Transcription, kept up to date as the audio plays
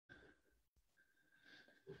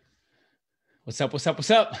What's up? What's up?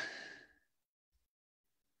 What's up?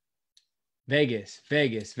 Vegas,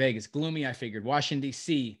 Vegas, Vegas. Gloomy, I figured. Washington,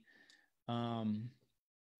 D.C. Anyone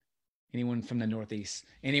from the Northeast?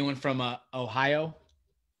 Anyone from Ohio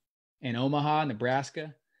and Omaha,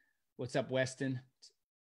 Nebraska? What's up, Weston?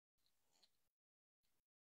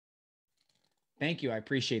 Thank you. I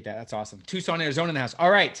appreciate that. That's awesome. Tucson, Arizona in the house. All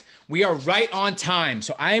right. We are right on time.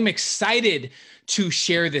 So I am excited to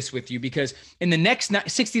share this with you because in the next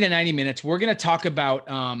 60 to 90 minutes, we're going to talk about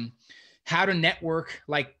how to network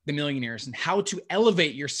like the millionaires and how to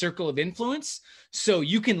elevate your circle of influence so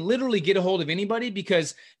you can literally get a hold of anybody,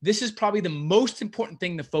 because this is probably the most important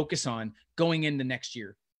thing to focus on going into next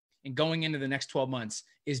year and going into the next 12 months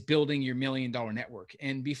is building your $1 million network.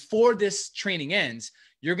 And before this training ends,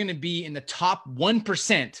 you're going to be in the top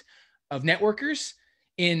 1% of networkers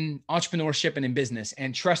in entrepreneurship and in business.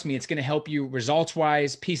 And trust me, it's going to help you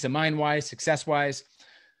results-wise, peace of mind-wise, success-wise.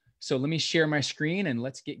 So let me share my screen and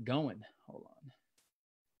let's get going. Hold on.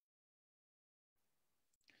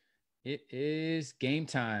 It is game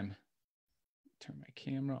time. Turn my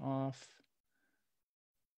camera off.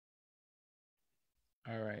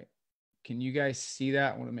 All right. Can you guys see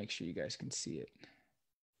that? I want to make sure you guys can see it.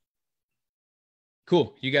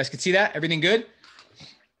 Cool. You guys can see that? Everything good?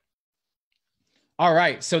 All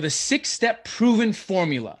right. So the 6-step proven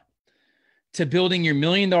formula to building your $1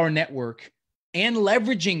 million network and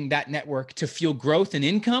leveraging that network to fuel growth and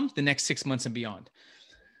income the next 6 months and beyond.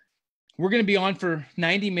 We're going to be on for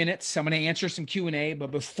 90 minutes. I'm going to answer some Q&A,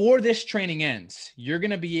 but before this training ends, you're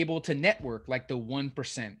going to be able to network like the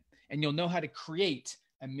 1%, and you'll know how to create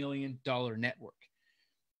a $1 million network.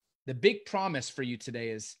 The big promise for you today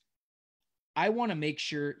is I want to make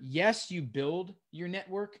sure, yes, you build your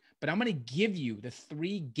network, but I'm going to give you the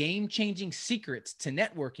 3 game-changing secrets to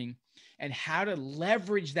networking and how to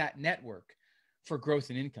leverage that network for growth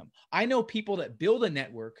and income. I know people that build a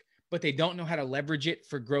network, but they don't know how to leverage it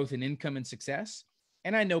for growth and income and success.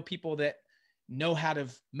 And I know people that know how to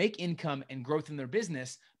make income and growth in their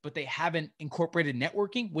business, but they haven't incorporated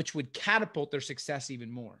networking, which would catapult their success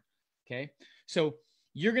even more. Okay. So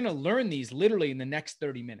you're going to learn these literally in the next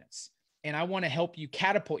 30 minutes. And I want to help you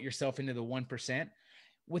catapult yourself into the 1%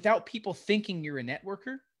 without people thinking you're a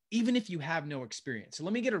networker, even if you have no experience. So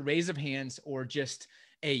let me get a raise of hands or just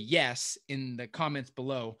a yes in the comments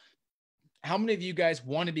below. How many of you guys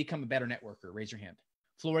want to become a better networker? Raise your hand.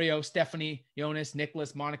 Florio, Stephanie, Jonas,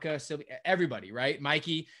 Nicholas, Monica, Sylvia, everybody, right?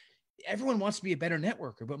 Mikey, everyone wants to be a better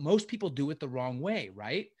networker, but most people do it the wrong way,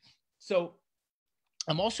 right? So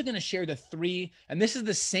I'm also going to share the 3, and this is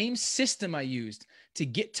the same system I used to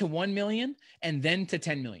get to 1 million and then to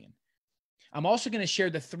 10 million. I'm also going to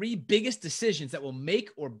share the 3 biggest decisions that will make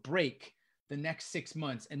or break the next 6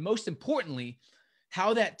 months. And most importantly,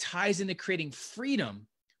 how that ties into creating freedom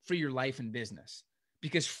for your life and business,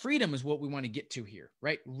 because freedom is what we want to get to here,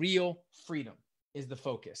 right? Real freedom is the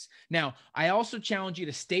focus. Now, I also challenge you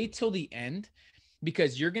to stay till the end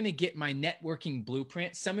because you're going to get my networking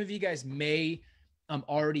blueprint. Some of you guys may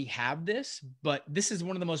already have this, but this is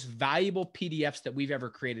one of the most valuable PDFs that we've ever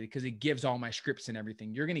created because it gives all my scripts and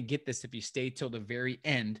everything. You're going to get this if you stay till the very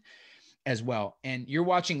end as well. And you're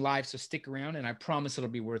watching live, so stick around and I promise it'll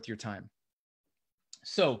be worth your time.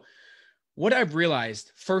 So what I've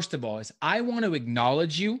realized, first of all, is I want to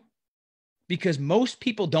acknowledge you because most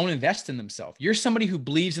people don't invest in themselves. You're somebody who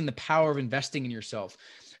believes in the power of investing in yourself.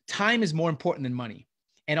 Time is more important than money.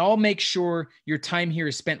 And I'll make sure your time here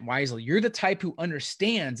is spent wisely. You're the type who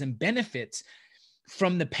understands and benefits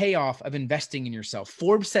from the payoff of investing in yourself.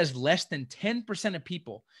 Forbes says less than 10% of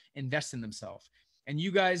people invest in themselves. And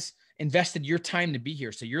you guys invested your time to be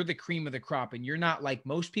here. So you're the cream of the crop. And you're not like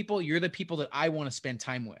most people. You're the people that I want to spend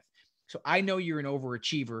time with. So I know you're an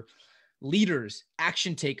overachiever. Leaders,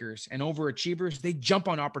 action takers, and overachievers, they jump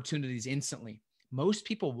on opportunities instantly. Most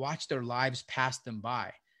people watch their lives pass them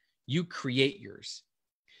by. You create yours.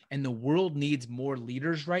 And the world needs more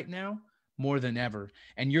leaders right now, more than ever.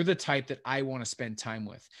 And you're the type that I want to spend time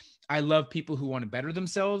with. I love people who want to better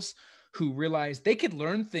themselves, who realize they could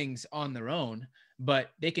learn things on their own,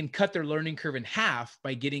 but they can cut their learning curve in half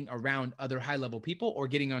by getting around other high-level people or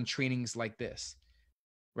getting on trainings like this.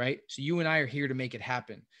 Right? So you and I are here to make it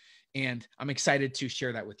happen. And I'm excited to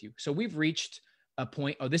share that with you. So we've reached a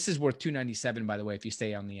point. Oh, this is worth $297, by the way, if you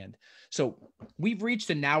stay on the end. So we've reached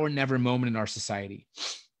a now or never moment in our society.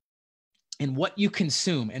 And what you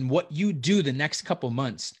consume and what you do the next couple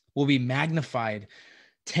months will be magnified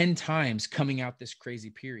 10 times coming out this crazy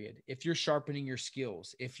period. If you're sharpening your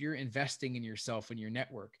skills, if you're investing in yourself and your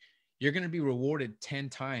network, you're going to be rewarded 10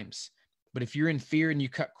 times. But if you're in fear and you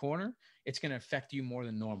cut corner, it's going to affect you more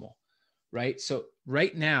than normal. right? So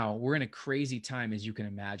right now we're in a crazy time, as you can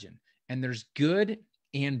imagine, and there's good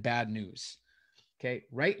and bad news. Okay.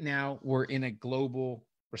 Right now we're in a global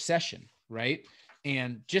recession, right?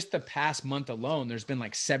 And just the past month alone, there's been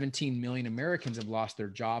like 17 million Americans have lost their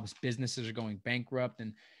jobs. Businesses are going bankrupt.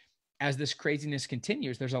 And as this craziness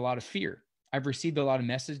continues, there's a lot of fear. I've received a lot of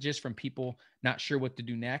messages from people not sure what to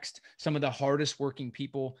do next. Some of the hardest working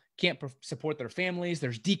people can't support their families.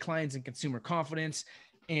 There's declines in consumer confidence,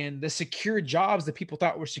 and the secure jobs that people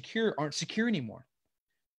thought were secure aren't secure anymore.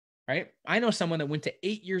 Right? I know someone that went to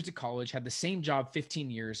 8 years of college, had the same job 15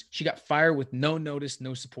 years. She got fired with no notice,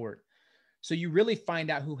 no support. So you really find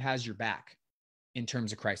out who has your back in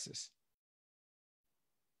terms of crisis.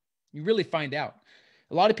 You really find out.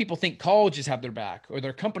 A lot of people think colleges have their back, or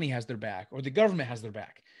their company has their back, or the government has their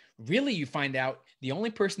back. Really, you find out the only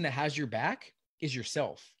person that has your back is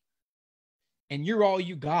yourself. And you're all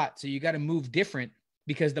you got. So you got to move different,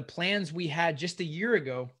 because the plans we had just a year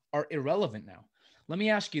ago are irrelevant now. Let me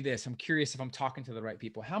ask you this. I'm curious if I'm talking to the right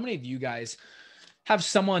people. How many of you guys have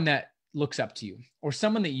someone that looks up to you, or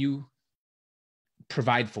someone that you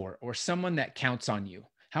provide for, or someone that counts on you?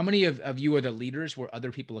 How many of you are the leaders where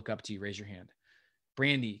other people look up to you? Raise your hand.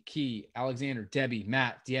 Brandy, Key, Alexander, Debbie,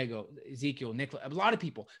 Matt, Diego, Ezekiel, Nicola, a lot of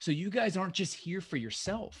people. So you guys aren't just here for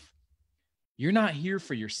yourself. You're not here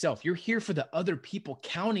for yourself. You're here for the other people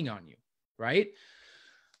counting on you, right?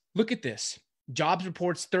 Look at this. Jobs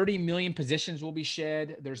reports, 30 million positions will be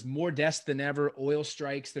shed. There's more deaths than ever, oil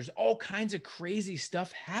strikes. There's all kinds of crazy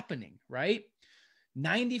stuff happening, right?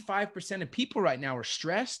 95% of people right now are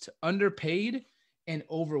stressed, underpaid, and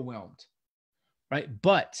overwhelmed, right?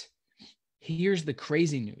 But here's the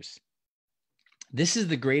crazy news. This is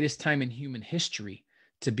the greatest time in human history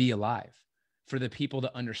to be alive, for the people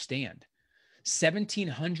to understand.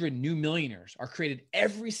 1,700 new millionaires are created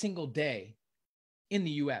every single day in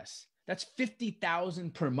the US. That's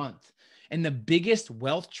 50,000 per month. And the biggest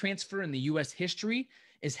wealth transfer in the US history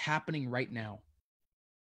is happening right now.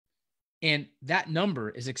 And that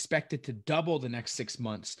number is expected to double the next 6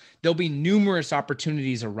 months. There'll be numerous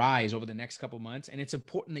opportunities arise over the next couple of months. And it's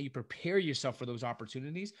important that you prepare yourself for those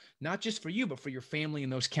opportunities, not just for you, but for your family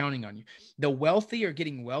and those counting on you. The wealthy are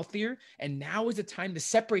getting wealthier. And now is the time to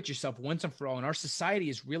separate yourself once and for all. And our society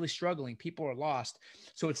is really struggling. People are lost.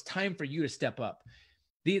 So it's time for you to step up.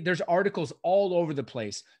 There's articles all over the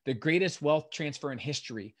place. The greatest wealth transfer in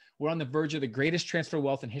history. We're on the verge of the greatest transfer of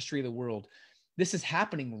wealth in history of the world. This is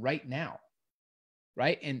happening right now,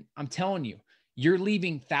 right? And I'm telling you, you're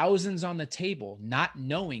leaving thousands on the table, not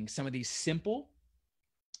knowing some of these simple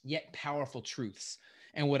yet powerful truths.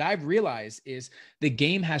 And what I've realized is the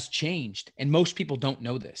game has changed, and most people don't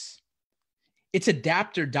know this. It's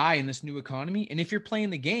adapt or die in this new economy. And if you're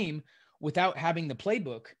playing the game without having the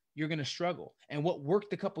playbook, you're going to struggle. And what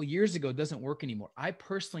worked a couple of years ago doesn't work anymore. I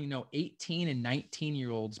personally know 18 and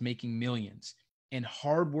 19-year-olds making millions, and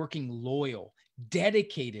hardworking, loyal,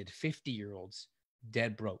 dedicated 50-year-olds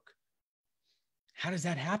dead broke. How does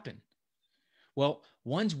that happen? Well,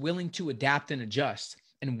 one's willing to adapt and adjust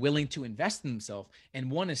and willing to invest in themselves,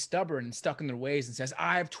 and one is stubborn and stuck in their ways and says,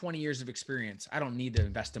 I have 20 years of experience. I don't need to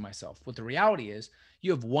invest in myself. What the reality is,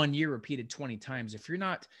 you have 1 year repeated 20 times. If you're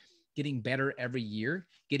not getting better every year,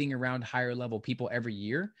 getting around higher level people every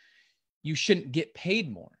year, you shouldn't get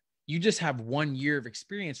paid more. You just have 1 year of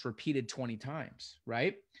experience repeated 20 times,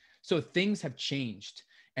 right? So things have changed,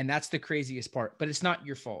 and that's the craziest part, but it's not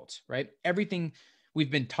your fault, right? Everything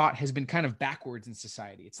we've been taught has been kind of backwards in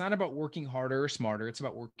society. It's not about working harder or smarter. It's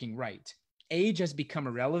about working right. Age has become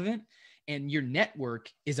irrelevant, and your network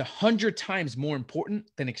is 100 times more important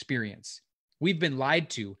than experience. We've been lied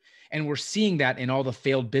to, and we're seeing that in all the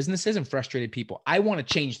failed businesses and frustrated people. I want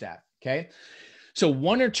to change that, okay? So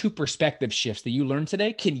 1 or 2 perspective shifts that you learn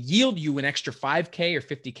today can yield you an extra 5K or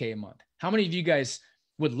 50K a month. How many of you guys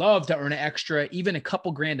would love to earn an extra, even a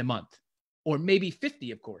couple grand a month, or maybe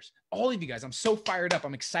 50, of course? All of you guys, I'm so fired up.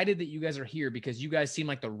 I'm excited that you guys are here, because you guys seem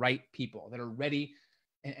like the right people that are ready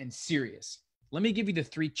and serious. Let me give you the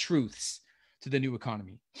 3 truths to the new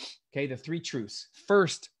economy. Okay. The 3 truths.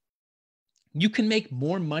 First, you can make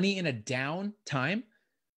more money in a down time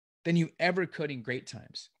than you ever could in great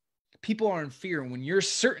times. People are in fear. And when you're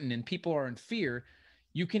certain and people are in fear,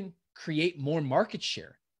 you can create more market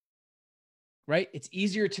share, right? It's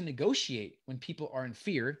easier to negotiate when people are in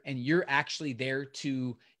fear, and you're actually there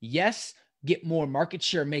to, yes, get more market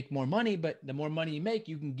share, make more money, but the more money you make,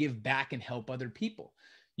 you can give back and help other people.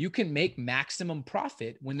 You can make maximum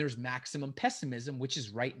profit when there's maximum pessimism, which is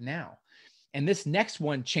right now. And this next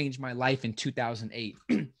one changed my life in 2008.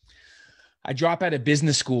 I drop out of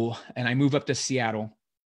business school and I move up to Seattle.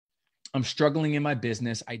 I'm struggling in my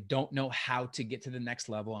business. I don't know how to get to the next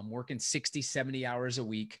level. I'm working 60, 70 hours a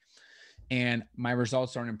week and my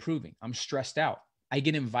results aren't improving. I'm stressed out. I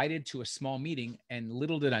get invited to a small meeting and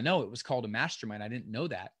little did I know it was called a mastermind. I didn't know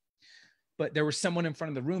that, but there was someone in front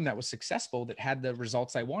of the room that was successful that had the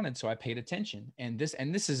results I wanted. So I paid attention. And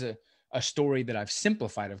this is a story that I've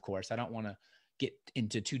simplified, of course. I don't want to get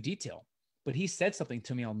into too detail, but he said something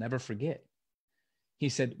to me I'll never forget. He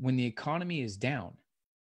said, when the economy is down,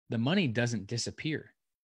 the money doesn't disappear.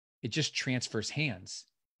 It just transfers hands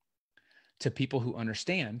to people who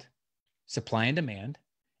understand supply and demand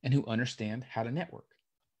and who understand how to network.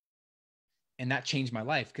 And that changed my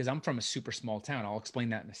life because I'm from a super small town. I'll explain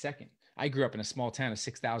that in a second. I grew up in a small town of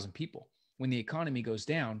 6,000 people. When the economy goes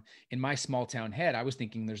down, in my small town head, I was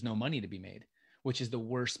thinking there's no money to be made, which is the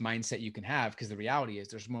worst mindset you can have because the reality is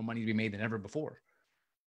there's more money to be made than ever before,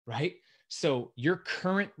 right? So your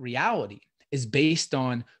current reality is based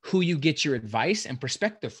on who you get your advice and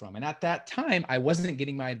perspective from. And at that time, I wasn't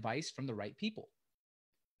getting my advice from the right people.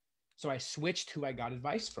 So I switched who I got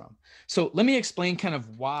advice from. So let me explain kind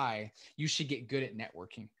of why you should get good at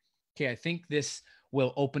networking. Okay, I think this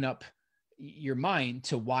will open up your mind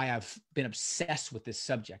to why I've been obsessed with this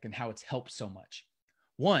subject and how it's helped so much.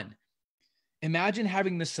 One, imagine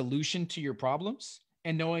having the solution to your problems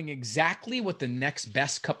and knowing exactly what the next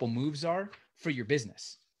best couple moves are for your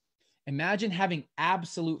business. Imagine having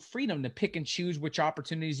absolute freedom to pick and choose which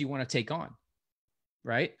opportunities you want to take on,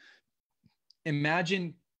 right?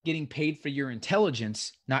 Imagine getting paid for your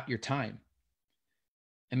intelligence, not your time.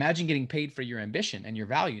 Imagine getting paid for your ambition and your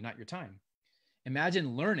value, not your time.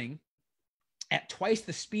 Imagine learning at twice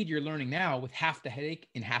the speed you're learning now with half the headache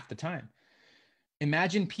in half the time.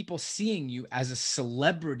 Imagine people seeing you as a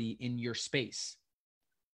celebrity in your space.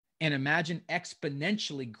 And imagine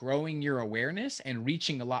exponentially growing your awareness and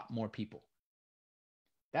reaching a lot more people.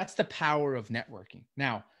 That's the power of networking.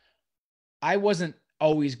 Now, I wasn't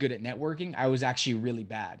always good at networking. I was actually really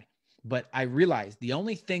bad. But I realized the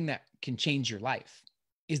only thing that can change your life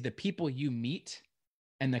is the people you meet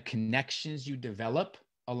and the connections you develop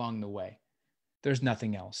along the way. There's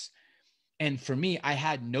nothing else. And for me, I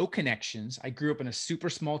had no connections. I grew up in a super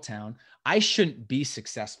small town. I shouldn't be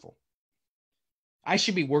successful. I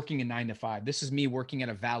should be working a 9 to 5. This is me working at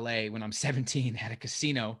a valet when I'm 17 at a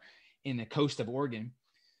casino in the coast of Oregon.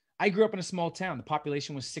 I grew up in a small town. The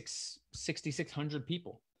population was 6,600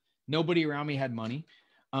 people. Nobody around me had money.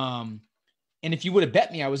 And if you would have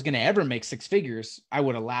bet me I was going to ever make six figures, I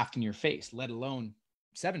would have laughed in your face, let alone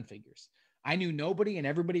seven figures. I knew nobody and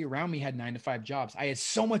everybody around me had 9 to 5 jobs. I had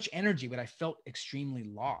so much energy, but I felt extremely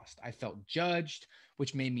lost. I felt judged,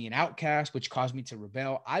 which made me an outcast, which caused me to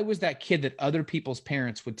rebel. I was that kid that other people's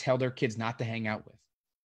parents would tell their kids not to hang out with.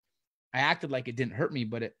 I acted like it didn't hurt me,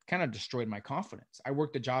 but it kind of destroyed my confidence. I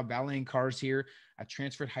worked a job valeting cars here. I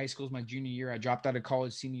transferred high schools my junior year. I dropped out of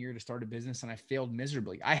college senior year to start a business, and I failed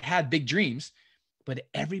miserably. I had big dreams, but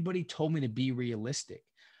everybody told me to be realistic.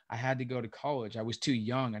 I had to go to college. I was too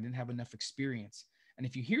young. I didn't have enough experience. And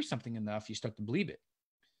if you hear something enough, you start to believe it.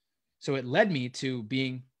 So it led me to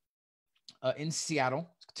being in Seattle,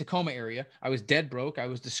 Tacoma area. I was dead broke. I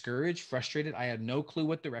was discouraged, frustrated. I had no clue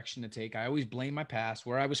what direction to take. I always blame my past,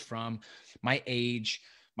 where I was from, my age,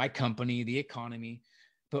 my company, the economy.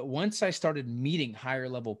 But once I started meeting higher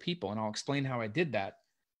level people, and I'll explain how I did that,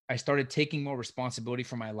 I started taking more responsibility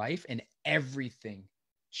for my life and everything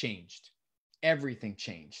changed. Everything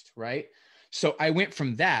changed, right? So I went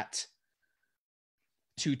from that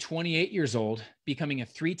to 28 years old, becoming a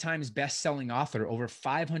 3 times best-selling author, over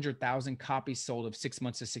 500,000 copies sold of 6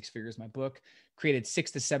 Months to Six Figures, my book, created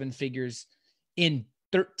 6 to 7 figures in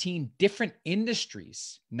 13 different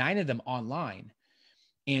industries, 9 of them online,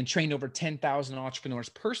 and trained over 10,000 entrepreneurs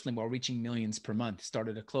personally while reaching millions per month.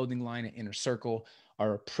 Started a clothing line at Inner Circle,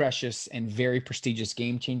 our precious and very prestigious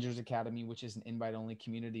Game Changers Academy, which is an invite-only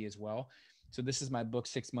community as well. So this is my book,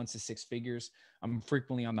 6 Months to Six Figures. I'm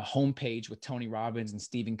frequently on the homepage with Tony Robbins and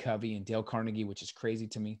Stephen Covey and Dale Carnegie, which is crazy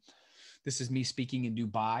to me. This is me speaking in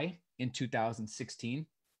Dubai in 2016.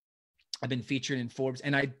 I've been featured in Forbes,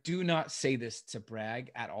 and I do not say this to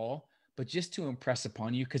brag at all, but just to impress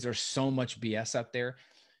upon you, because there's so much BS out there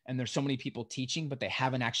and there's so many people teaching, but they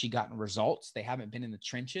haven't actually gotten results. They haven't been in the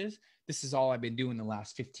trenches. This is all I've been doing the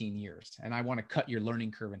last 15 years. And I want to cut your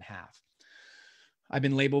learning curve in half. I've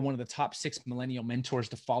been labeled one of the top 6 millennial mentors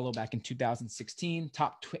to follow back in 2016,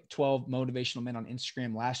 top 12 motivational men on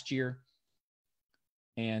Instagram last year.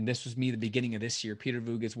 And this was me the beginning of this year. Peter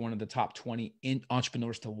Vug is one of the top 20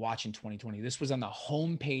 entrepreneurs to watch in 2020. This was on the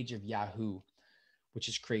homepage of Yahoo, which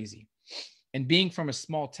is crazy. And being from a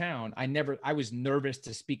small town, I was nervous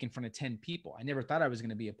to speak in front of 10 people. I never thought I was going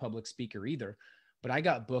to be a public speaker either, but I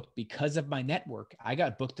got booked because of my network. I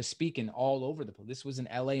got booked to speak in all over the place. This was in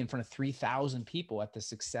LA in front of 3,000 people at the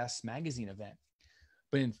Success Magazine event,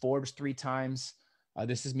 but in Forbes 3 times.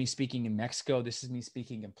 This is me speaking in Mexico. This is me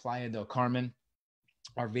speaking in Playa del Carmen.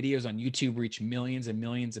 Our videos on YouTube reach millions and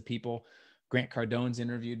millions of people. Grant Cardone's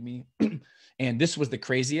interviewed me. And this was the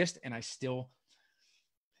craziest. And it's still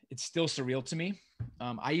surreal to me.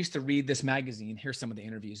 I used to read this magazine. Here's some of the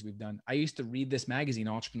interviews we've done. I used to read this magazine,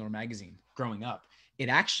 Entrepreneur Magazine, growing up. It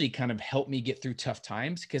actually kind of helped me get through tough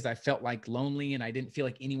times because I felt like lonely and I didn't feel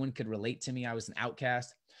like anyone could relate to me. I was an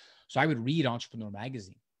outcast. So I would read Entrepreneur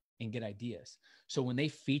Magazine and get ideas. So when they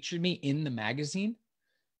featured me in the magazine,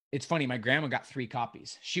 it's funny. My grandma got 3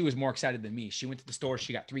 copies. She was more excited than me. She went to the store.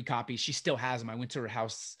 She got 3 copies. She still has them. I went to her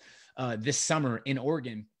house this summer in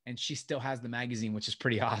Oregon, and she still has the magazine, which is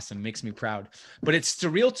pretty awesome. Makes me proud. But it's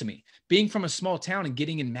surreal to me. Being from a small town and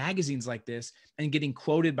getting in magazines like this and getting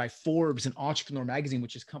quoted by Forbes and Entrepreneur Magazine,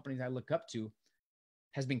 which is companies I look up to,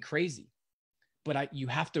 has been crazy. But you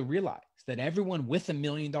have to realize that everyone with $1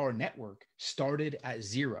 million network started at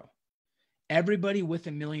 0. Everybody with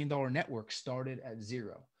 $1 million network started at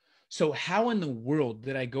 0. So how in the world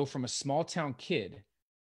did I go from a small town kid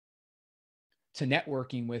to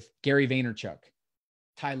networking with Gary Vaynerchuk,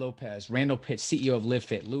 Tai Lopez, Randall Pitch, CEO of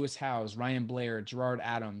LiveFit, Lewis Howes, Ryan Blair, Gerard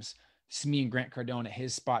Adams, it's me and Grant Cardone at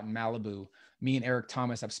his spot in Malibu, me and Eric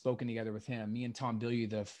Thomas, I've spoken together with him, me and Tom Bilyeu,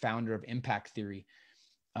 the founder of Impact Theory,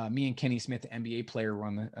 me and Kenny Smith, the NBA player, were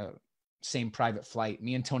on the same private flight,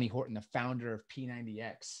 me and Tony Horton, the founder of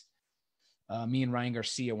P90X, me and Ryan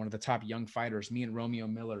Garcia, one of the top young fighters, me and Romeo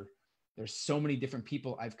Miller. There's so many different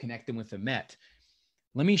people I've connected with and met.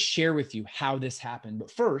 Let me share with you how this happened.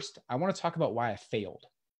 But first, I want to talk about why I failed.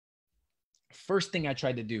 First thing I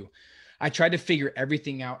tried to do, I tried to figure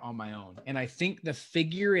everything out on my own. And I think the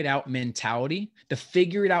figure it out mentality, the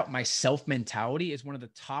figure it out myself mentality is one of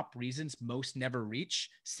the top reasons most never reach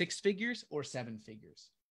 6 figures or 7 figures.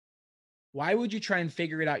 Why would you try and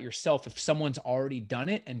figure it out yourself if someone's already done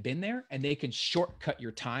it and been there and they can shortcut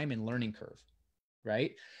your time and learning curve?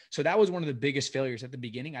 Right? So that was one of the biggest failures at the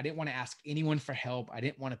beginning. I didn't want to ask anyone for help. I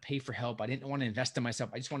didn't want to pay for help. I didn't want to invest in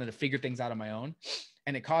myself. I just wanted to figure things out on my own.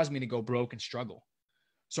 And it caused me to go broke and struggle.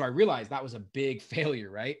 So I realized that was a big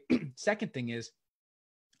failure, right? Second thing is,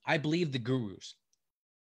 I believe the gurus.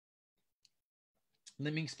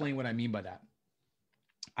 Let me explain what I mean by that.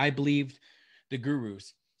 I believed the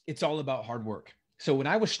gurus. It's all about hard work. So when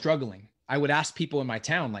I was struggling, I would ask people in my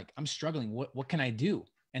town, like, I'm struggling. What can I do?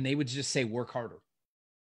 And they would just say, work harder.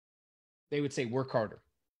 They would say, work harder.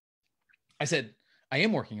 I said, I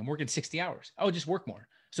am working. I'm working 60 hours. Oh, just work more.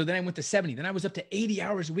 So then I went to 70. Then I was up to 80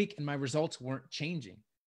 hours a week and my results weren't changing.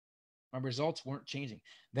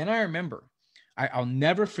 Then I remember, I'll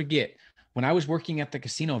never forget when I was working at the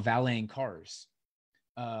casino valeting cars,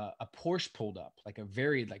 a Porsche pulled up, like a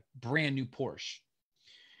very brand new Porsche.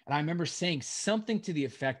 And I remember saying something to the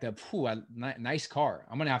effect of, nice car.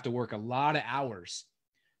 I'm going to have to work a lot of hours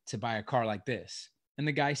to buy a car like this. And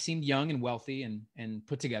the guy seemed young and wealthy and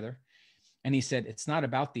put together. And he said, it's not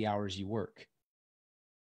about the hours you work.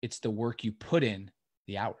 It's the work you put in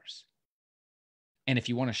the hours. And if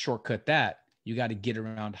you want to shortcut that, you got to get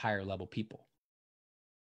around higher level people.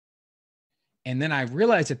 And then I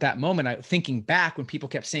realized at that moment, thinking back when people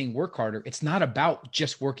kept saying work harder, it's not about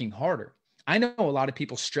just working harder. I know a lot of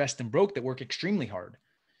people stressed and broke that work extremely hard.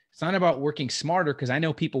 It's not about working smarter because I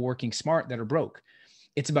know people working smart that are broke.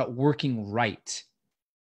 It's about working right.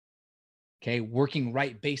 Okay, working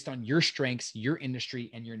right based on your strengths, your industry,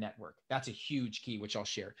 and your network. That's a huge key, which I'll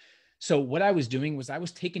share. So what I was doing was I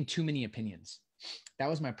was taking too many opinions. That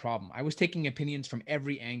was my problem. I was taking opinions from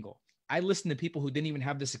every angle. I listened to people who didn't even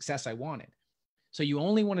have the success I wanted. So you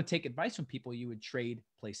only want to take advice from people you would trade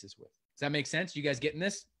places with. Does that make sense? You guys getting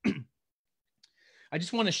this? I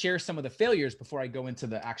just want to share some of the failures before I go into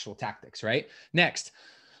the actual tactics, right? Next.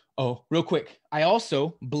 Oh, real quick. I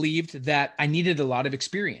also believed that I needed a lot of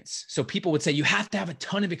experience. So people would say, you have to have a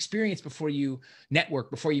ton of experience before you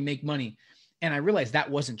network, before you make money. And I realized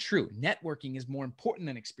that wasn't true. Networking is more important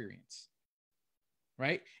than experience,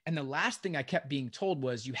 right? And the last thing I kept being told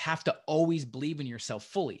was you have to always believe in yourself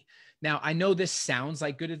fully. Now, I know this sounds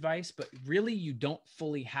like good advice, but really you don't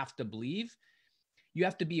fully have to believe. You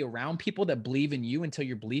have to be around people that believe in you until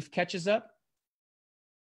your belief catches up.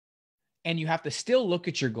 And you have to still look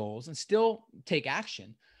at your goals and still take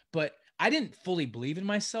action. But I didn't fully believe in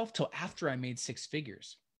myself till after I made 6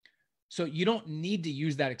 figures. So you don't need to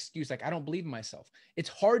use that excuse. Like, I don't believe in myself. It's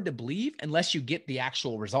hard to believe unless you get the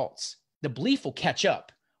actual results. The belief will catch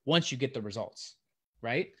up once you get the results,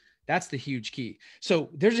 right? That's the huge key. So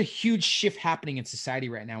there's a huge shift happening in society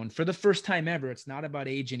right now. And for the first time ever, it's not about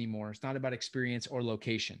age anymore. It's not about experience or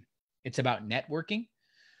location. It's about networking.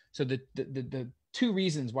 So the two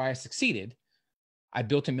reasons why I succeeded, I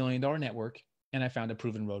built $1 million network and I found a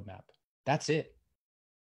proven roadmap. That's it.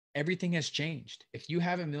 Everything has changed. If you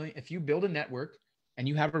build a network and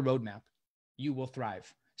you have a roadmap, you will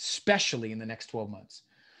thrive, especially in the next 12 months.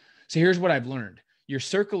 So here's what I've learned. Your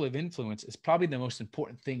circle of influence is probably the most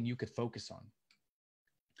important thing you could focus on,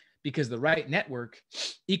 because the right network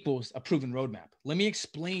equals a proven roadmap. Let me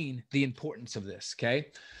explain the importance of this,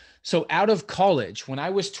 okay? So out of college, when I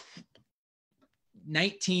was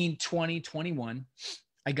 19, 20, 21,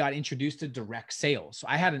 I got introduced to direct sales. So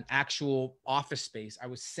I had an actual office space. I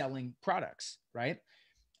was selling products, right?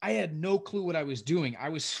 I had no clue what I was doing. I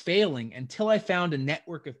was failing until I found a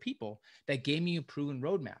network of people that gave me a proven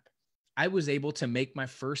roadmap. I was able to make my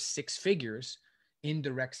first 6 figures in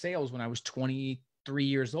direct sales when I was 23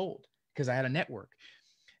 years old because I had a network.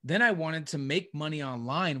 Then I wanted to make money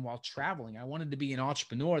online while traveling. I wanted to be an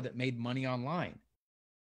entrepreneur that made money online,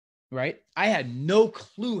 right? I had no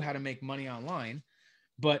clue how to make money online,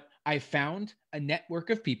 but I found a network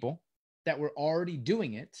of people that were already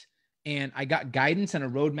doing it. And I got guidance and a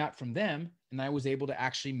roadmap from them. And I was able to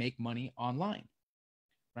actually make money online,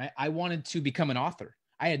 right? I wanted to become an author.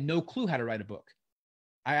 I had no clue how to write a book.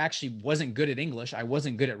 I actually wasn't good at English. I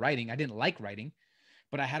wasn't good at writing. I didn't like writing,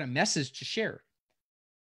 but I had a message to share.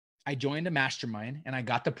 I joined a mastermind and I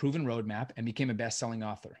got the proven roadmap and became a best-selling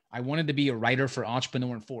author. I wanted to be a writer for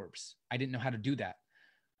Entrepreneur and Forbes. I didn't know how to do that.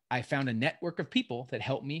 I found a network of people that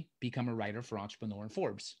helped me become a writer for Entrepreneur and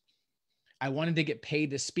Forbes. I wanted to get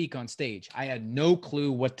paid to speak on stage. I had no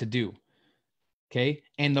clue what to do. Okay.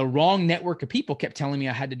 And the wrong network of people kept telling me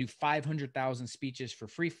I had to do 500,000 speeches for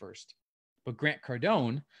free first. But Grant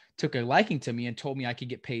Cardone took a liking to me and told me I could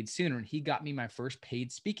get paid sooner. And he got me my first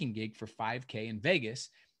paid speaking gig for $5,000 in Vegas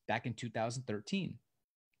back in 2013.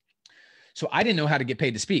 So I didn't know how to get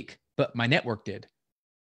paid to speak, but my network did.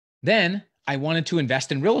 Then I wanted to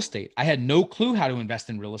invest in real estate. I had no clue how to invest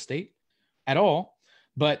in real estate at all.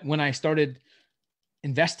 But when I started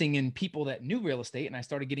investing in people that knew real estate and I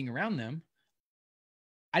started getting around them,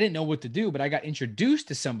 I didn't know what to do, but I got introduced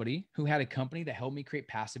to somebody who had a company that helped me create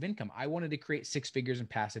passive income. I wanted to create 6 figures in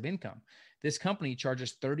passive income. This company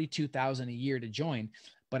charges $32,000 a year to join,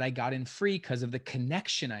 but I got in free because of the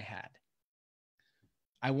connection I had.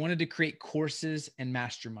 I wanted to create courses and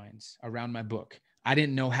masterminds around my book. I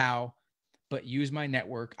didn't know how, but use my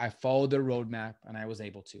network. I followed the roadmap and I was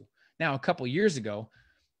able to. Now, a couple of years ago,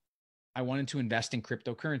 I wanted to invest in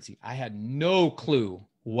cryptocurrency. I had no clue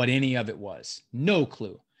what any of it was. No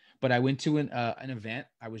clue. But I went to an event.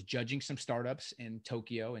 I was judging some startups in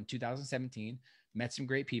Tokyo in 2017, met some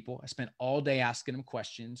great people. I spent all day asking them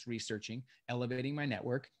questions, researching, elevating my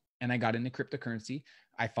network, and I got into cryptocurrency.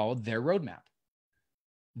 I followed their roadmap.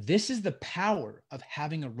 This is the power of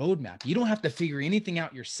having a roadmap. You don't have to figure anything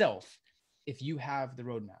out yourself if you have the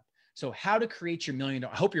roadmap. So how to create your $1 million.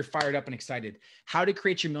 I hope you're fired up and excited. How to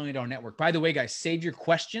create your $1 million network. By the way, guys, save your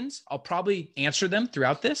questions. I'll probably answer them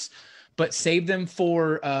throughout this, but save them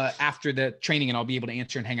for after the training and I'll be able to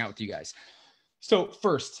answer and hang out with you guys. So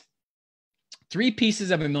first, 3 pieces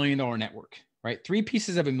of $1 million network, right? 3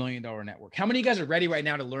 pieces of $1 million network. How many of you guys are ready right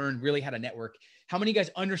now to learn really how to network? How many of you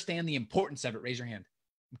guys understand the importance of it? Raise your hand.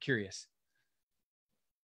 I'm curious.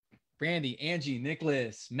 Brandy, Angie,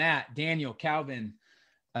 Nicholas, Matt, Daniel, Calvin,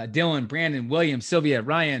 Dylan, Brandon, William, Sylvia,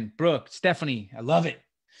 Ryan, Brooke, Stephanie. I love it.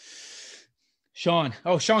 Sean.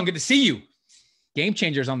 Oh, Sean, good to see you. Game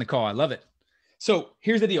changers on the call. I love it. So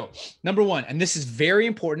here's the deal. Number 1, and this is very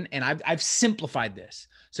important, and I've simplified this.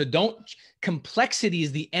 So complexity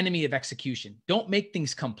is the enemy of execution. Don't make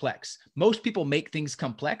things complex. Most people make things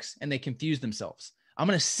complex and they confuse themselves. I'm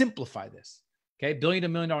going to simplify this. Okay. $1 billion to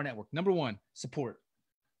 $1 million network. Number 1, support.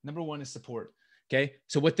 Number 1 is support. Okay.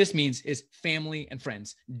 So what this means is family and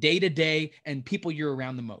friends, day to day, and people you're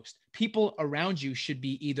around the most. People around you should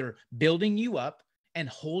be either building you up and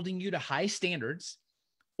holding you to high standards,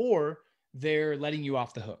 or they're letting you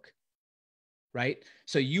off the hook, right?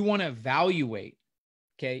 So you want to evaluate,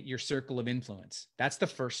 okay, your circle of influence. That's the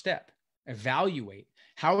first step. Evaluate.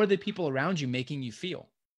 How are the people around you making you feel?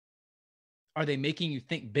 Are they making you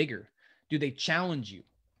think bigger? Do they challenge you?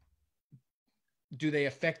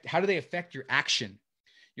 How do they affect your action,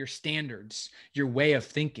 your standards, your way of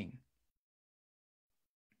thinking?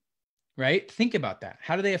 Right? Think about that.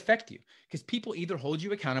 How do they affect you? Because people either hold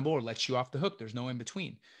you accountable or let you off the hook. There's no in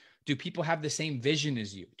between. Do people have the same vision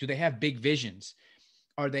as you? Do they have big visions?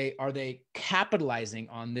 Are they capitalizing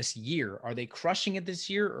on this year? Are they crushing it this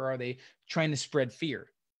year, or are they trying to spread fear?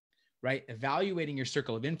 Right? Evaluating your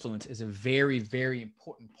circle of influence is a very, very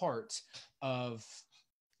important part of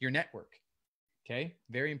your network. Okay.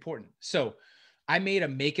 Very important. So I made a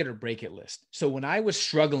make it or break it list. So when I was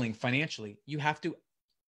struggling financially, you have to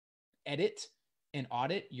edit and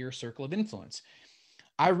audit your circle of influence.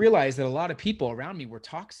 I realized that a lot of people around me were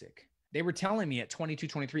toxic. They were telling me at 22,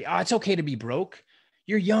 23, oh, it's okay to be broke.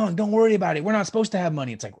 You're young. Don't worry about it. We're not supposed to have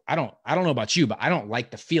money. It's like, I don't know about you, but I don't like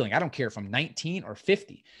the feeling. I don't care if I'm 19 or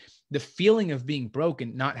 50. The feeling of being broke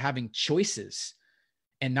and not having choices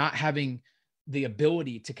and not having the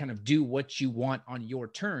ability to kind of do what you want on your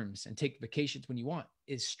terms and take vacations when you want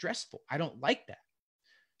is stressful. I don't like that.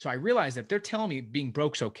 So I realized that if they're telling me being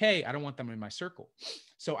broke's okay, I don't want them in my circle.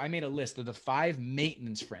 So I made a list of the 5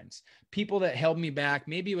 maintenance friends, people that held me back.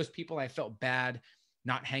 Maybe it was people I felt bad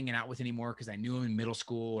not hanging out with anymore because I knew them in middle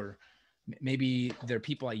school, or maybe they're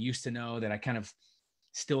people I used to know that I kind of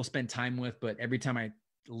still spend time with, but every time I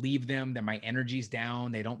leave them, then my energy's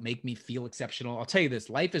down. They don't make me feel exceptional. I'll tell you this,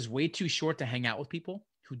 life is way too short to hang out with people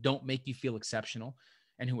who don't make you feel exceptional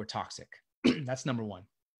and who are toxic. That's number 1.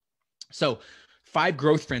 So 5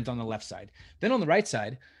 growth friends on the left side. Then on the right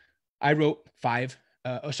side, I wrote 5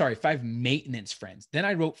 maintenance friends. Then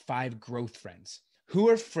I wrote 5 growth friends. Who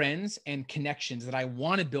are friends and connections that I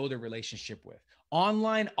want to build a relationship with?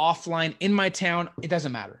 Online, offline, in my town, it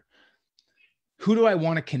doesn't matter. Who do I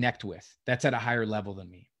want to connect with that's at a higher level than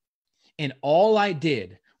me? And all I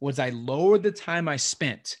did was I lowered the time I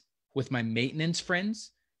spent with my maintenance friends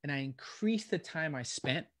and I increased the time I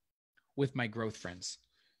spent with my growth friends.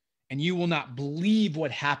 And you will not believe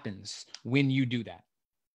what happens when you do that.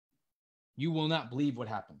 You will not believe what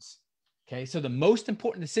happens. Okay. So the most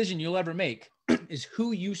important decision you'll ever make is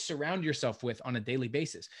who you surround yourself with on a daily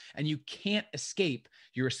basis. And you can't escape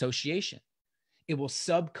your association. It will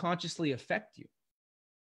subconsciously affect you.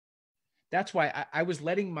 That's why I was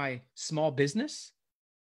letting my small business,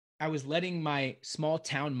 I was letting my small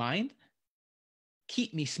town mind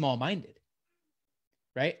keep me small-minded,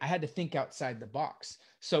 right? I had to think outside the box.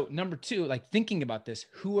 So number 2, like thinking about this,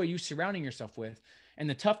 who are you surrounding yourself with? And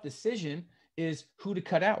the tough decision is who to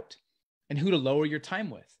cut out and who to lower your time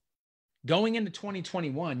with. Going into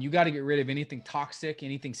 2021, you got to get rid of anything toxic,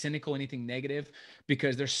 anything cynical, anything negative,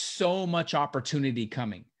 because there's so much opportunity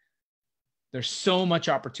coming. There's so much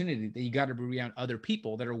opportunity that you got to be around other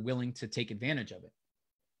people that are willing to take advantage of it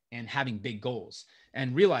and having big goals.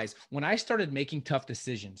 And realize when I started making tough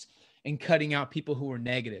decisions and cutting out people who were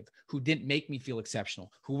negative, who didn't make me feel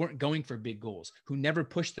exceptional, who weren't going for big goals, who never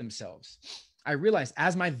pushed themselves, I realized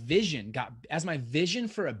as my vision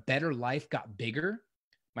for a better life got bigger,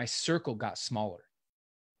 my circle got smaller.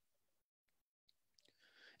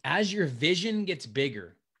 As your vision gets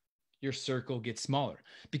bigger, your circle gets smaller.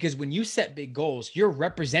 Because when you set big goals, you're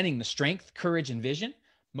representing the strength, courage, and vision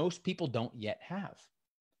most people don't yet have.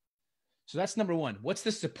 So that's number 1. What's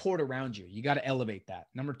the support around you? You got to elevate that.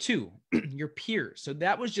 Number 2, your peers. So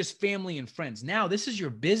that was just family and friends. Now this is your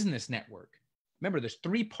business network. Remember, there's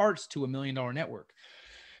 3 parts to $1 million network.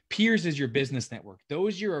 Peers is your business network.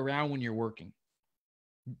 Those you're around when you're working.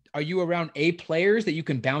 Are you around A players that you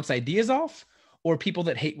can bounce ideas off, or people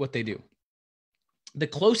that hate what they do? The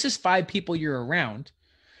closest 5 people you're around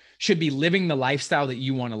should be living the lifestyle that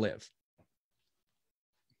you want to live.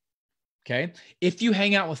 Okay. If you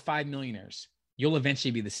hang out with 5 millionaires, you'll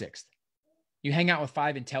eventually be the 6th. You hang out with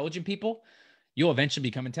 5 intelligent people, you'll eventually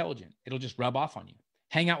become intelligent. It'll just rub off on you.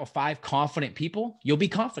 Hang out with 5 confident people, you'll be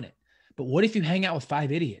confident. But what if you hang out with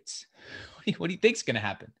 5 idiots? What do you think's going to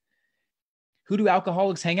happen? Who do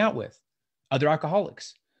alcoholics hang out with? Other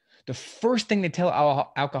alcoholics. The first thing they tell an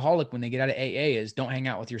alcoholic when they get out of AA is don't hang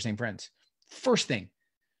out with your same friends. First thing,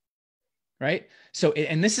 right? So,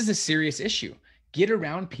 and this is a serious issue. Get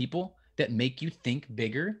around people that make you think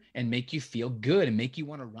bigger and make you feel good and make you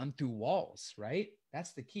want to run through walls, right?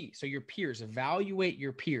 That's the key. So your peers, evaluate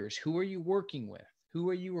your peers. Who are you working with? Who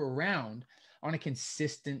are you around on a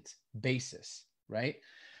consistent basis, right?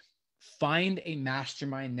 Find a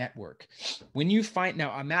mastermind network. When you find,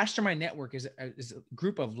 now a mastermind network is a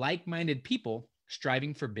group of like-minded people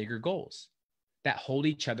striving for bigger goals that hold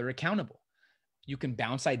each other accountable. You can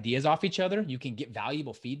bounce ideas off each other. You can get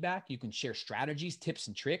valuable feedback. You can share strategies, tips,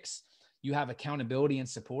 and tricks. You have accountability and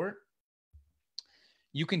support.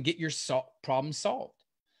 You can get your problem solved.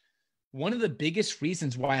 One of the biggest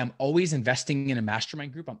reasons why I'm always investing in a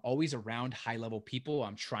mastermind group, I'm always around high-level people,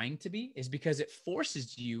 I'm trying to be, is because it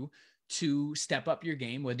forces you to step up your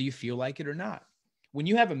game, whether you feel like it or not. When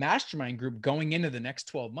you have a mastermind group going into the next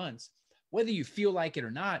 12 months, Whether you feel like it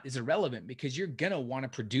or not is irrelevant, because you're going to want to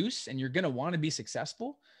produce and you're going to want to be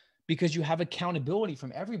successful because you have accountability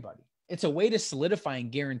from everybody. It's a way to solidify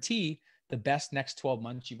and guarantee the best next 12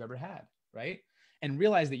 months you've ever had, right? And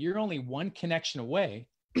realize that you're only one connection away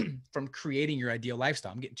from creating your ideal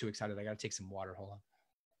lifestyle. I'm getting too excited. I got to take some water. Hold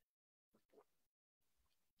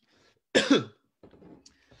on.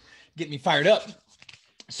 Get me fired up.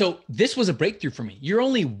 So this was a breakthrough for me. You're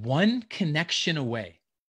only one connection away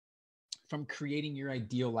from creating your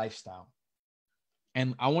ideal lifestyle.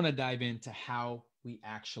 And I want to dive into how we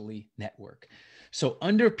actually network. So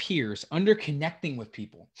under peers, under connecting with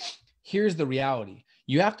people, here's the reality.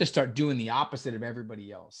 You have to start doing the opposite of everybody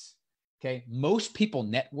else. Okay. Most people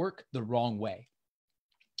network the wrong way.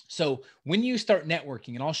 So when you start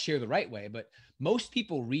networking, and I'll share the right way, but most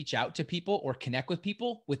people reach out to people or connect with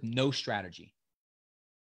people with no strategy.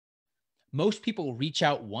 Most people reach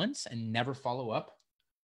out once and never follow up.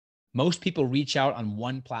 Most people reach out on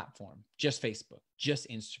one platform, just Facebook, just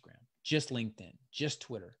Instagram, just LinkedIn, just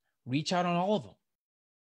Twitter. Reach out on all of them.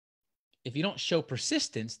 If you don't show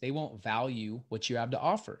persistence, they won't value what you have to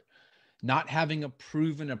offer. Not having a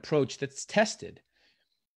proven approach that's tested,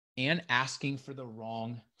 and asking for the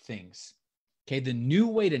wrong things. Okay, the new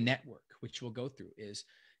way to network, which we'll go through, is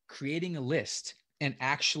creating a list and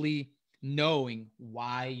actually knowing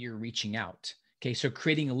why you're reaching out. Okay, so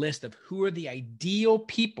creating a list of who are the ideal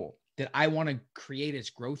people that I want to create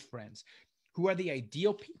as growth friends. Who are the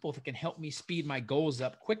ideal people that can help me speed my goals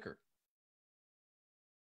up quicker?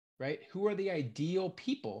 Right? Who are the ideal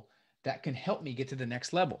people that can help me get to the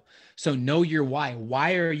next level? So know your why.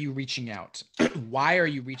 Why are you reaching out? Why are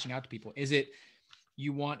you reaching out to people? Is it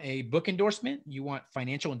you want a book endorsement? You want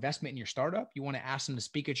financial investment in your startup? You want to ask them to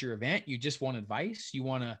speak at your event? You just want advice? You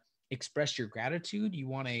want to express your gratitude? You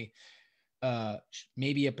want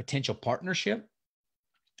maybe a potential partnership?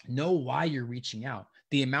 Know why you're reaching out.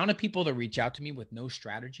 The amount of people that reach out to me with no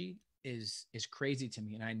strategy is crazy to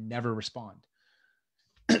me, and I never respond.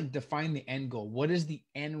 Define the end goal. What is the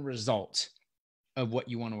end result of what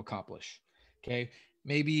you want to accomplish? Okay.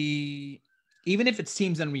 Maybe even if it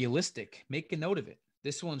seems unrealistic, make a note of it.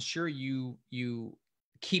 This will ensure you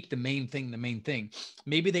keep the main thing.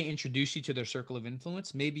 Maybe they introduce you to their circle of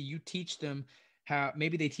influence. Maybe you teach them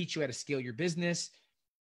maybe they teach you how to scale your business.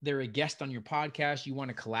 They're a guest on your podcast. You want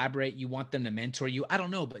to collaborate. You want them to mentor you. I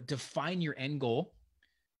don't know, but define your end goal.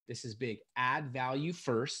 This is big. Add value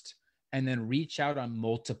first, and then reach out on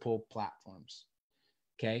multiple platforms.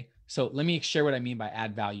 Okay. So let me share what I mean by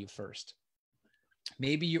add value first.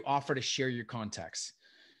 Maybe you offer to share your contacts.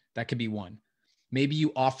 That could be one. Maybe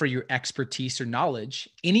you offer your expertise or knowledge.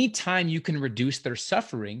 Anytime you can reduce their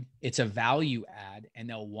suffering, it's a value add, and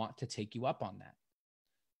they'll want to take you up on that.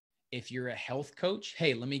 If you're a health coach,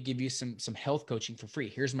 hey, let me give you some health coaching for free.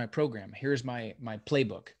 Here's my program. Here's my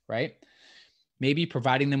playbook, right? Maybe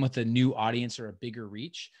providing them with a new audience or a bigger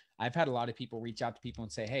reach. I've had a lot of people reach out to people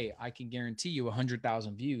and say, hey, I can guarantee you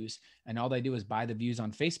 100,000 views. And all they do is buy the views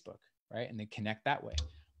on Facebook, right? And they connect that way.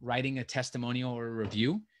 Writing a testimonial or a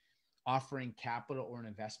review, offering capital or an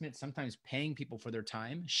investment, sometimes paying people for their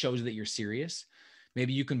time shows that you're serious.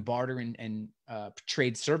 Maybe you can barter and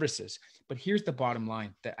trade services. But here's the bottom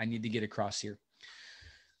line that I need to get across here.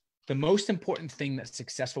 The most important thing that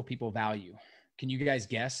successful people value. Can you guys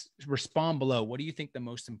guess? Respond below. What do you think the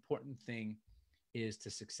most important thing is to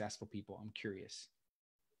successful people? I'm curious.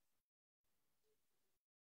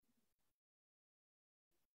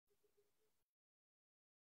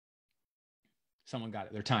 Someone got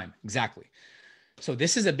it. Their time. Exactly. So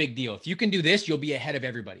this is a big deal. If you can do this, you'll be ahead of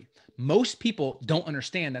everybody. Most people don't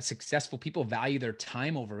understand that successful people value their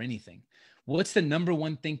time over anything. What's the number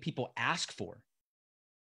one thing people ask for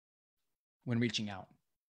when reaching out?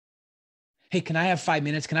 Hey, can I have 5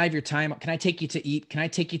 minutes? Can I have your time? Can I take you to eat? Can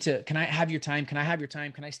I have your time? Can I have your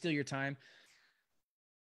time? Can I steal your time?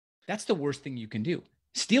 That's the worst thing you can do.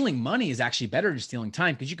 Stealing money is actually better than stealing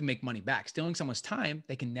time, because you can make money back. Stealing someone's time,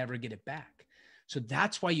 they can never get it back. So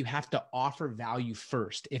that's why you have to offer value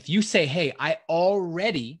first. If you say, hey, I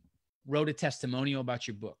already wrote a testimonial about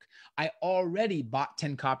your book. I already bought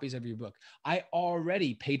 10 copies of your book. I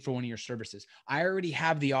already paid for one of your services. I already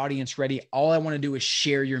have the audience ready. All I want to do is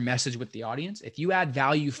share your message with the audience. If you add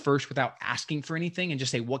value first without asking for anything and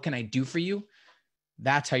just say, what can I do for you?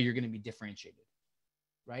 That's how you're going to be differentiated,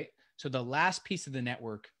 right? So the last piece of the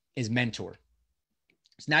network is mentor.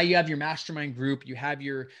 So now you have your mastermind group, you have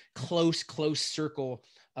your close circle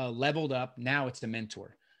leveled up. Now it's the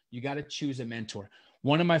mentor. You got to choose a mentor.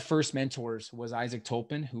 One of my first mentors was Isaac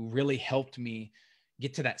Tolpin, who really helped me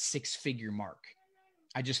get to that 6-figure mark.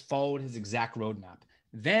 I just followed his exact roadmap.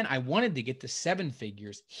 Then I wanted to get to 7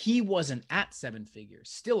 figures. He wasn't at 7 figures,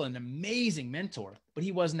 still an amazing mentor, but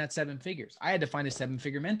he wasn't at 7 figures. I had to find a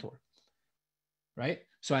 7-figure mentor, right?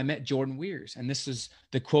 So I met Jordan Weirs, and this is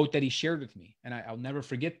the quote that he shared with me. And I'll never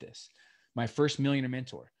forget this. My first millionaire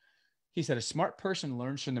mentor. He said, a smart person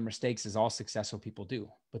learns from their mistakes, as all successful people do.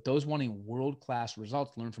 But those wanting world-class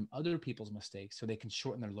results learn from other people's mistakes so they can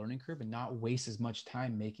shorten their learning curve and not waste as much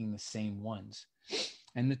time making the same ones.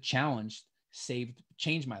 And the challenge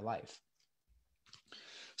changed my life.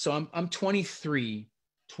 So I'm 23,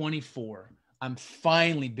 24. I'm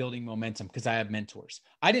finally building momentum because I have mentors.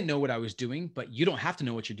 I didn't know what I was doing, but you don't have to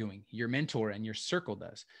know what you're doing. Your mentor and your circle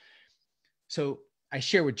does. So I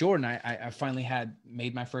share with Jordan, I finally had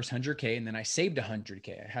made my first 100K, and then I saved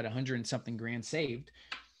 100K. I had 100 and something grand saved.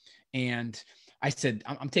 And I said,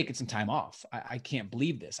 I'm taking some time off. I can't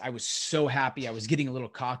believe this. I was so happy. I was getting a little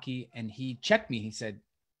cocky, and he checked me. He said,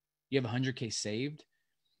 you have 100K saved?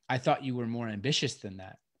 I thought you were more ambitious than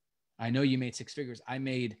that. I know you made 6 figures. I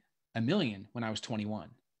made $1 million when I was 21.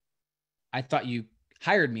 I thought you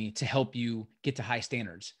hired me to help you get to high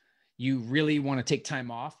standards. You really want to take time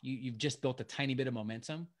off. You've just built a tiny bit of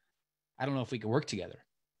momentum. I don't know if we could work together.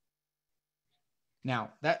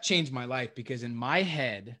 Now, that changed my life because in my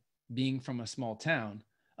head, being from a small town,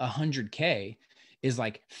 100K is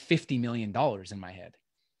like $50 million in my head.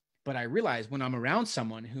 But I realized when I'm around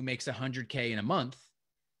someone who makes 100K in a month,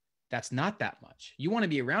 that's not that much. You want to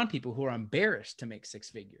be around people who are embarrassed to make 6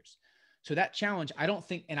 figures. So that challenge, I don't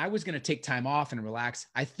think, and I was going to take time off and relax.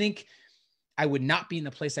 I think I would not be in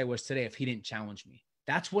the place I was today if he didn't challenge me.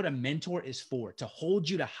 That's what a mentor is for, to hold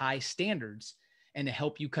you to high standards and to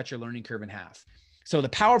help you cut your learning curve in half. So the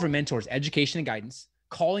power of a mentor is education and guidance,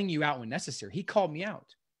 calling you out when necessary. He called me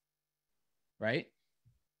out, right?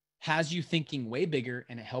 Has you thinking way bigger,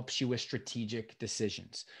 and it helps you with strategic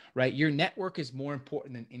decisions, right? Your network is more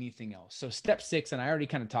important than anything else. So step 6, and I already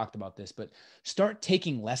kind of talked about this, but start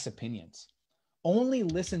taking less opinions. Only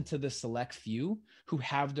listen to the select few who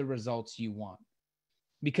have the results you want.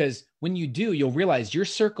 Because when you do, you'll realize your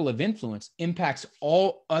circle of influence impacts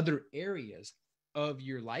all other areas of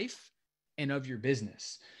your life and of your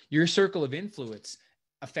business. Your circle of influence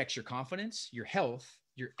affects your confidence, your health,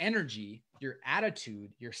 your energy, your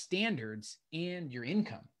attitude, your standards, and your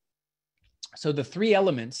income. So the 3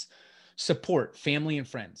 elements support family and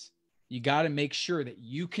friends. You got to make sure that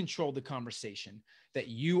you control the conversation, that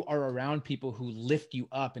you are around people who lift you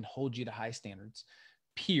up and hold you to high standards.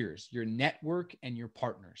 Peers, your network, and your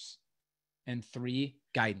partners. And 3,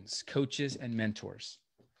 guidance, coaches and mentors.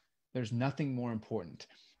 There's nothing more important.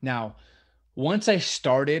 Now, once I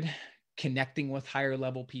started connecting with higher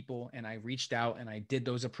level people and I reached out and I did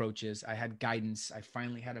those approaches, I had guidance. I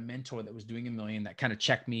finally had a mentor that was doing $1 million that kind of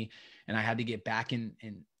checked me, and I had to get back in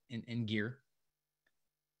gear.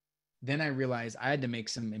 Then I realized I had to make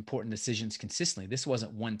some important decisions consistently. This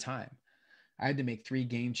wasn't one time. I had to make 3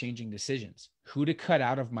 game-changing decisions: who to cut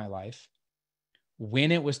out of my life,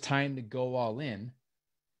 when it was time to go all in,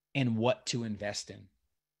 and what to invest in.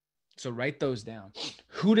 So write those down.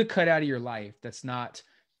 Who to cut out of your life that's not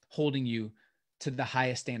holding you to the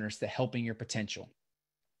highest standards, to helping your potential.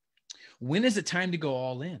 When is it time to go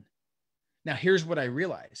all in? Now, here's what I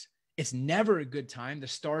realize. It's never a good time. The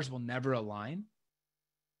stars will never align.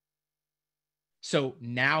 So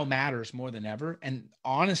now matters more than ever. And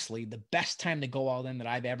honestly, the best time to go all in that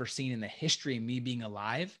I've ever seen in the history of me being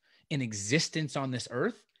alive, in existence on this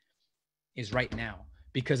earth, is right now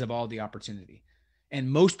because of all the opportunity.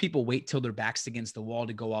 And most people wait till their back's against the wall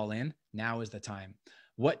to go all in. Now is the time.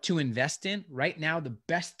 What to invest in right now, the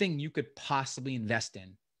best thing you could possibly invest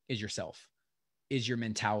in is yourself, is your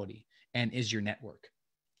mentality, and is your network.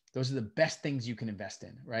 Those are the best things you can invest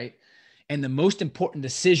in, right? And the most important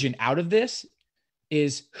decision out of this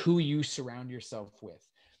is who you surround yourself with.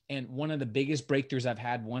 And one of the biggest breakthroughs I've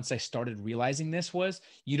had once I started realizing this was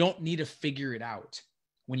you don't need to figure it out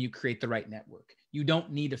when you create the right network. You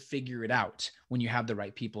don't need to figure it out when you have the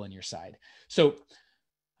right people on your side. So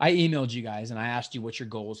I emailed you guys and I asked you what your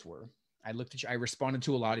goals were. I looked at you, I responded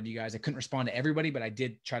to a lot of you guys. I couldn't respond to everybody, but I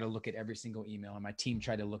did try to look at every single email, and my team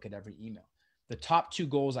tried to look at every email. The top 2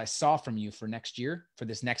 goals I saw from you for next year, for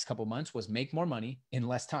this next couple months, was make more money in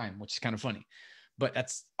less time, which is kind of funny. But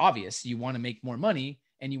that's obvious. You want to make more money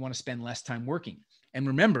and you want to spend less time working. And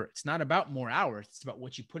remember, it's not about more hours. It's about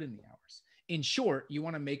what you put in the hours. In short, you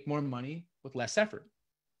want to make more money with less effort.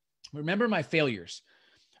 Remember my failures.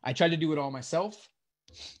 I tried to do it all myself.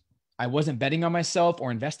 I wasn't betting on myself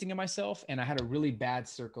or investing in myself. And I had a really bad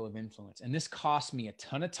circle of influence. And this cost me a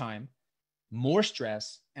ton of time, more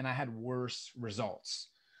stress, and I had worse results.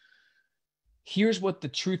 Here's what the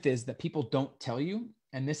truth is that people don't tell you.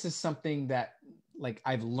 and this is something that like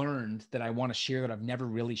I've learned that I want to share that I've never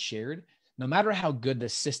really shared. No matter how good the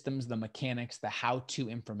systems, the mechanics, the how-to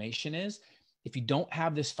information is, if you don't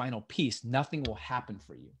have this final piece, nothing will happen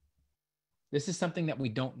for you. This is something that we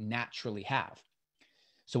don't naturally have.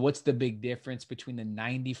 So what's the big difference between the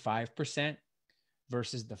 95%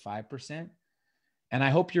 versus the 5%? And I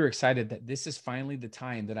hope you're excited that this is finally the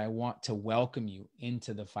time that I want to welcome you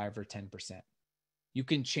into the 5 or 10%. You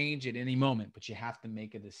can change at any moment, but you have to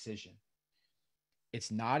make a decision.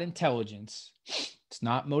 It's not intelligence. It's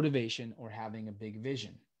not motivation or having a big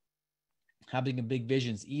vision. Having a big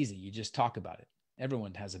vision is easy. You just talk about it.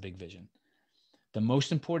 Everyone has a big vision. The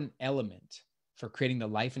most important element for creating the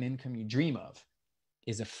life and income you dream of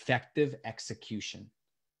is effective execution.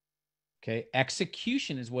 Okay.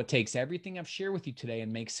 Execution is what takes everything I've shared with you today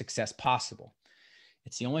and makes success possible.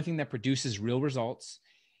 It's the only thing that produces real results.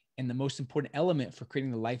 And the most important element for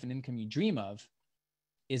creating the life and income you dream of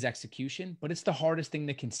is execution, but it's the hardest thing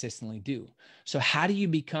to consistently do. So how do you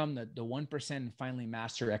become the 1% and finally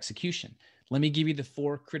master execution? Let me give you the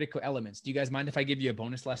 4 critical elements. Do you guys mind if I give you a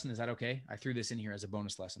bonus lesson? Is that okay? I threw this in here as a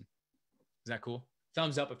bonus lesson. Is that cool?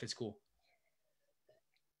 Thumbs up if it's cool.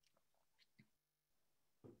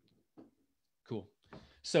 Cool.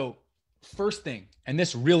 So first thing, and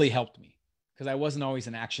this really helped me because I wasn't always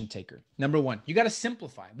an action taker. Number 1, you got to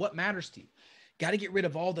simplify what matters to you. Got to get rid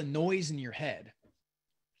of all the noise in your head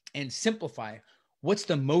and simplify what's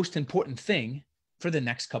the most important thing for the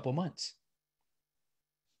next couple months.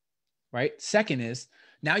 Right? Second is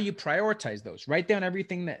now you prioritize those. Write down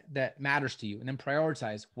everything that matters to you and then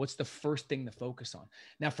prioritize what's the first thing to focus on.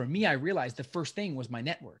 Now, for me, I realized the first thing was my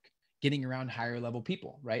network, getting around higher level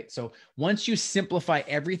people, right? So once you simplify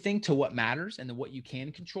everything to what matters and to what you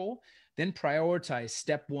can control, then prioritize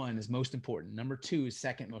step 1 is most important. Number 2 is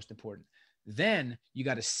second most important. Then you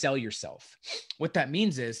got to sell yourself. What that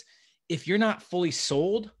means is if you're not fully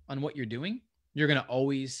sold on what you're doing, you're going to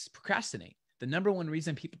always procrastinate. The number 1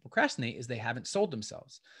 reason people procrastinate is they haven't sold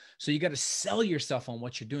themselves. So you got to sell yourself on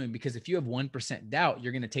what you're doing, because if you have 1% doubt,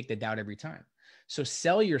 you're going to take the doubt every time. So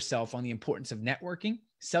sell yourself on the importance of networking,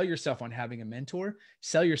 sell yourself on having a mentor,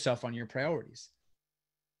 sell yourself on your priorities.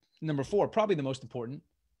 Number 4, probably the most important,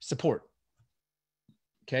 support.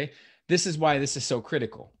 Okay. This is why this is so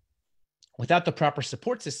critical. Without the proper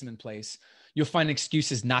support system in place, you'll find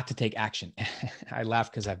excuses not to take action. I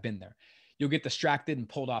laugh because I've been there. You'll get distracted and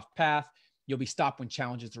pulled off path. You'll be stopped when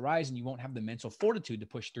challenges arise and you won't have the mental fortitude to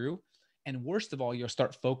push through. And worst of all, you'll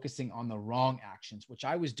start focusing on the wrong actions, which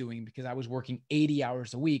I was doing because I was working 80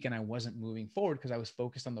 hours a week and I wasn't moving forward because I was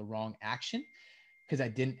focused on the wrong action because I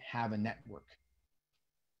didn't have a network,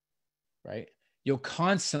 right? You'll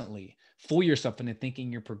constantly fool yourself into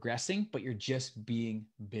thinking you're progressing, but you're just being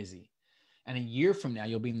busy. And a year from now,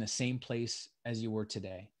 you'll be in the same place as you were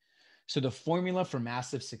today. So the formula for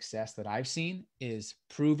massive success that I've seen is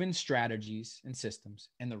proven strategies and systems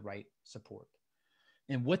and the right support.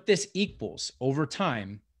 And what this equals over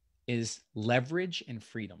time is leverage and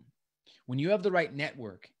freedom. When you have the right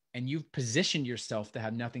network and you've positioned yourself to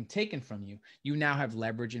have nothing taken from you, you now have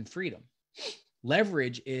leverage and freedom.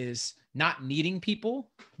 Leverage is not needing people,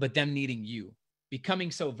 but them needing you.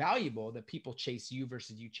 Becoming so valuable that people chase you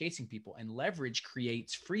versus you chasing people. And leverage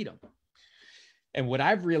creates freedom. And what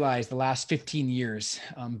I've realized the last 15 years,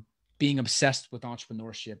 being obsessed with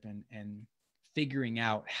entrepreneurship and figuring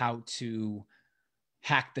out how to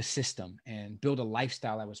hack the system and build a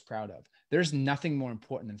lifestyle I was proud of, there's nothing more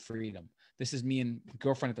important than freedom. This is me and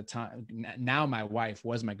girlfriend at the time. Now my wife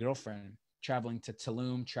was my girlfriend, traveling to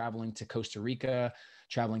Tulum, traveling to Costa Rica,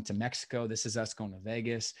 traveling to Mexico. This is us going to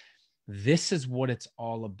Vegas. This is what it's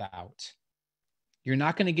all about. You're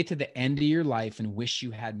not going to get to the end of your life and wish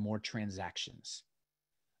you had more transactions.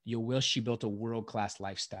 You'll wish you built a world-class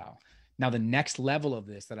lifestyle. Now, the next level of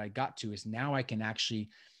this that I got to is now I can actually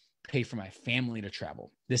pay for my family to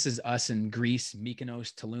travel. This is us in Greece,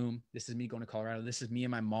 Mykonos, Tulum. This is me going to Colorado. This is me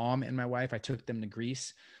and my mom and my wife. I took them to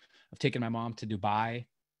Greece. I've taken my mom to Dubai.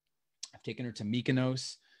 I've taken her to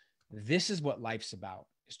Mykonos. This is what life's about,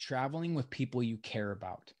 is traveling with people you care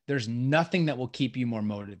about. There's nothing that will keep you more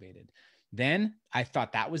motivated. Then I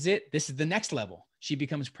thought that was it. This is the next level. She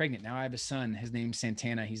becomes pregnant. Now I have a son. His name's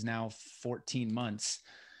Santana. He's now 14 months.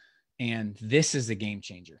 And this is a game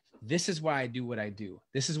changer. This is why I do what I do.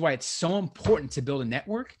 This is why it's so important to build a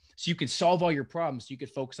network so you can solve all your problems. So you can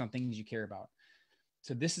focus on things you care about.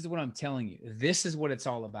 So this is what I'm telling you. This is what it's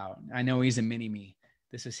all about. I know he's a mini me.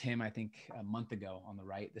 This is him, I think, a month ago on the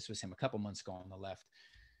right. This was him a couple months ago on the left.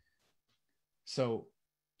 So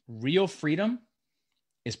real freedom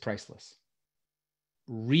is priceless.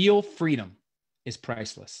 Real freedom is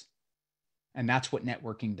priceless. And that's what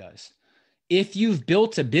networking does. If you've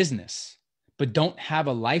built a business, but don't have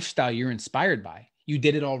a lifestyle you're inspired by, you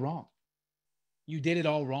did it all wrong. You did it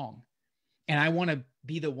all wrong. And I want to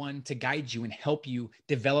be the one to guide you and help you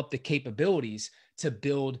develop the capabilities to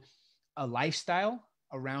build a lifestyle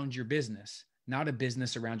around your business, not a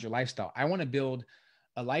business around your lifestyle. I want to build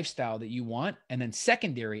a lifestyle that you want, and then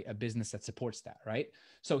secondary, a business that supports that, right?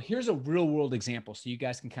 So here's a real world example so you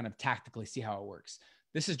guys can kind of tactically see how it works.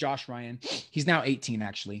 This is Josh Ryan. He's now 18,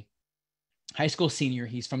 actually. High school senior.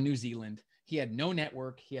 He's from New Zealand. He had no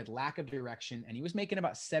network. He had lack of direction, and he was making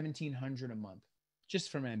about $1,700 a month just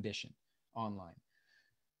from ambition online.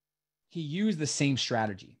 He used the same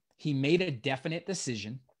strategy. He made a definite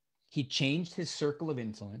decision. He changed his circle of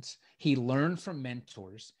influence. He learned from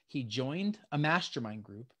mentors. He joined a mastermind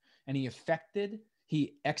group, and he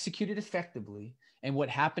executed effectively. And what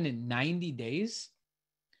happened in 90 days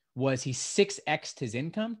was he 6x'd his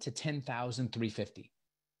income to $10,350.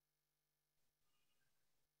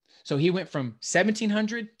 So he went from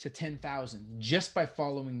 1,700 to 10,000 just by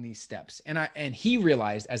following these steps. And he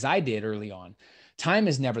realized, as I did early on, time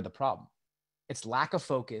is never the problem. It's lack of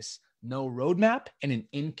focus, no roadmap, and an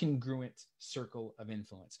incongruent circle of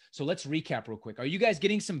influence. So let's recap real quick. Are you guys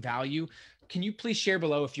getting some value? Can you please share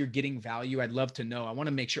below if you're getting value? I'd love to know. I want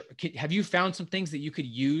to make sure. Have you found some things that you could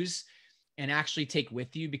use and actually take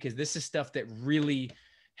with you? Because this is stuff that really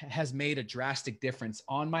has made a drastic difference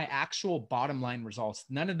on my actual bottom line results.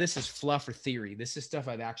 None of this is fluff or theory. This is stuff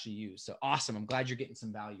I've actually used. So awesome. I'm glad you're getting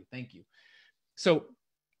some value. Thank you. So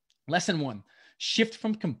lesson 1, shift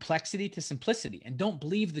from complexity to simplicity, and don't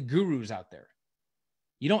believe the gurus out there.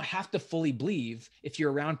 You don't have to fully believe if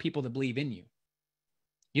you're around people that believe in you.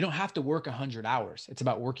 You don't have to work 100 hours. It's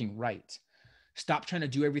about working right. Stop trying to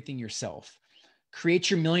do everything yourself. Create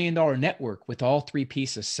your $1 million network with all 3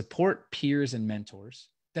 pieces: support, peers, and mentors.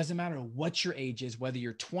 Doesn't matter what your age is, whether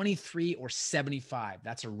you're 23 or 75,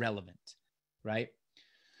 that's irrelevant, right?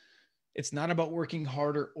 It's not about working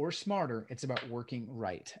harder or smarter. It's about working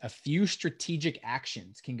right. A few strategic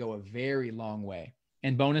actions can go a very long way.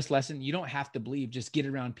 And bonus lesson, you don't have to believe, just get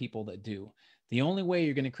around people that do. The only way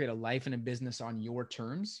you're going to create a life and a business on your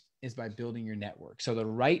terms is by building your network. So the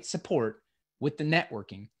right support with the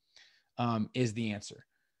networking is the answer.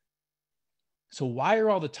 So why are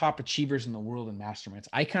all the top achievers in the world in masterminds?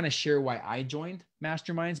 I kind of share why I joined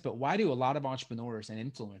masterminds, but why do a lot of entrepreneurs and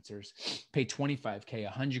influencers pay 25K,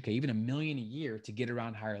 100K, even $1 million a year to get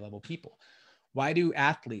around higher level people? Why do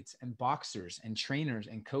athletes and boxers and trainers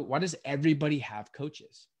and why does everybody have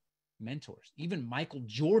coaches, mentors? Even Michael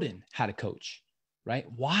Jordan had a coach, right?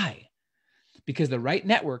 Why? Because the right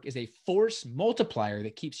network is a force multiplier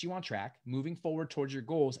that keeps you on track, moving forward towards your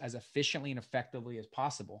goals as efficiently and effectively as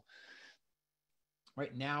possible.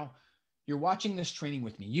 Right now, you're watching this training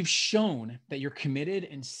with me. You've shown that you're committed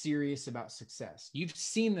and serious about success. You've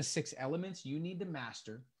seen the 6 elements you need to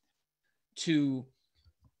master to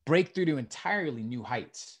break through to entirely new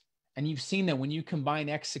heights. And you've seen that when you combine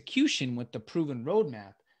execution with the proven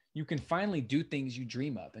roadmap, you can finally do things you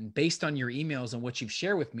dream of. And based on your emails and what you've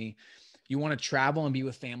shared with me, you want to travel and be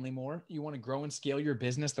with family more. You want to grow and scale your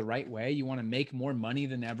business the right way. You want to make more money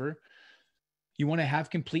than ever. You want to have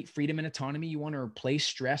complete freedom and autonomy. You want to replace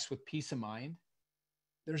stress with peace of mind.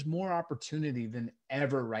 There's more opportunity than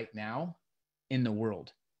ever right now in the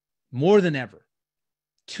world, more than ever.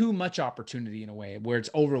 Too much opportunity in a way where it's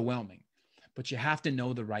overwhelming, but you have to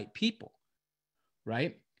know the right people,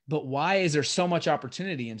 right? But why is there so much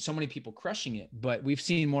opportunity and so many people crushing it? But we've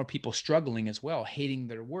seen more people struggling as well, hating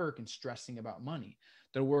their work and stressing about money.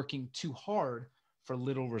 They're working too hard for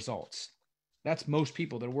little results. That's most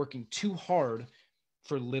people. They're working too hard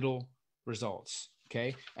for little results.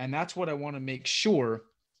 Okay. And that's what I want to make sure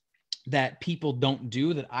that people don't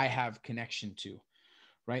do, that I have connection to,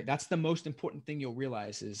 right? That's the most important thing you'll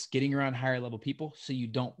realize, is getting around higher level people so you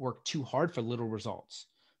don't work too hard for little results.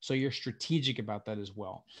 So you're strategic about that as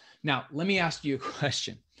well. Now, let me ask you a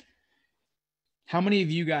question. How many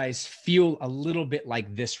of you guys feel a little bit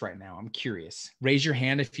like this right now? I'm curious. Raise your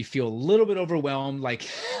hand if you feel a little bit overwhelmed, like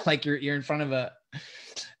you're in front of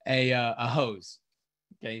a hose.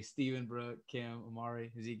 Okay, Stephen, Brooke, Kim,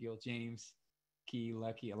 Amari, Ezekiel, James, Key,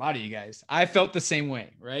 Lucky, a lot of you guys. I felt the same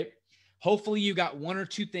way, right? Hopefully you got 1 or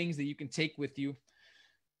 2 things that you can take with you.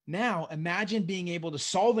 Now, imagine being able to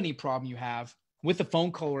solve any problem you have with a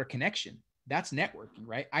phone call or a connection. That's networking,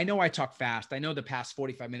 right? I know I talk fast. I know the past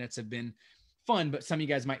 45 minutes have been fun, but some of you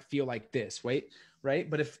guys might feel like this, right?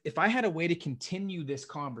 But if I had a way to continue this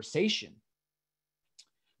conversation,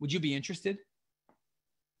 would you be interested?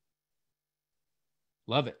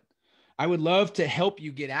 Love it. I would love to help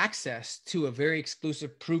you get access to a very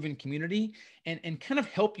exclusive, proven community and kind of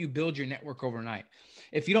help you build your network overnight.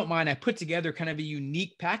 If you don't mind, I put together kind of a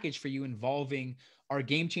unique package for you involving our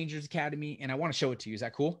Game Changers Academy, and I want to show it to you. Is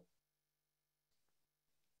that cool?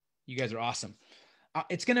 You guys are awesome.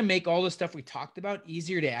 It's going to make all the stuff we talked about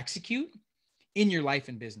easier to execute in your life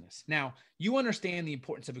and business. Now, you understand the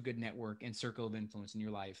importance of a good network and circle of influence in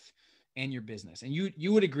your life and your business. And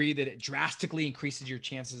you would agree that it drastically increases your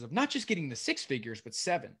chances of not just getting the 6 figures, but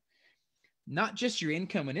 7. Not just your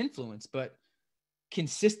income and influence, but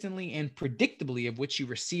consistently and predictably of which you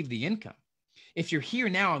receive the income. If you're here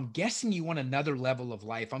now, I'm guessing you want another level of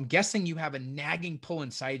life. I'm guessing you have a nagging pull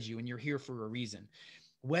inside you and you're here for a reason.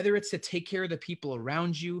 Whether it's to take care of the people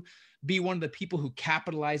around you, be one of the people who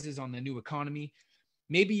capitalizes on the new economy.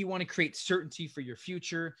 Maybe you want to create certainty for your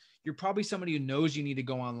future. You're probably somebody who knows you need to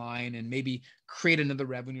go online and maybe create another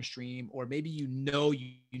revenue stream, or maybe you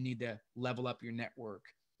need to level up your network,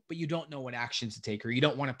 but you don't know what actions to take, or you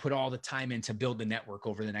don't want to put all the time in to build the network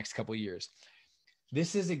over the next couple of years.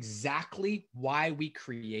 This is exactly why we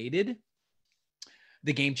created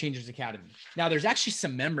the Game Changers Academy. Now, there's actually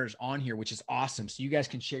some members on here, which is awesome. So you guys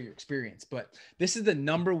can share your experience, but this is the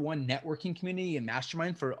 #1 networking community and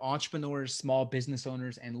mastermind for entrepreneurs, small business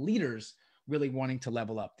owners, and leaders really wanting to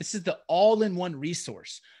level up. This is the all-in-one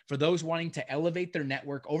resource for those wanting to elevate their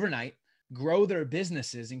network overnight, grow their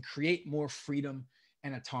businesses, and create more freedom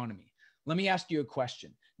and autonomy. Let me ask you a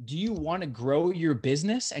question. Do you want to grow your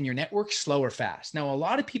business and your network slow or fast? Now, a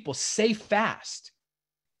lot of people say fast,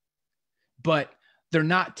 but they're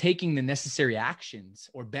not taking the necessary actions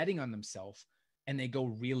or betting on themselves, and they go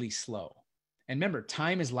really slow. And remember,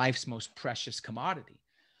 time is life's most precious commodity.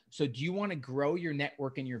 So do you want to grow your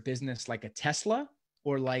network and your business like a Tesla,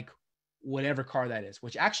 or like whatever car that is,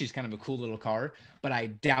 which actually is kind of a cool little car, but I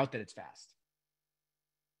doubt that it's fast,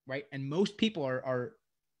 right? And most people are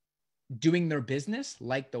doing their business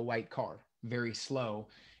like the white car, very slow,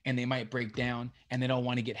 and they might break down and they don't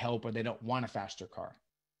want to get help, or they don't want a faster car.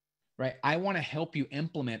 Right? I want to help you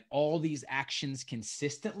implement all these actions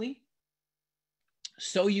consistently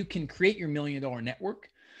so you can create your $1 million network,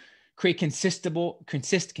 create consistent,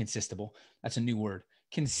 that's a new word,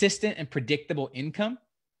 consistent and predictable income.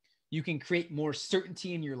 You can create more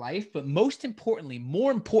certainty in your life, but most importantly,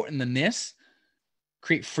 more important than this,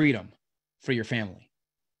 create freedom for your family,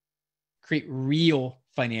 create real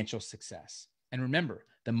financial success. And remember,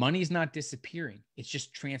 the money's not disappearing. It's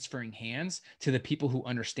just transferring hands to the people who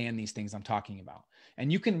understand these things I'm talking about.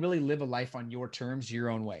 And you can really live a life on your terms,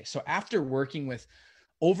 your own way. So after working with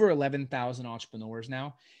over 11,000 entrepreneurs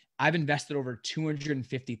now, I've invested over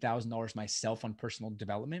 $250,000 myself on personal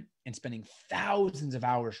development and spending thousands of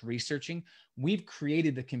hours researching. We've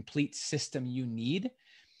created the complete system you need.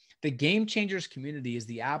 The Game Changers community is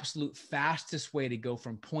the absolute fastest way to go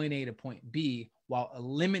from point A to point B while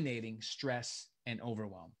eliminating stress and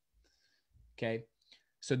overwhelm. Okay.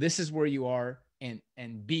 So this is where you are.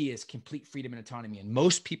 And B is complete freedom and autonomy. And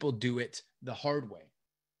most people do it the hard way.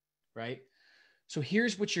 Right. So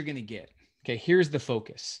here's what you're going to get. Okay. Here's the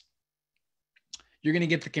focus. You're going to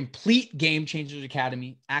get the complete Game Changers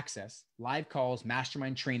Academy access, live calls,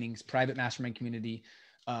 mastermind trainings, private mastermind community,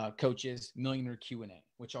 coaches, millionaire Q&A,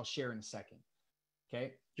 which I'll share in a second.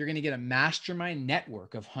 Okay. You're going to get a mastermind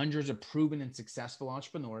network of hundreds of proven and successful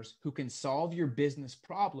entrepreneurs who can solve your business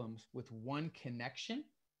problems with one connection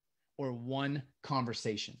or one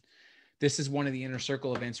conversation. This is one of the Inner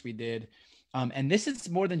Circle events we did. And this is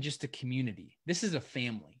more than just a community. This is a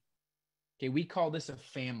family. Okay. We call this a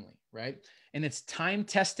family, right? And it's time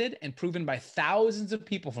tested and proven by thousands of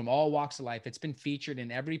people from all walks of life. It's been featured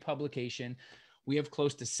in every publication. We have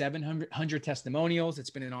close to 700 testimonials. It's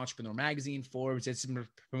been in Entrepreneur Magazine, Forbes. It's been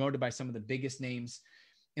promoted by some of the biggest names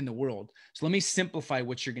in the world. So let me simplify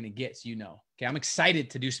what you're going to get so you know. Okay, I'm excited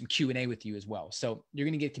to do some Q&A with you as well. So you're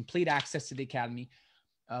going to get complete access to the Academy,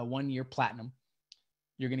 1 year platinum.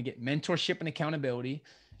 You're going to get mentorship and accountability,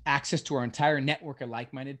 access to our entire network of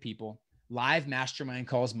like-minded people, live mastermind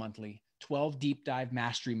calls monthly, 12 deep dive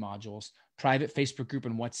mastery modules, private Facebook group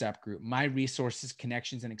and WhatsApp group, my resources,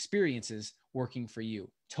 connections, and experiences working for you.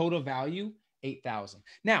 Total value, $8,000.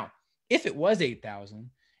 Now, if it was $8,000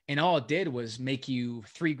 and all it did was make you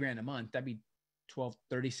 $3,000 a month, that'd be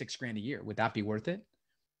 36 grand a year. Would that be worth it?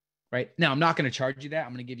 Right? Now, I'm not going to charge you that.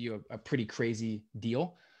 I'm going to give you a pretty crazy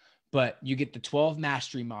deal, but you get the 12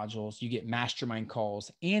 mastery modules, you get mastermind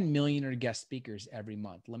calls and millionaire guest speakers every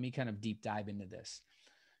month. Let me kind of deep dive into this.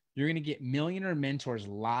 You're going to get millionaire mentors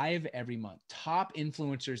live every month, top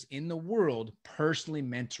influencers in the world personally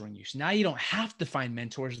mentoring you. So now you don't have to find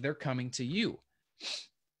mentors. They're coming to you.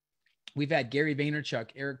 We've had Gary Vaynerchuk,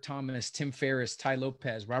 Eric Thomas, Tim Ferriss, Ty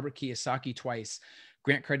Lopez, Robert Kiyosaki twice,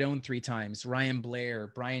 Grant Cardone 3 times, Ryan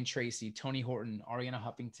Blair, Brian Tracy, Tony Horton, Ariana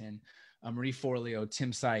Huffington, Marie Forleo,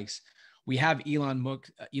 Tim Sykes. We have Elon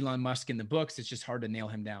Musk in the books. It's just hard to nail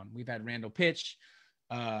him down. We've had Randall Pitch,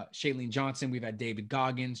 Shailene Johnson. We've had David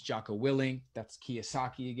Goggins, Jocko Willing. That's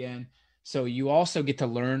Kiyosaki again. So you also get to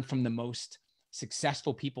learn from the most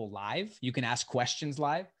successful people live. You can ask questions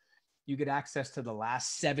live. You get access to the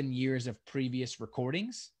last 7 years of previous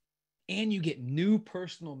recordings, and you get new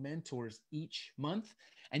personal mentors each month,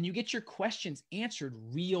 and you get your questions answered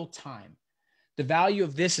real time. The value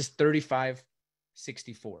of this is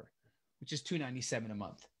 $35.64, which is $297 a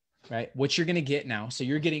month, right? What you're going to get now. So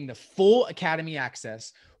you're getting the full Academy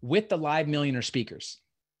access with the live millionaire speakers,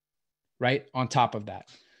 right? On top of that.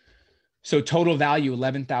 So total value,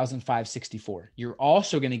 $11,564. You're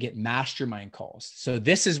also going to get mastermind calls. So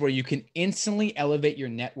this is where you can instantly elevate your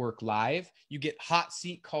network live. You get hot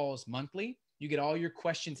seat calls monthly. You get all your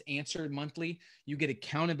questions answered monthly. You get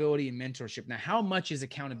accountability and mentorship. Now, how much is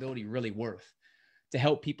accountability really worth to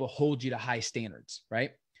help people hold you to high standards,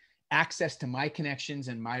 right? Access to my connections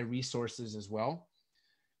and my resources as well.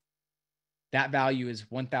 That value is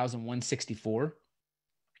 $1,164.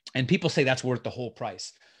 And people say that's worth the whole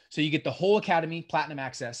price. So you get the whole Academy, platinum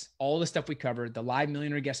access, all the stuff we covered, the live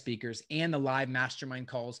millionaire guest speakers, and the live mastermind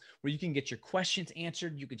calls where you can get your questions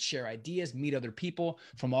answered. You could share ideas, meet other people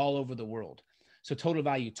from all over the world. So total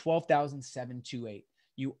value, $12,728.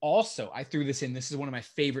 You also, I threw this in. This is one of my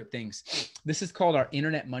favorite things. This is called our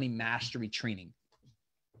Internet Money Mastery Training.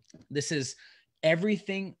 This is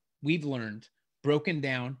everything we've learned broken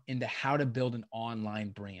down into how to build an online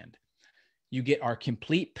brand. You get our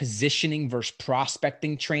complete positioning versus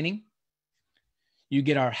prospecting training. You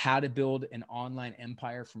get our how to build an online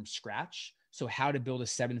empire from scratch. So how to build a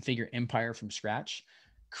 7-figure empire from scratch,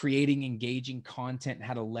 creating engaging content, and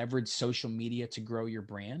how to leverage social media to grow your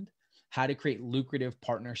brand, how to create lucrative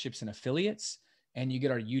partnerships and affiliates. And you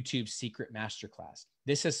get our YouTube secret masterclass.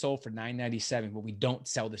 This has sold for $997, but we don't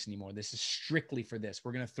sell this anymore. This is strictly for this.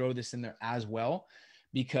 We're going to throw this in there as well,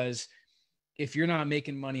 because if you're not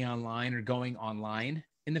making money online or going online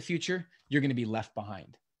in the future, you're going to be left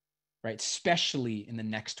behind, right? Especially in the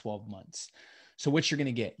next 12 months. So what you're going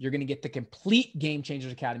to get, you're going to get the complete Game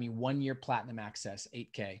Changers Academy 1-year platinum access,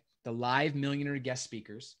 8K, the live millionaire guest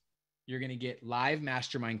speakers. You're going to get live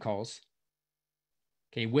mastermind calls,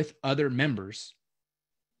 okay, with other members.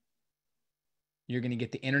 You're going to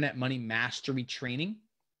get the Internet Money Mastery Training,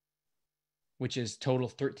 which is total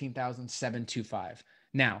 $13,725.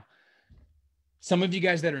 Now, some of you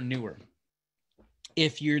guys that are newer,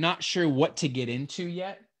 if you're not sure what to get into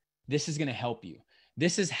yet, this is going to help you.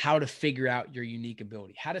 This is how to figure out your unique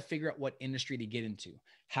ability, how to figure out what industry to get into,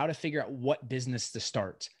 how to figure out what business to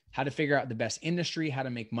start, how to figure out the best industry, how to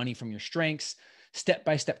make money from your strengths,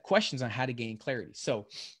 step-by-step questions on how to gain clarity. So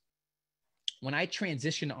when I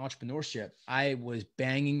transitioned to entrepreneurship, I was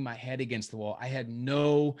banging my head against the wall. I had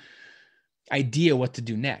no idea what to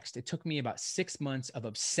do next. It took me about 6 months of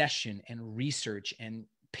obsession and research and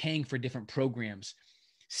paying for different programs,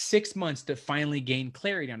 6 months to finally gain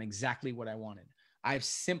clarity on exactly what I wanted. I've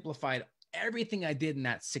simplified everything I did in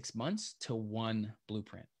that 6 months to one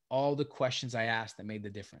blueprint. All the questions I asked that made the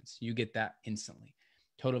difference. You get that instantly.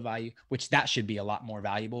 Total value, which that should be a lot more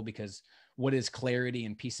valuable, because what is clarity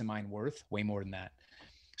and peace of mind worth? Way more than that.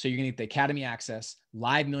 So you're going to get the Academy access,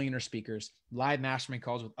 live millionaire speakers, live mastermind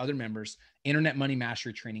calls with other members, Internet Money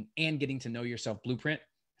Mastery Training, and getting to know yourself blueprint.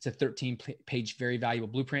 It's a 13-page, very valuable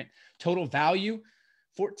blueprint. Total value,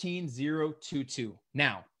 $14,022.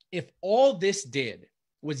 Now, if all this did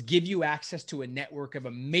was give you access to a network of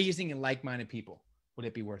amazing and like-minded people, would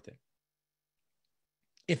it be worth it?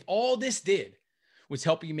 If all this did was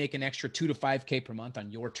help you make an extra 2 to 5K per month on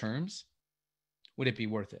your terms, would it be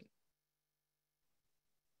worth it?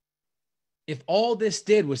 If all this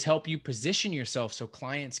did was help you position yourself so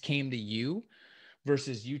clients came to you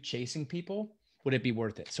versus you chasing people, would it be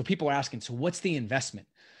worth it? So people are asking, so what's the investment?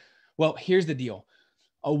 Well, here's the deal.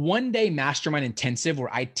 A 1-day mastermind intensive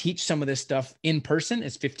where I teach some of this stuff in person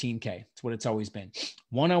is $15K. It's what it's always been.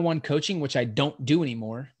 One-on-one coaching, which I don't do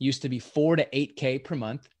anymore, used to be $4 to $8K per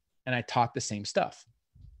month, and I taught the same stuff.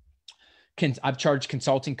 I've charged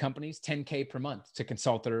consulting companies $10K per month to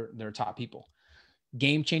consult their top people.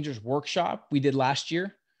 Game Changers workshop we did last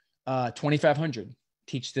year, $2,500.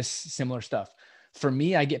 Teach this similar stuff. For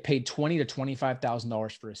me, I get paid $20,000 to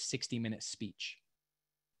 $25,000 for a 60-minute speech.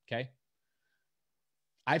 Okay.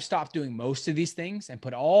 I've stopped doing most of these things and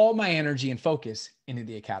put all my energy and focus into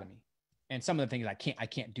the Academy. And some of the things I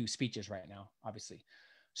can't do speeches right now, obviously.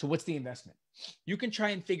 So what's the investment? You can try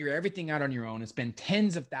and figure everything out on your own and spend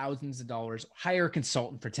tens of thousands of dollars, hire a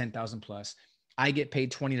consultant for 10,000 plus. I get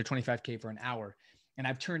paid 20 to 25K for an hour. And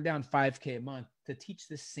I've turned down 5K a month to teach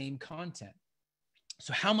this same content.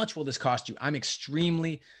 So how much will this cost you? I'm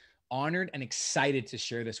extremely honored and excited to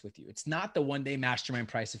share this with you. It's not the one-day mastermind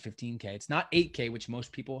price of 15K. It's not 8K, which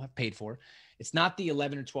most people have paid for. It's not the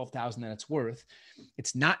 11 or 12,000 that it's worth.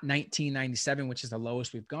 It's not 1997, which is the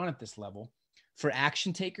lowest we've gone at this level. For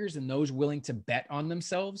action takers and those willing to bet on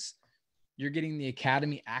themselves, you're getting the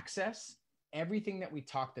Academy access, everything that we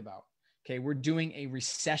talked about. Okay, we're doing a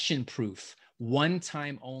recession-proof,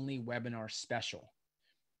 one-time only webinar special,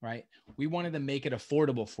 right? We wanted to make it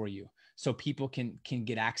affordable for you so people can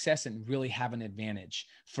get access and really have an advantage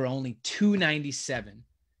for only $297,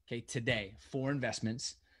 okay, today for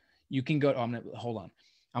investments. You can go, hold on.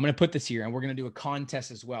 I'm going to put this here and we're going to do a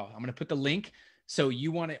contest as well. I'm going to put the link. So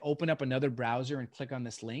you want to open up another browser and click on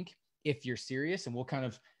this link if you're serious, and we'll kind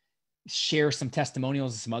of share some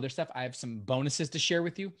testimonials and some other stuff. I have some bonuses to share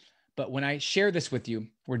with you, but when I share this with you,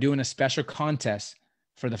 we're doing a special contest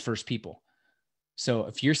for the first people. So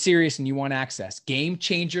if you're serious and you want access,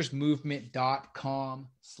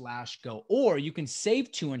 gamechangersmovement.com/go, or you can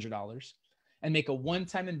save $200 and make a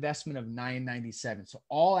one-time investment of $997. So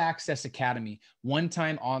all access Academy,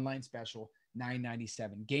 one-time online special,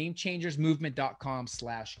 $997.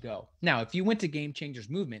 gamechangersmovement.com/go. Now, if you went to Game Changers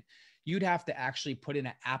Movement, you'd have to actually put in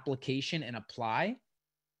an application and apply,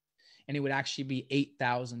 and it would actually be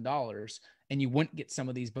 $8,000, and you wouldn't get some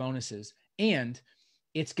of these bonuses. And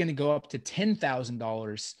it's going to go up to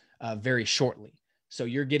 $10,000 very shortly. So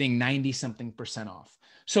you're getting 90-something% off.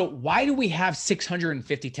 So why do we have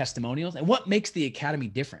 650 testimonials? And what makes the Academy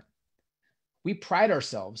different? We pride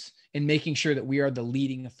ourselves in making sure that we are the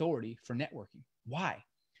leading authority for networking. Why?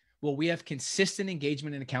 Well, we have consistent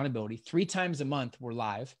engagement and accountability. 3 times a month, we're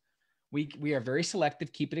live. We are very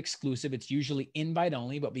selective, keep it exclusive. It's usually invite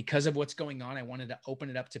only, but because of what's going on, I wanted to open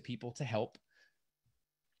it up to people to help.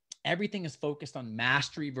 Everything is focused on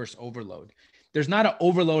mastery versus overload. There's not an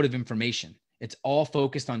overload of information. It's all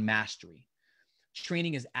focused on mastery.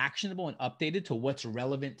 Training is actionable and updated to what's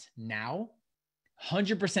relevant now,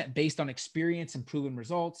 100% based on experience and proven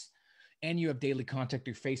results. And you have daily contact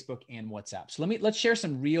through Facebook and WhatsApp. So let's share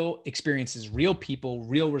some real experiences, real people,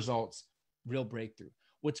 real results, real breakthrough.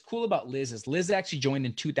 What's cool about Liz is Liz actually joined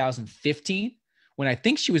in 2015 when I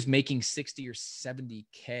think she was making 60 or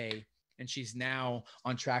 70K. And she's now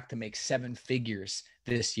on track to make 7 figures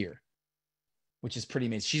this year, which is pretty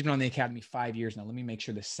amazing. She's been on the Academy 5 years now. Let me make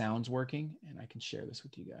sure the sound's working and I can share this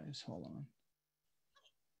with you guys. Hold on.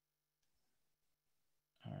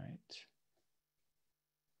 All right.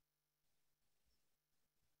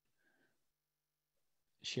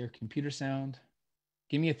 Share computer sound.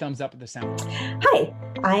 Give me a thumbs up at the sound. Hi,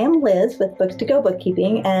 I am Liz with Books to Go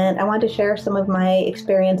Bookkeeping, and I want to share some of my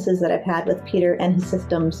experiences that I've had with Peter and his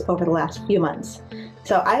systems over the last few months.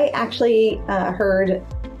 So I actually heard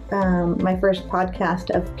my first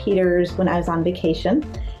podcast of Peter's when I was on vacation.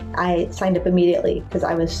 I signed up immediately because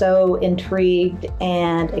I was so intrigued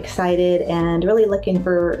and excited and really looking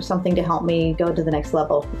for something to help me go to the next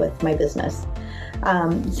level with my business.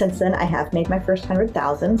 Since then, I have made my first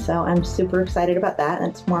 100,000, so I'm super excited about that.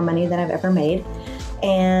 That's more money than I've ever made.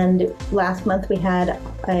 And last month we had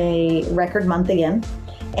a record month again.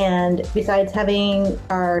 And besides having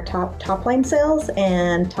our top line sales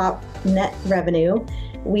and top net revenue,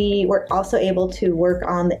 we were also able to work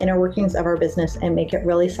on the inner workings of our business and make it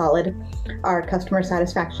really solid. Our customer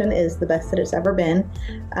satisfaction is the best that it's ever been.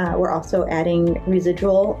 We're also adding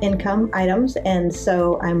residual income items, and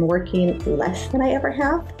so I'm working less than I ever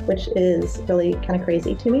have, which is really kind of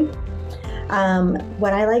crazy to me.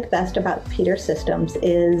 What I like best about Peter's systems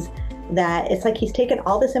is that it's like he's taken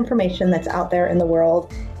all this information that's out there in the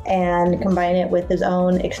world and combine it with his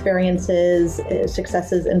own experiences,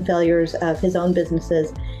 successes and failures of his own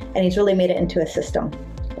businesses, and he's really made it into a system.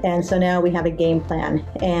 And so now we have a game plan,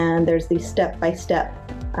 and there's these step-by-step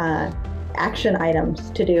action items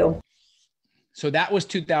to do. So that was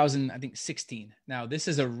 2016. Now this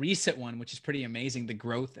is a recent one, which is pretty amazing, the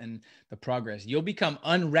growth and the progress. You'll become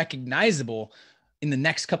unrecognizable in the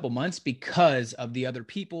next couple months because of the other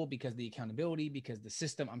people, because the accountability, because the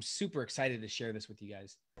system. I'm super excited to share this with you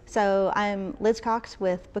guys. So I'm Liz Cox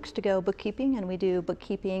with Books to Go Bookkeeping, and we do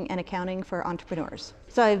bookkeeping and accounting for entrepreneurs.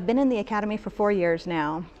 So I've been in the Academy for 4 years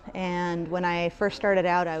now, and when I first started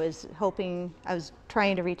out, I was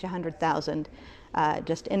trying to reach 100,000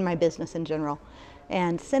 just in my business in general.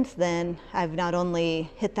 And since then, I've not only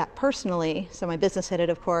hit that personally, so my business hit it,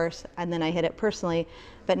 of course, and then I hit it personally,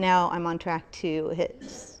 but now I'm on track to hit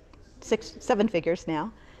 7 figures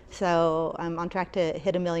now. So I'm on track to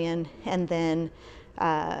hit 1 million. And then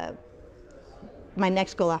my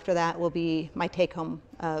next goal after that will be my take home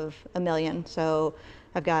of 1 million. So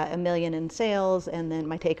I've got 1 million in sales, and then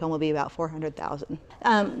my take home will be about 400,000.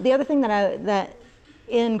 The other thing that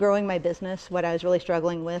in growing my business, what I was really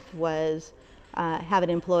struggling with was having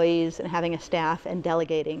employees and having a staff and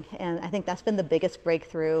delegating. And I think that's been the biggest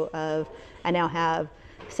breakthrough of, I now have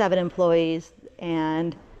 7 employees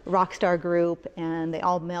and Rockstar Group, and they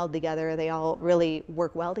all meld together. They all really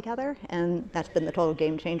work well together, and that's been the total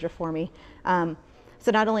game changer for me. So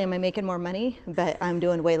not only am I making more money, but I'm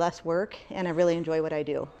doing way less work, and I really enjoy what I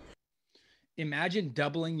do. Imagine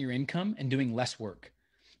doubling your income and doing less work.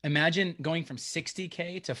 Imagine going from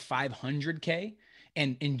 60K to 500K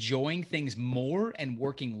and enjoying things more and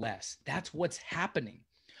working less. That's what's happening.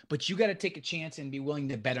 But you got to take a chance and be willing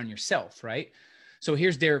to bet on yourself, right? So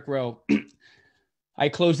here's Derek Rowe. I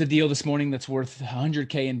closed a deal this morning that's worth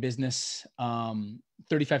 100K in business,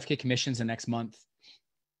 35K commissions the next month.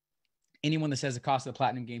 Anyone that says the cost of the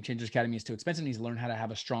Platinum Game Changers Academy is too expensive needs to learn how to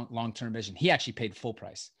have a strong long-term vision. He actually paid full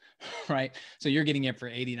price, right? So you're getting it for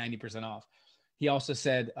 80, 90% off. He also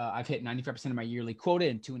said, I've hit 95% of my yearly quota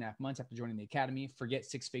in 2.5 months after joining the academy. Forget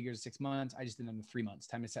 6 figures, 6 months. I just did them in 3 months.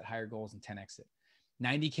 Time to set higher goals and 10x it.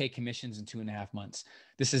 90K commissions in 2.5 months.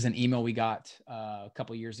 This is an email we got a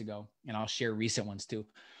couple of years ago, and I'll share recent ones too.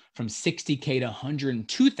 From 60K to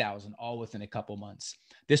 102,000, all within a couple months.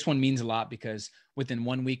 This one means a lot because within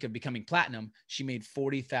 1 week of becoming platinum, she made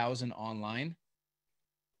 40,000 online,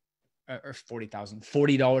 or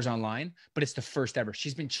 $40 online, but it's the first ever.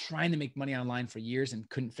 She's been trying to make money online for years and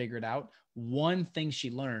couldn't figure it out. One thing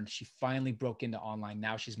she learned, she finally broke into online.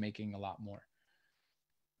 Now she's making a lot more.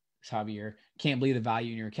 Javier, can't believe the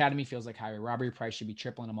value in your academy. Feels like highway robbery. Price should be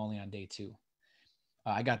tripling. I'm only on day 2.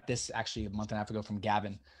 I got this actually a month and a half ago from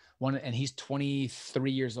Gavin. And he's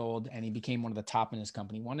 23 years old, and he became one of the top in his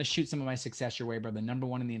company. Want to shoot some of my success your way, bro? The number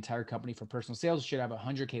 1 in the entire company for personal sales. Should have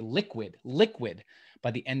 100K liquid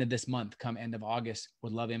by the end of this month. Come end of August.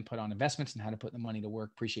 Would love input on investments and how to put the money to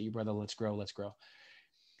work. Appreciate you, brother. Let's grow. Let's grow.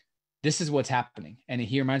 This is what's happening. And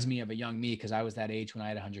he reminds me of a young me because I was that age when I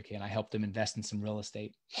had 100K and I helped him invest in some real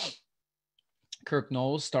estate. Kirk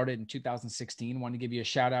Knowles started in 2016. Want to give you a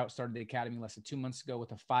shout out. Started the academy less than 2 months ago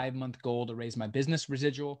with a 5-month goal to raise my business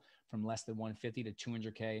residual from less than 150 to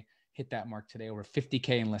 200K. Hit that mark today, over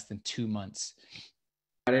 50K in less than 2 months.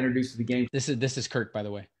 Got introduced to the game. This is Kirk, by the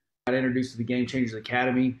way. Got introduced to the Game Changers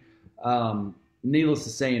Academy. Needless to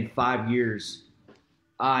say, in 5 years,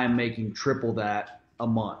 I am making triple that a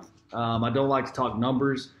month. I don't like to talk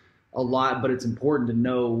numbers a lot, but it's important to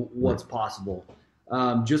know what's possible.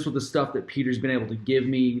 Just with the stuff that Peter's been able to give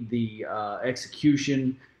me, the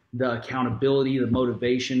execution, the accountability, the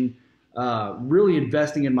motivation, really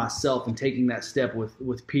investing in myself and taking that step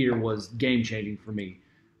with Peter was game changing for me.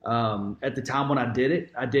 At the time when I did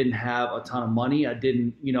it, I didn't have a ton of money. I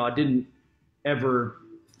didn't ever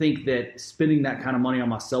think that spending that kind of money on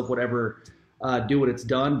myself would ever do what it's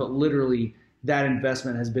done. But literally, that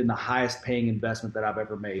investment has been the highest paying investment that I've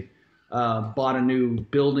ever made. Bought a new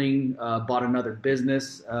building, bought another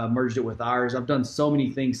business, merged it with ours. I've done so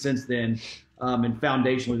many things since then. And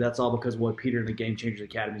foundationally, that's all because of what Peter and the Game Changers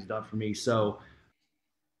Academy has done for me. So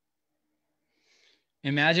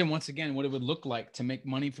imagine once again what it would look like to make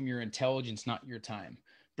money from your intelligence, not your time,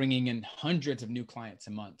 bringing in hundreds of new clients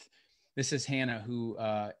a month. This is Hannah, who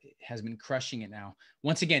has been crushing it now.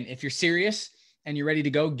 Once again, if you're serious and you're ready to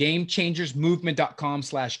go,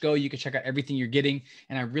 gamechangersmovement.com/go. You can check out everything you're getting.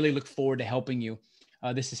 And I really look forward to helping you.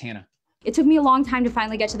 This is Hannah. It took me a long time to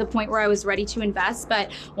finally get to the point where I was ready to invest,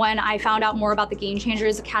 but when I found out more about the Game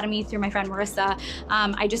Changers Academy through my friend Marissa,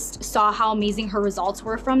 I just saw how amazing her results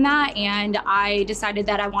were from that, and I decided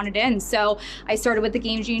that I wanted in. So I started with the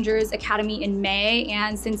Game Changers Academy in May,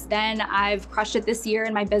 and since then I've crushed it this year,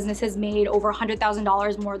 and my business has made over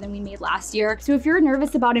 $100,000 more than we made last year. So if you're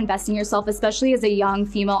nervous about investing in yourself, especially as a young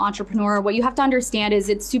female entrepreneur, what you have to understand is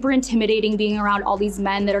it's super intimidating being around all these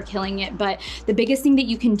men that are killing it, but the biggest thing that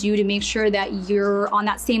you can do to make sure that you're on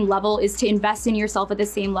that same level is to invest in yourself at the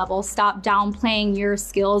same level. Stop downplaying your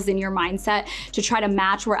skills and your mindset to try to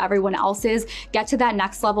match where everyone else is. Get to that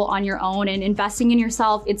next level on your own, and investing in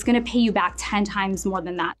yourself, it's going to pay you back 10 times more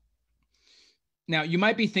than that. Now, you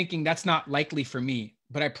might be thinking that's not likely for me,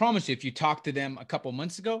 but I promise you, if you talked to them a couple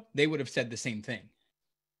months ago, they would have said the same thing,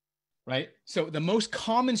 right? So the most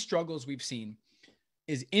common struggles we've seen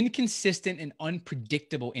is inconsistent and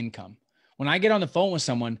unpredictable income. When I get on the phone with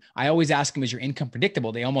someone, I always ask them, is your income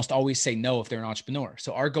predictable? They almost always say no if they're an entrepreneur.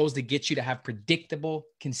 So our goal is to get you to have predictable,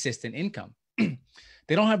 consistent income.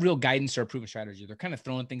 They don't have real guidance or a proven strategy. They're kind of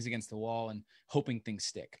throwing things against the wall and hoping things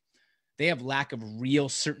stick. They have lack of real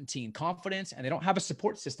certainty and confidence, and they don't have a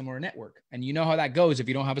support system or a network. And you know how that goes if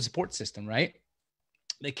you don't have a support system, right?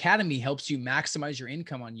 The Academy helps you maximize your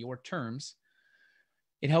income on your terms.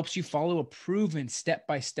 It helps you follow a proven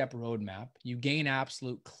step-by-step roadmap. You gain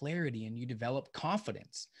absolute clarity and you develop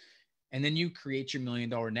confidence. And then you create your $1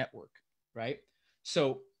 million network, right?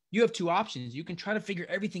 So you have two options. You can try to figure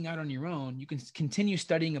everything out on your own. You can continue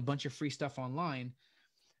studying a bunch of free stuff online,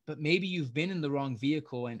 but maybe you've been in the wrong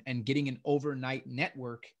vehicle, and getting an overnight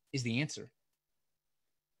network is the answer.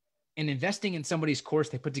 And investing in somebody's course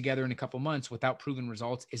they put together in a couple months without proven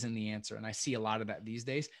results isn't the answer. And I see a lot of that these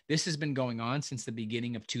days. This has been going on since the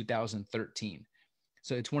beginning of 2013.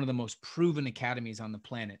 So it's one of the most proven academies on the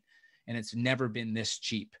planet, and it's never been this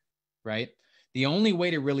cheap, right? The only way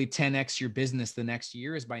to really 10x your business the next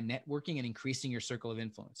year is by networking and increasing your circle of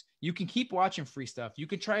influence. You can keep watching free stuff. You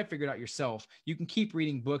can try to figure it out yourself. You can keep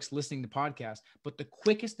reading books, listening to podcasts, but the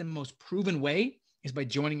quickest and most proven way is by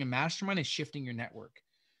joining a mastermind and shifting your network.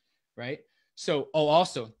 Right? So,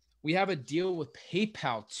 also, we have a deal with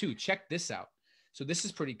PayPal too. Check this out. So this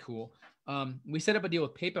is pretty cool. We set up a deal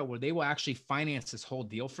with PayPal where they will actually finance this whole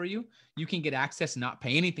deal for you. You can get access and not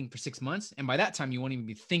pay anything for 6 months. And by that time, you won't even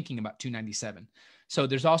be thinking about $297. So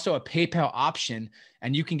there's also a PayPal option,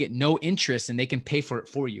 and you can get no interest and they can pay for it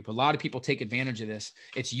for you. But a lot of people take advantage of this.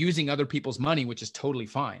 It's using other people's money, which is totally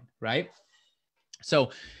fine. Right?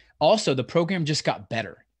 So also, the program just got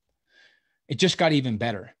better. It just got even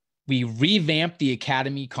better. We revamped the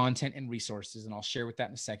Academy content and resources, and I'll share with that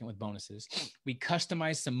in a second with bonuses. We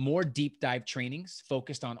customized some more deep dive trainings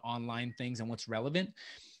focused on online things and what's relevant.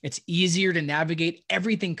 It's easier to navigate.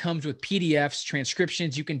 Everything comes with PDFs,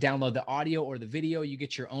 transcriptions. You can download the audio or the video. You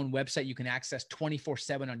get your own website you can access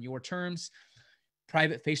 24/7 on your terms,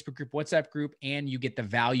 private Facebook group, WhatsApp group, and you get the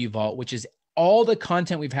Value Vault, which is all the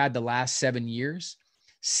content we've had the last 7 years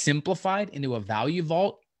simplified into a Value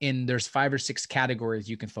Vault. And there's 5 or 6 categories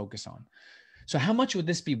you can focus on. So how much would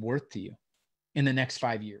this be worth to you in the next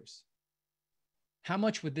 5 years? How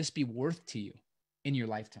much would this be worth to you in your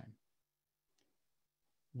lifetime?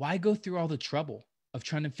 Why go through all the trouble of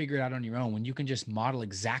trying to figure it out on your own when you can just model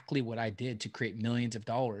exactly what I did to create millions of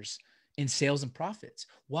dollars in sales and profits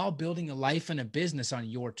while building a life and a business on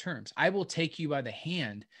your terms? I will take you by the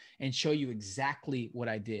hand and show you exactly what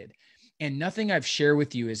I did. And nothing I've shared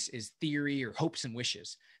with you is theory or hopes and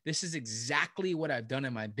wishes. This is exactly what I've done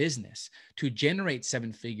in my business to generate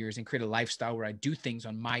 7 figures and create a lifestyle where I do things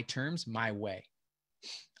on my terms, my way.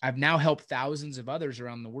 I've now helped thousands of others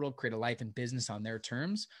around the world create a life and business on their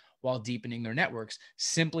terms while deepening their networks,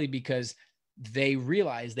 simply because they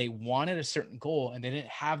realized they wanted a certain goal and they didn't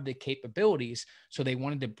have the capabilities. So they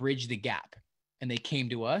wanted to bridge the gap, and they came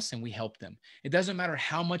to us and we helped them. It doesn't matter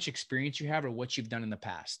how much experience you have or what you've done in the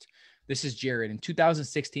past. This is Jared. In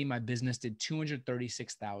 2016, my business did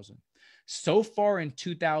 $236,000. So far in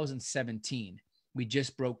 2017, we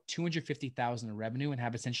just broke $250,000 in revenue and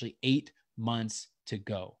have essentially 8 months to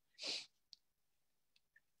go.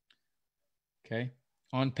 Okay.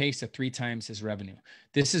 On pace to 3 times his revenue.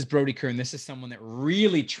 This is Brody Kern. This is someone that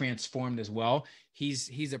really transformed as well.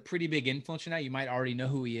 He's a pretty big influencer now. You might already know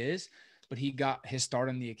who he is, but he got his start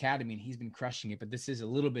on the Academy and he's been crushing it. But this is a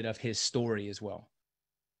little bit of his story as well.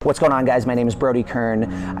 What's going on, guys? My name is Brody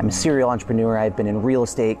Kern. I'm a serial entrepreneur. I've been in real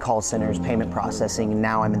estate, call centers, payment processing, and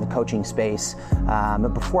now I'm in the coaching space.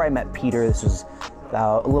 But before I met Peter, this was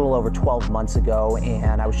a little over 12 months ago,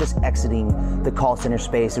 and I was just exiting the call center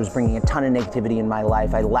space. It was bringing a ton of negativity in my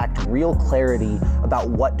life. I lacked real clarity about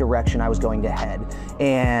what direction I was going to head.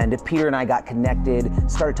 And Peter and I got connected,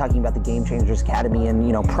 started talking about the Game Changers Academy, and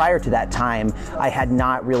prior to that time, I had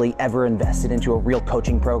not really ever invested into a real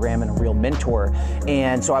coaching program and a real mentor.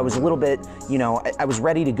 And so I was a little bit, I was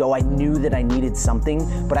ready to go. I knew that I needed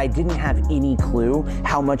something, but I didn't have any clue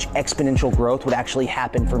how much exponential growth would actually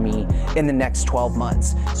happen for me in the next 12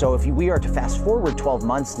 months. So if we are to fast forward 12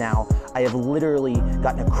 months now, I have literally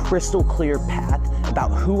gotten a crystal clear path about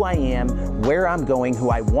who I am, where I'm going,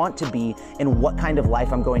 who I want to be, and what kind of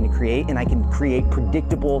life I'm going to create, and I can create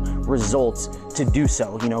predictable results to do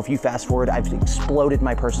so. If you fast forward, I've exploded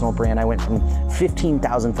my personal brand. I went from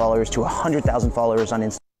 15,000 followers to 100,000 followers on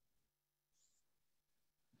Instagram.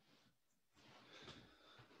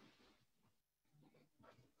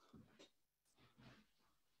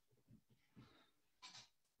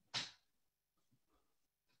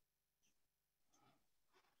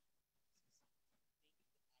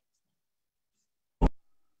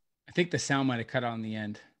 I think the sound might have cut out on the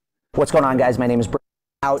end. What's going on, guys? My name is Brady.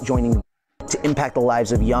 Out joining to impact the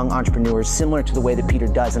lives of young entrepreneurs similar to the way that Peter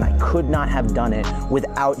does. And I could not have done it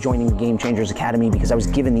without joining the Game Changers Academy, because I was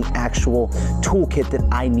given the actual toolkit that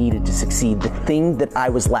I needed to succeed, the thing that I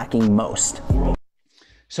was lacking most.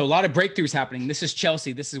 So a lot of breakthroughs happening. This is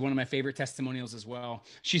Chelsea. This is one of my favorite testimonials as well.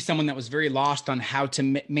 She's someone that was very lost on how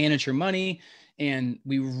to manage her money, and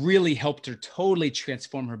we really helped her totally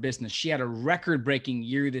transform her business. She had a record-breaking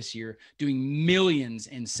year this year, doing millions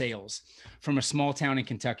in sales from a small town in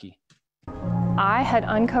Kentucky. I had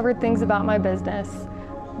uncovered things about my business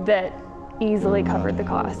that easily covered the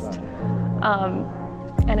cost.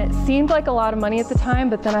 And it seemed like a lot of money at the time,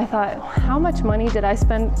 but then I thought, how much money did I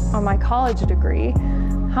spend on my college degree?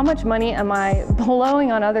 How much money am I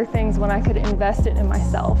blowing on other things when I could invest it in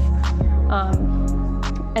myself?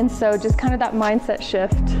 And so just kind of that mindset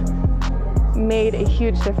shift made a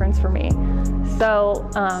huge difference for me. So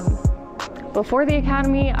before the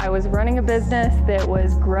academy, I was running a business that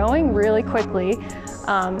was growing really quickly.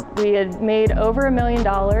 We had made over $1 million,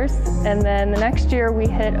 and then the next year we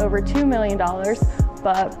hit over $2 million,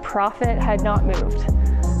 but profit had not moved.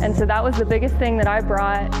 And so that was the biggest thing that I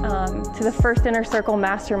brought to the first Inner Circle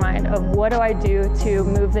Mastermind of what do I do to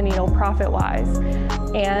move the needle profit-wise.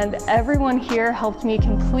 And everyone here helped me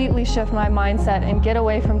completely shift my mindset and get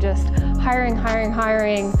away from just hiring,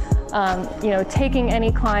 taking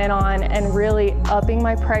any client on and really upping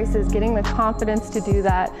my prices, getting the confidence to do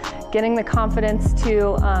that, getting the confidence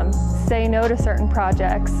to say no to certain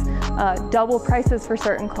projects, double prices for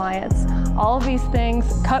certain clients. All of these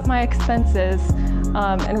things, cut my expenses,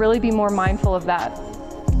 and really be more mindful of that.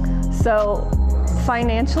 So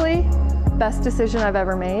financially, best decision I've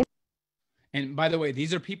ever made. And by the way,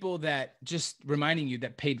 these are people that, just reminding you,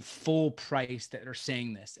 that paid full price that are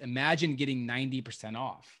saying this. Imagine getting 90%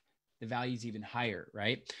 off. The value is even higher,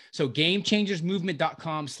 right? So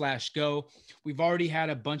gamechangersmovement.com/go. We've already had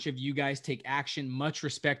a bunch of you guys take action. Much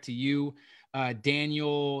respect to you.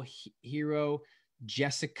 Daniel, Hero,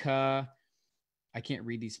 Jessica. I can't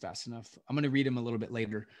read these fast enough. I'm going to read them a little bit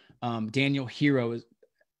later. Daniel Hero is,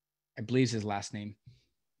 I believe, is his last name.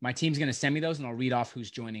 My team's going to send me those and I'll read off who's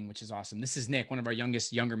joining, which is awesome. This is Nick, one of our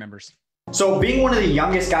younger members. So being one of the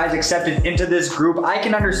youngest guys accepted into this group, I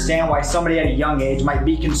can understand why somebody at a young age might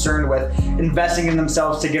be concerned with investing in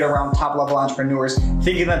themselves to get around top level entrepreneurs,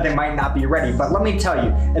 thinking that they might not be ready. But let me tell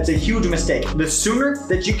you, it's a huge mistake. The sooner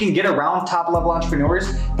that you can get around top level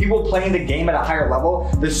entrepreneurs, people playing the game at a higher level,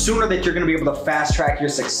 the sooner that you're gonna be able to fast track your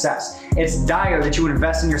success. It's dire that you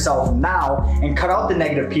invest in yourself now and cut out the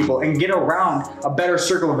negative people and get around a better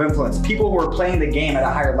circle of influence, people who are playing the game at a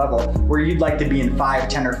higher level where you'd like to be in 5,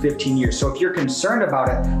 10, or 15 years. So if you're concerned about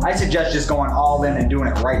it, I suggest just going all in and doing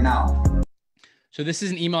it right now. So this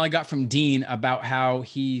is an email I got from Dean about how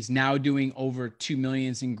he's now doing over 2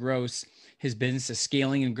 million in gross. His business is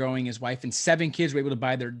scaling and growing. His wife and 7 kids were able to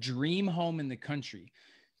buy their dream home in the country.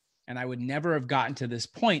 And I would never have gotten to this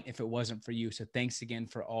point if it wasn't for you. So thanks again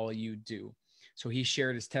for all you do. So he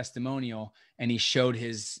shared his testimonial and he showed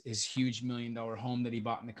his huge $1 million home that he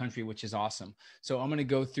bought in the country, which is awesome. So I'm going to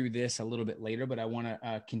go through this a little bit later, but I want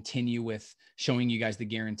to continue with showing you guys the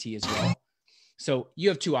guarantee as well. So you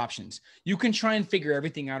have 2 options. You can try and figure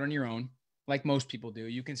everything out on your own, like most people do.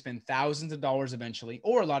 You can spend thousands of dollars eventually,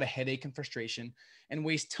 or a lot of headache and frustration, and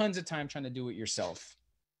waste tons of time trying to do it yourself.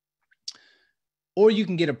 Or you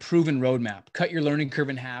can get a proven roadmap, cut your learning curve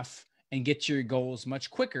in half, and get to your goals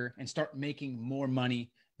much quicker and start making more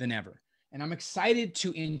money than ever. And I'm excited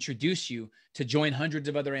to introduce you to join hundreds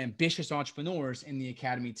of other ambitious entrepreneurs in the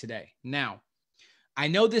Academy today. Now, I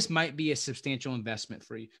know this might be a substantial investment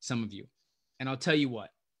for some of you. And I'll tell you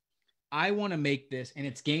what, I want to make this, and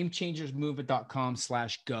it's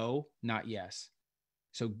gamechangersmovement.com/go, not yes.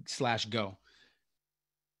 So /go.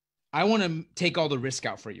 I want to take all the risk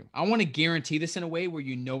out for you. I want to guarantee this in a way where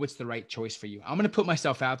you know it's the right choice for you. I'm going to put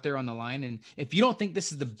myself out there on the line. And if you don't think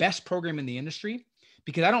this is the best program in the industry,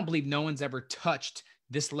 because I don't believe no one's ever touched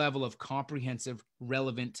this level of comprehensive,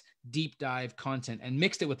 relevant, deep dive content and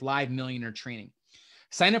mixed it with live millionaire training.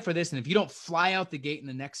 Sign up for this. And if you don't fly out the gate in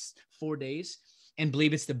the next 4 days and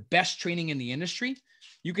believe it's the best training in the industry,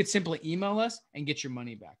 you could simply email us and get your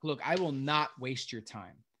money back. Look, I will not waste your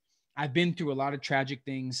time. I've been through a lot of tragic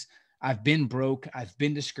things. I've been broke. I've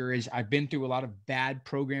been discouraged. I've been through a lot of bad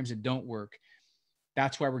programs that don't work.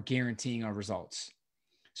 That's why we're guaranteeing our results.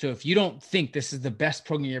 So if you don't think this is the best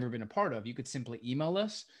program you've ever been a part of, you could simply email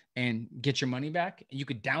us and get your money back. You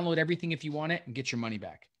could download everything if you want it and get your money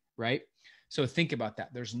back, right? So think about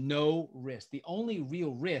that. There's no risk. The only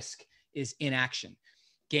real risk is inaction.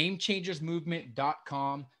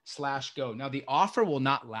 gamechangersmovement.com/go. Now the offer will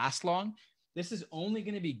not last long. This is only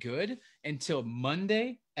going to be good until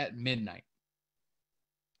Monday at midnight.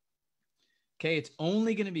 Okay. It's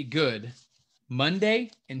only going to be good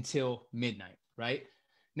Monday until midnight, right?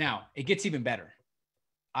 Now it gets even better.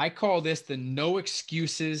 I call this the no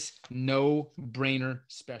excuses, no brainer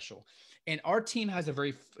special. And our team has a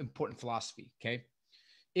very important philosophy. Okay.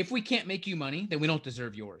 If we can't make you money, then we don't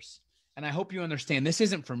deserve yours. And I hope you understand this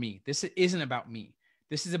isn't for me. This isn't about me.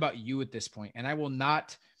 This is about you at this point. And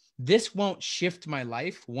this won't shift my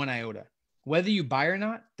life one iota. Whether you buy or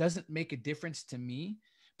not doesn't make a difference to me,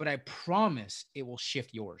 but I promise it will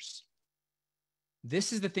shift yours.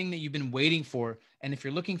 This is the thing that you've been waiting for. And if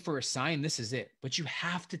you're looking for a sign, this is it. But you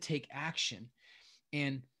have to take action.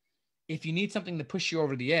 And if you need something to push you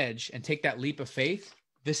over the edge and take that leap of faith,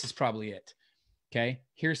 this is probably it. Okay.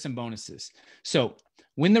 Here's some bonuses. So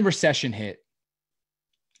when the recession hit,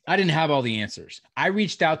 I didn't have all the answers. I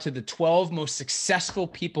reached out to the 12 most successful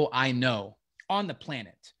people I know on the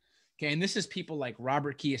planet. Okay. And this is people like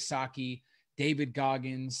Robert Kiyosaki, David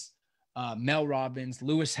Goggins, Mel Robbins,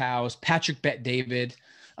 Lewis Howes, Patrick Bet-David,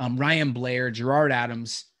 Ryan Blair, Gerard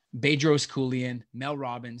Adams, Bedros Keuilian, Mel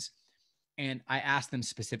Robbins. And I asked them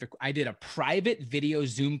specifically. I did a private video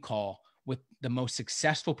Zoom call with the most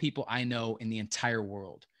successful people I know in the entire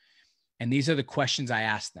world. And these are the questions I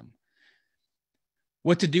asked them.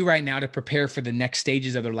 What to do right now to prepare for the next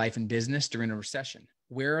stages of their life and business during a recession?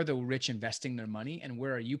 Where are the rich investing their money, and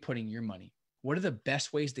where are you putting your money? What are the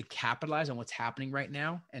best ways to capitalize on what's happening right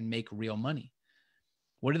now and make real money?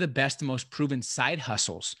 What are the best and most proven side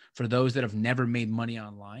hustles for those that have never made money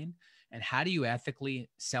online? And how do you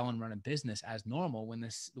ethically sell and run a business as normal when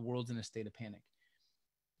the world's in a state of panic?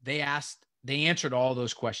 They answered all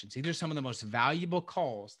those questions. These are some of the most valuable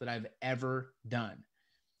calls that I've ever done.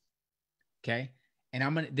 Okay.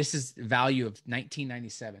 And this is value of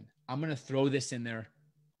 1997. I'm going to throw this in there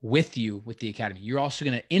with you with the Academy. You're also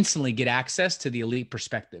going to instantly get access to the elite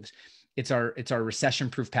perspectives. It's our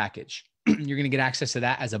recession-proof package. You're going to get access to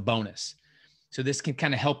that as a bonus. So this can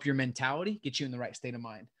kind of help your mentality, get you in the right state of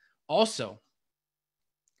mind. Also,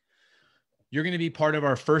 you're going to be part of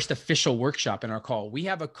our first official workshop in our call. We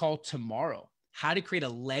have a call tomorrow, how to create a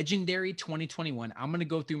legendary 2021. I'm going to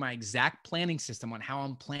go through my exact planning system on how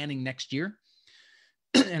I'm planning next year.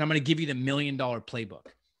 And I'm going to give you the $1 million playbook.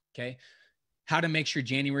 Okay. How to make sure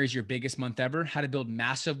January is your biggest month ever, how to build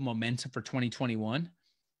massive momentum for 2021,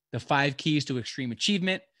 the 5 keys to extreme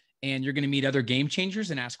achievement, and you're going to meet other game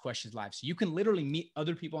changers and ask questions live. So you can literally meet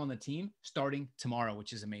other people on the team starting tomorrow,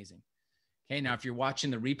 which is amazing. Okay. Now, if you're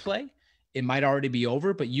watching the replay, it might already be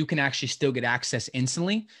over, but you can actually still get access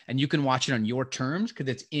instantly, and you can watch it on your terms because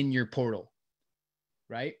it's in your portal,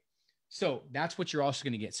 right? So that's what you're also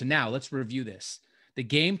going to get. So now let's review this. The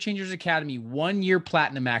Game Changers Academy 1-year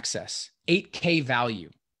platinum access, 8K value,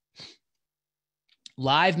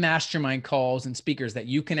 live mastermind calls and speakers that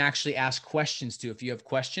you can actually ask questions to. If you have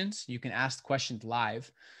questions, you can ask questions live.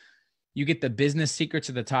 You get the business secrets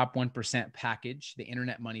of the top 1% package, the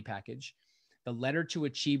internet money package, the letter to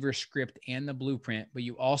achieve your script and the blueprint, but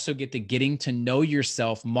you also get the getting to know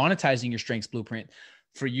yourself, monetizing your strengths blueprint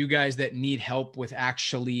for you guys that need help with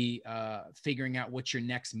actually figuring out what your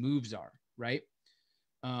next moves are, right?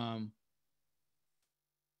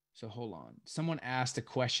 So hold on. Someone asked a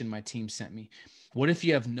question my team sent me. What if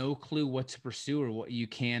you have no clue what to pursue or what you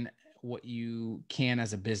can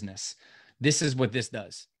as a business? This is what this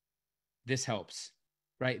does. This helps,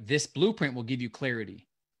 right? This blueprint will give you clarity.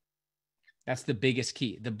 That's the biggest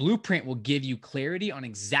key. The blueprint will give you clarity on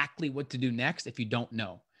exactly what to do next if you don't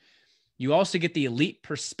know. You also get the Elite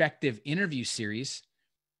Perspective interview series,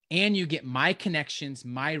 and you get my connections,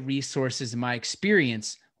 my resources, my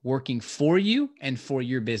experience working for you and for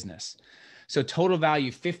your business. So total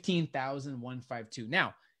value, $15,152.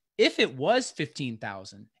 Now, if it was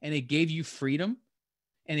 $15,000 and it gave you freedom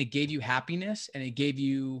and it gave you happiness and it gave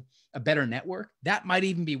you a better network, that might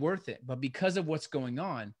even be worth it. But because of what's going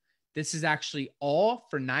on, this is actually all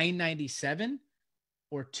for $997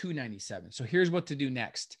 or $297. So here's what to do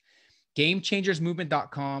next.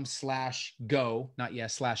 GameChangersMovement.com/go, not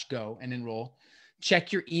yes, /go, and enroll.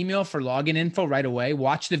 Check your email for login info right away.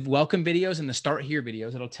 Watch the welcome videos and the start here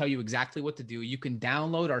videos. It'll tell you exactly what to do. You can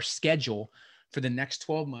download our schedule for the next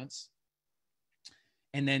 12 months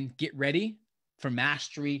and then get ready for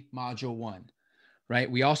Mastery Module 1,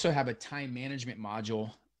 right? We also have a time management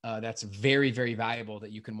module that's very, very valuable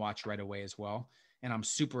that you can watch right away as well. And I'm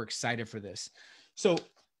super excited for this. So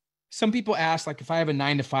some people ask, like, if I have a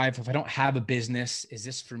 9-to-5, if I don't have a business, is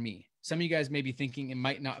this for me? Some of you guys may be thinking it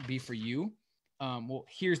might not be for you. Well,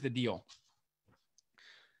 here's the deal.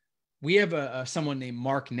 We have someone named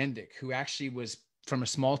Mark Nendick, who actually was from a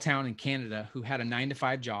small town in Canada, who had a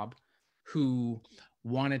 9-to-5 job, who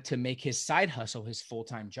wanted to make his side hustle his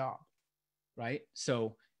full-time job. right?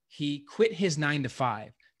 So he quit his 9 to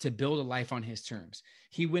 5 to build a life on his terms.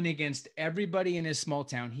 He went against everybody in his small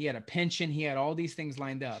town. He had a pension. He had all these things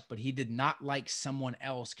lined up, but he did not like someone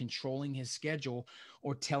else controlling his schedule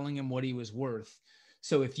or telling him what he was worth.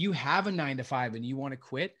 So if you have a 9 to 5 and you want to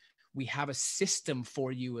quit, we have a system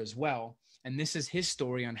for you as well. And this is his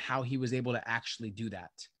story on how he was able to actually do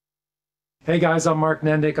that. Hey guys, I'm Mark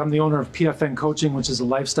Nendick. I'm the owner of PFN Coaching, which is a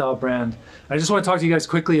lifestyle brand. I just want to talk to you guys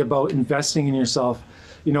quickly about investing in yourself.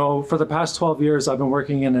 You know, for the past 12 years, I've been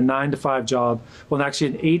working in a 9 to 5 job. Well,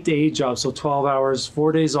 actually an 8 to 8 job. So 12 hours,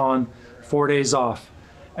 4 days on, 4 days off.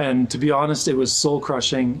 And to be honest, it was soul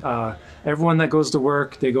crushing. Everyone that goes to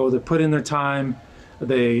work, they put in their time,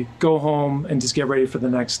 they go home and just get ready for the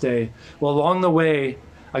next day. Well, along the way,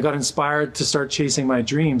 I got inspired to start chasing my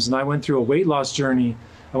dreams. And I went through a weight loss journey.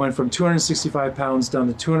 I went from 265 pounds down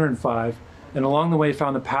to 205. And along the way,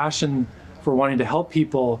 found a passion for wanting to help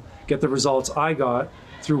people get the results I got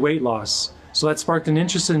through weight loss. So that sparked an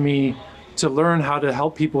interest in me to learn how to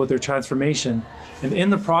help people with their transformation. And in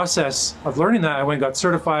the process of learning that, I went and got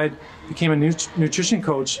certified, became a nutrition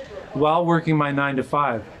coach while working my 9 to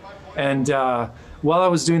 5. And while I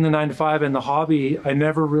was doing the 9 to 5 and the hobby, I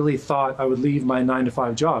never really thought I would leave my 9 to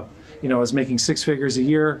 5 job. You know, I was making 6 figures a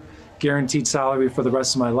year, guaranteed salary for the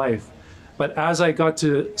rest of my life. But as I got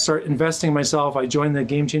to start investing in myself, I joined the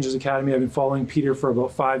Game Changers Academy. I've been following Peter for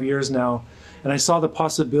about 5 years now. And I saw the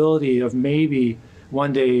possibility of maybe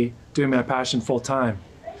one day doing my passion full time.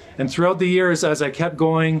 And throughout the years, as I kept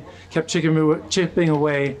going, kept chipping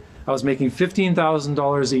away, I was making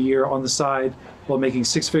 $15,000 a year on the side while making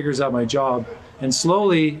 6 figures at my job. And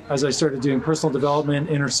slowly, as I started doing personal development,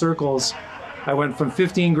 inner circles, I went from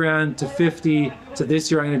 15 grand to 50 to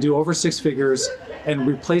this year I'm going to do over 6 figures and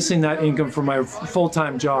replacing that income for my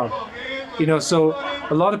full-time job. You know, so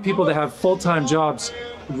a lot of people that have full-time jobs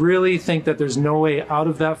really think that there's no way out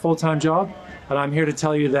of that full-time job. And I'm here to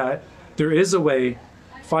tell you that there is a way.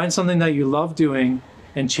 Find something that you love doing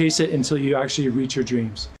and chase it until you actually reach your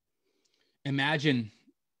dreams. Imagine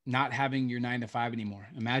not having your 9 to 5 anymore.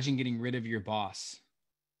 Imagine getting rid of your boss.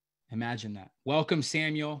 Imagine that. Welcome,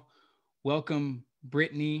 Samuel. Welcome,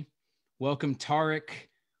 Brittany. Welcome, Tarek.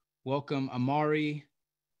 Welcome, Amari.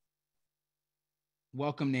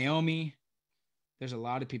 Welcome, Naomi. There's a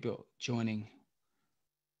lot of people joining.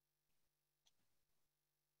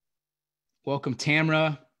 Welcome,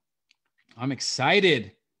 Tamra. I'm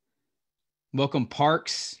excited. Welcome,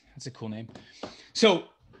 Parks. That's a cool name. So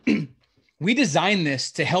we designed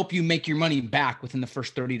this to help you make your money back within the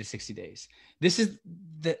first 30 to 60 days. This is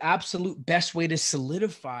the absolute best way to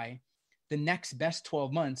solidify the next best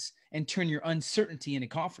 12 months and turn your uncertainty into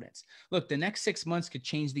confidence. Look, the next 6 months could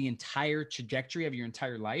change the entire trajectory of your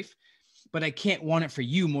entire life, but I can't want it for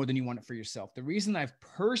you more than you want it for yourself. The reason I've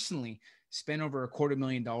personally spent over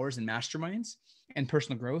 $250,000 in masterminds and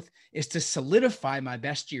personal growth is to solidify my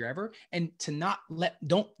best year ever and to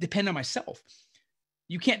don't depend on myself.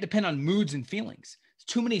 You can't depend on moods and feelings.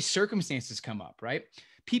 Too many circumstances come up, right?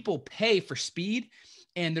 People pay for speed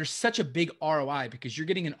and there's such a big ROI because you're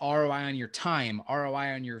getting an ROI on your time,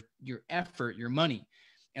 ROI on your effort, your money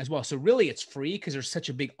as well. So really it's free because there's such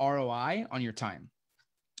a big ROI on your time.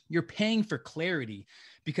 You're paying for clarity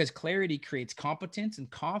because clarity creates competence and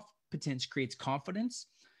competence creates confidence.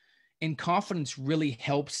 And confidence really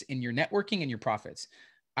helps in your networking and your profits.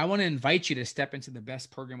 I want to invite you to step into the best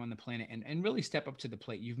program on the planet and really step up to the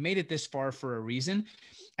plate. You've made it this far for a reason.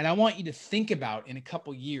 And I want you to think about in a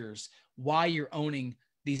couple years why you're owning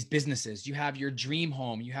these businesses. You have your dream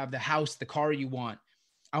home, you have the house, the car you want.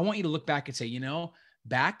 I want you to look back and say, you know,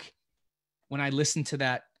 back when I listened to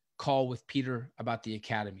that call with Peter about the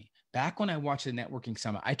academy, back when I watched the networking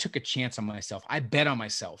summit, I took a chance on myself. I bet on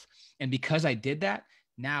myself. And because I did that,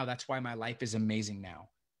 now that's why my life is amazing now,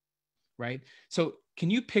 right? So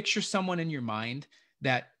can you picture someone in your mind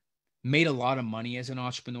that made a lot of money as an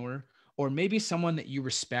entrepreneur, or maybe someone that you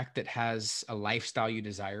respect that has a lifestyle you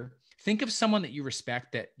desire? Think of someone that you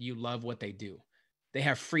respect that you love what they do. They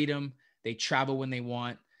have freedom. They travel when they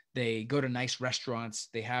want. They go to nice restaurants.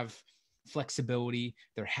 They have flexibility.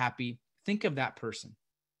 They're happy. Think of that person.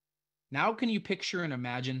 Now, can you picture and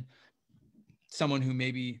imagine someone who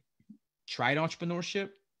maybe tried entrepreneurship?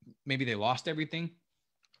 Maybe they lost everything.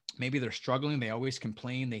 Maybe they're struggling. They always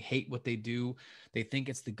complain. They hate what they do. They think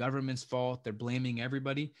it's the government's fault. They're blaming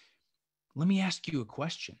everybody. Let me ask you a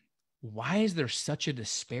question. Why is there such a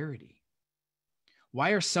disparity?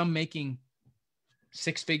 Why are some making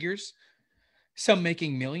 6 figures, some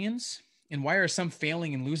making millions, and why are some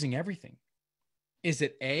failing and losing everything? Is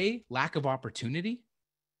it A, lack of opportunity,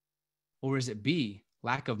 or is it B,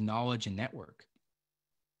 lack of knowledge and network?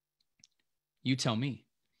 You tell me.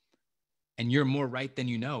 And you're more right than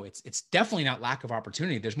you know. It's definitely not lack of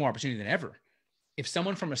opportunity. There's more opportunity than ever. If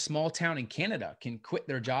someone from a small town in Canada can quit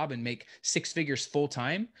their job and make 6 figures full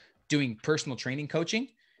time doing personal training coaching,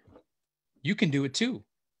 you can do it too.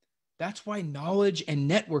 That's why knowledge and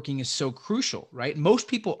networking is so crucial, right? Most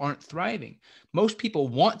people aren't thriving. Most people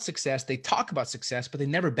want success. They talk about success, but they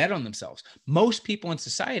never bet on themselves. Most people in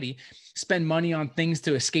society spend money on things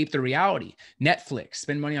to escape the reality. Netflix,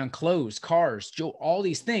 spend money on clothes, cars, all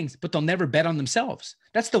these things, but they'll never bet on themselves.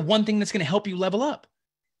 That's the one thing that's going to help you level up.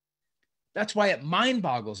 That's why it mind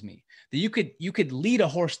boggles me that you could lead a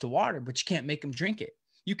horse to water, but you can't make them drink it.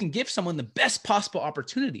 You can give someone the best possible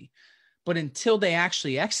opportunity, but until they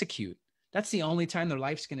actually execute, that's the only time their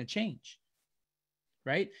life's going to change,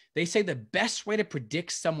 right? They say the best way to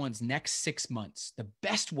predict someone's next 6 months, the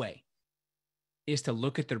best way is to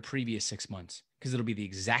look at their previous 6 months, because it'll be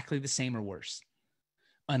exactly the same or worse,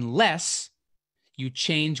 unless you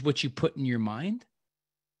change what you put in your mind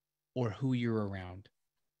or who you're around.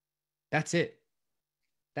 That's it.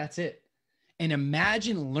 That's it. And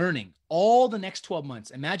imagine learning all the next 12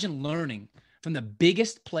 months. Imagine learning from the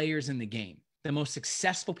biggest players in the game, the most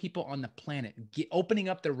successful people on the planet, opening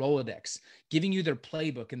up their Rolodex, giving you their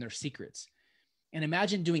playbook and their secrets. And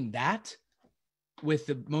imagine doing that with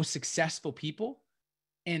the most successful people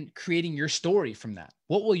and creating your story from that.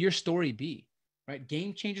 What will your story be, right?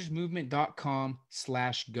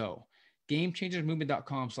 GameChangersMovement.com/go.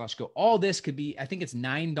 GameChangersMovement.com/go. All this could be, I think it's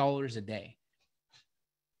 $9 a day,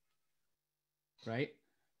 right?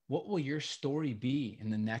 What will your story be in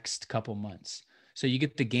the next couple months? So you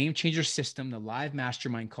get the Game Changer system, the live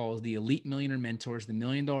mastermind calls, the elite millionaire mentors, the $1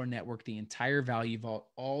 Million Network, the entire value vault,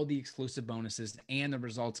 all the exclusive bonuses, and the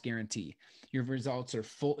results guarantee. Your results are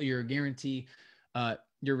full. Your guarantee,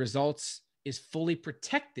 your results is fully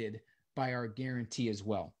protected by our guarantee as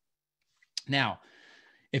well. Now,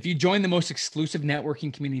 if you join the most exclusive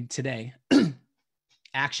networking community today,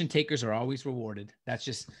 action takers are always rewarded. That's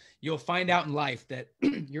just, you'll find out in life that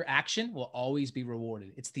your action will always be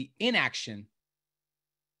rewarded. It's the inaction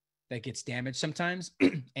that gets damaged sometimes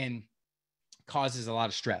and causes a lot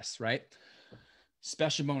of stress, right?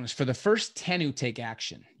 Special bonus for the first 10 who take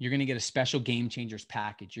action. You're going to get a special Game Changers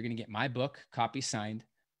package. You're going to get my book, copy signed,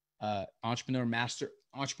 Entrepreneur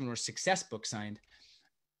Success book signed,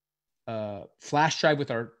 flash drive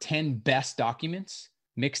with our 10 best documents,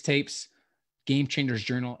 mixtapes, Game Changers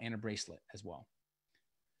journal, and a bracelet as well.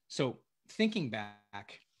 So thinking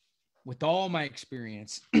back, with all my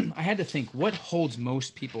experience, I had to think, what holds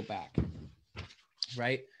most people back,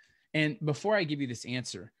 right? And before I give you this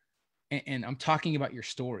answer, and I'm talking about your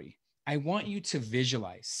story, I want you to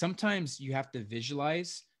visualize. Sometimes you have to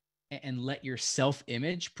visualize and let your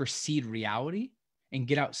self-image precede reality and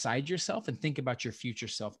get outside yourself and think about your future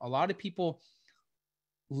self. A lot of people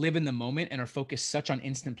live in the moment and are focused such on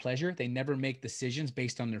instant pleasure, they never make decisions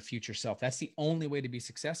based on their future self. That's the only way to be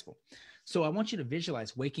successful. So I want you to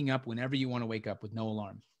visualize waking up whenever you want to wake up with no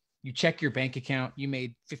alarm. You check your bank account, you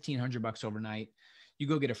made $1,500 overnight. You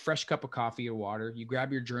go get a fresh cup of coffee or water, you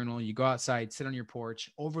grab your journal, you go outside, sit on your porch,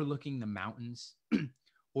 overlooking the mountains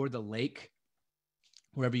or the lake,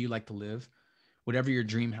 wherever you like to live, whatever your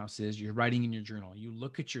dream house is, you're writing in your journal. You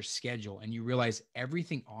look at your schedule and you realize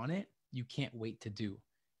everything on it you can't wait to do.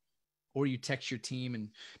 Or you text your team and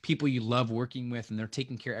people you love working with, and they're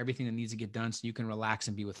taking care of everything that needs to get done so you can relax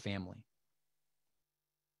and be with family.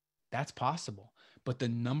 That's possible. But the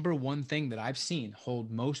number one thing that I've seen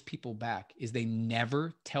hold most people back is they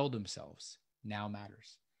never tell themselves now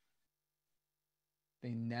matters.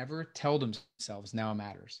 They never tell themselves now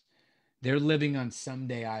matters. They're living on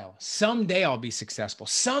someday someday I'll be successful.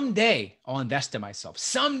 Someday I'll invest in myself.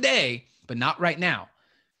 Someday, but not right now.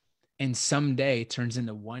 And someday turns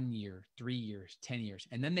into 1 year, 3 years, 10 years.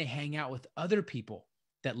 And then they hang out with other people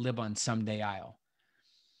that live on someday I'll.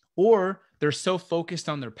 Or they're so focused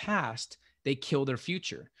on their past, they kill their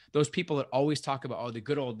future. Those people that always talk about, oh, the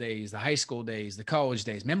good old days, the high school days, the college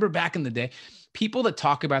days. Remember back in the day, people that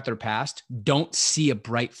talk about their past don't see a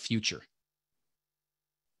bright future.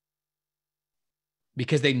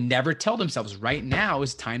 Because they never tell themselves right now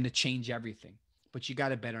is time to change everything. But you got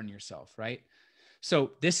to bet on yourself, right?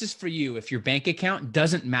 So this is for you if your bank account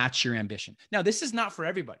doesn't match your ambition. Now, this is not for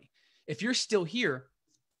everybody. If you're still here,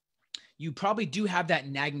 you probably do have that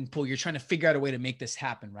nagging pull. You're trying to figure out a way to make this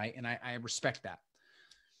happen, right? And I respect that.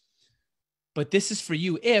 But this is for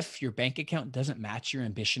you if your bank account doesn't match your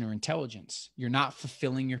ambition or intelligence. You're not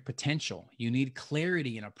fulfilling your potential. You need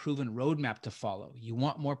clarity and a proven roadmap to follow. You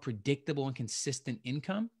want more predictable and consistent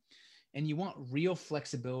income, and you want real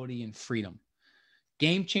flexibility and freedom.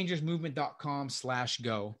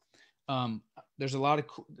 GameChangersMovement.com/go. There's a lot of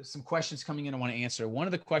some questions coming in I want to answer. One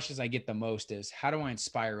of the questions I get the most is, how do I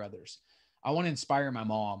inspire others? I want to inspire my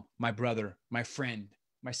mom, my brother, my friend,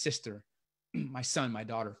 my sister, my son, my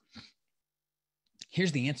daughter.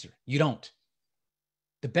 Here's the answer. You don't.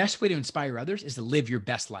 The best way to inspire others is to live your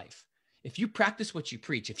best life. If you practice what you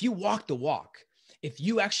preach, if you walk the walk, if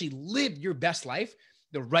you actually live your best life,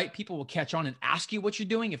 the right people will catch on and ask you what you're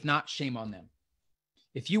doing. If not, shame on them.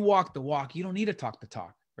 If you walk the walk, you don't need to talk the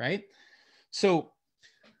talk, right? So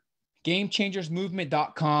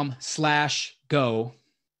gamechangersmovement.com/go.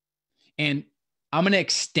 And I'm going to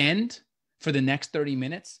extend for the next 30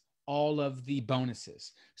 minutes all of the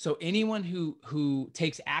bonuses. So anyone who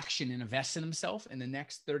takes action and invests in themselves in the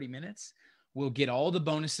next 30 minutes will get all the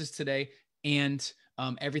bonuses today and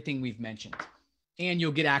everything we've mentioned. And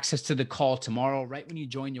you'll get access to the call tomorrow. Right when you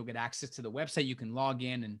join, you'll get access to the website. You can log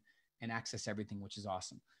in and access everything, which is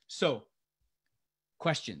awesome. So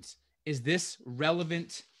questions. Is this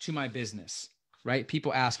relevant to my business? Right?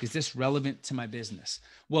 People ask, is this relevant to my business?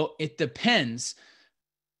 Well, it depends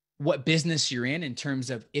what business you're in terms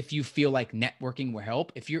of if you feel like networking will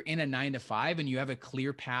help. If you're in a 9-to-5 and you have a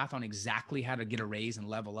clear path on exactly how to get a raise and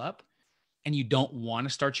level up, and you don't want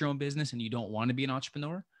to start your own business and you don't want to be an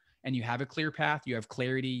entrepreneur, and you have a clear path, you have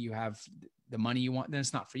clarity, you have the money you want, then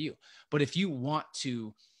it's not for you. But if you want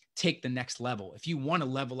to take the next level, if you want to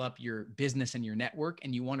level up your business and your network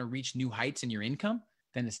and you want to reach new heights in your income,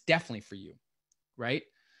 then it's definitely for you, right?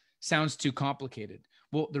 Sounds too complicated.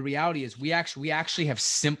 Well, the reality is we actually have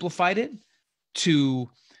simplified it to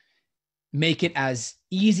make it as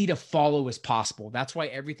easy to follow as possible. That's why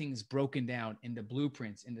everything is broken down into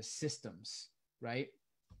blueprints, into systems, right?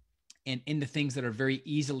 And into things that are very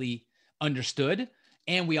easily understood.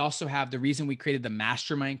 And we also have the reason we created the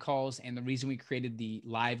mastermind calls and the reason we created the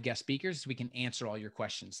live guest speakers is we can answer all your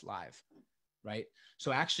questions live, right?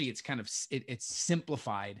 So actually it's kind of, it's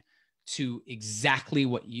simplified to exactly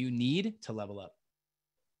what you need to level up.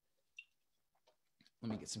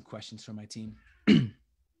 Let me get some questions from my team.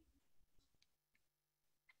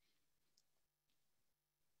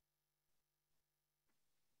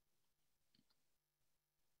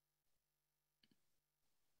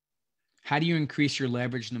 How do you increase your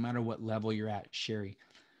leverage no matter what level you're at, Sherry?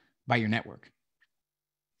 By your network.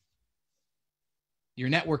 Your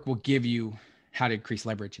network will give you how to increase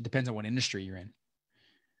leverage. It depends on what industry you're in,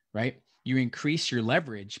 right? You increase your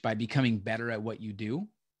leverage by becoming better at what you do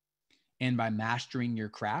and by mastering your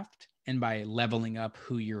craft and by leveling up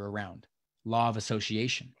who you're around. Law of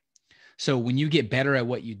association. So when you get better at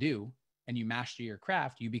what you do and you master your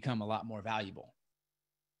craft, you become a lot more valuable.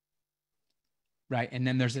 Right. And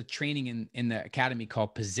then there's a training in the academy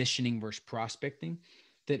called positioning versus prospecting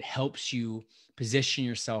that helps you position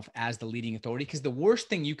yourself as the leading authority. Because the worst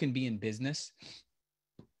thing you can be in business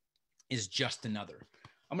is just another.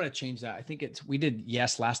 I'm going to change that. I think we did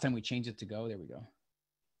yes last time. We changed it to go. There we go.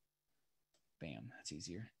 Bam. That's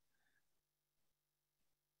easier.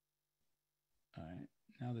 All right.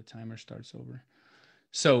 Now the timer starts over.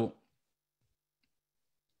 So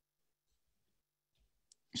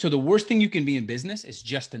the worst thing you can be in business is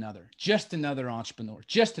just another entrepreneur,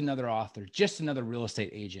 just another author, just another real estate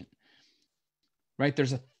agent, right?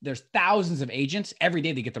 There's thousands of agents every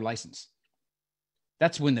day they get their license.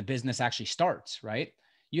 That's when the business actually starts, right?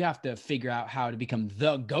 You have to figure out how to become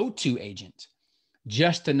the go-to agent,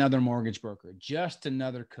 just another mortgage broker, just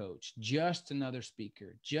another coach, just another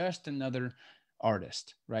speaker, just another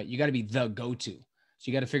artist, right? You got to be the go-to. So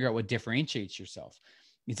you got to figure out what differentiates yourself.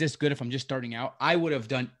 Is this good if I'm just starting out? I would have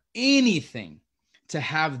done anything to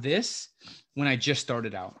have this when I just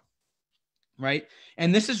started out, right?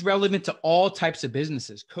 And this is relevant to all types of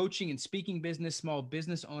businesses, coaching and speaking business, small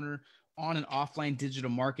business owner, on and offline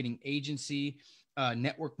digital marketing agency,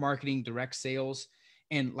 network marketing, direct sales.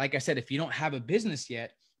 And like I said, if you don't have a business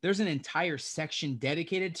yet, there's an entire section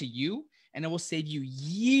dedicated to you, and it will save you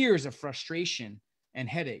years of frustration and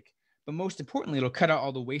headache. But most importantly, it'll cut out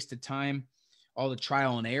all the wasted time, all the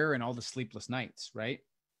trial and error, and all the sleepless nights, right?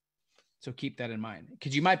 So keep that in mind,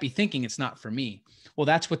 because you might be thinking it's not for me. Well,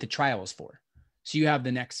 that's what the trial is for. So you have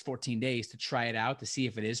the next 14 days to try it out to see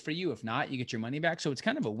if it is for you. If not, you get your money back. So it's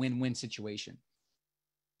kind of a win-win situation.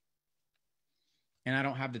 And I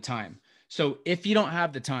don't have the time. So if you don't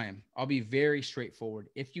have the time, I'll be very straightforward.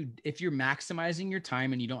 If you're maximizing your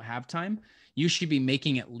time and you don't have time, you should be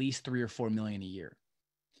making at least 3 or 4 million a year.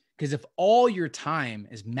 Because if all your time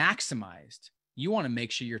is maximized, you want to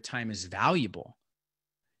make sure your time is valuable.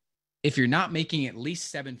 If you're not making at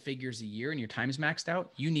least 7 figures a year and your time is maxed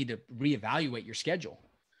out, you need to reevaluate your schedule.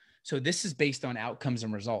 So this is based on outcomes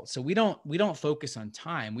and results. So we don't focus on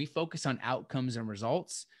time. We focus on outcomes and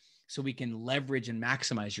results so we can leverage and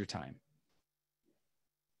maximize your time.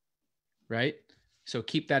 Right? So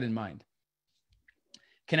keep that in mind.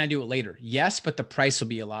 Can I do it later? Yes, but the price will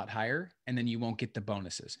be a lot higher and then you won't get the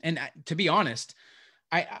bonuses. And to be honest,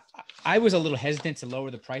 I was a little hesitant to lower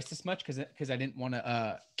the price this much because I didn't want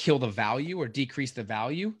to kill the value or decrease the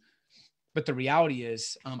value. But the reality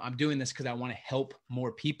is I'm doing this because I want to help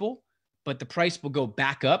more people, but the price will go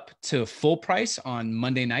back up to full price on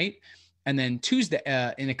Monday night. And then Tuesday,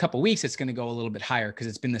 in a couple of weeks, it's going to go a little bit higher because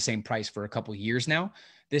it's been the same price for a couple of years now.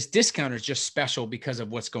 This discount is just special because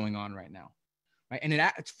of what's going on right now. Right? And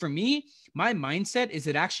for me, my mindset is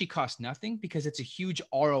it actually costs nothing because it's a huge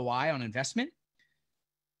ROI on investment.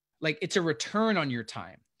 Like it's a return on your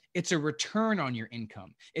time. It's a return on your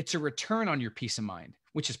income. It's a return on your peace of mind,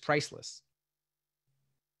 which is priceless.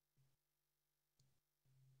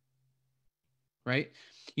 Right?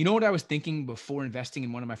 You know what I was thinking before investing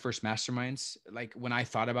in one of my first masterminds? Like when I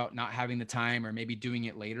thought about not having the time or maybe doing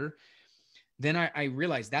it later, then I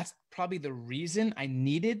realized that's probably the reason I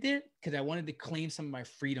needed it, because I wanted to claim some of my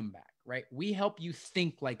freedom back, right? We help you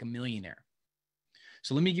think like a millionaire.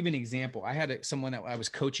 So let me give you an example. I had someone that I was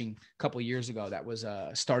coaching a couple of years ago that was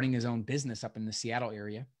starting his own business up in the Seattle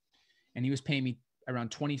area. And he was paying me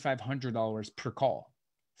around $2,500 per call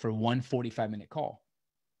for one 45-minute call.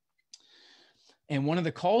 And one of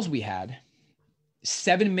the calls we had,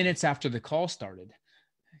 7 minutes after the call started,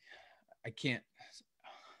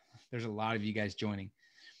 there's a lot of you guys joining.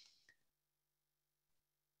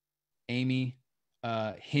 Amy,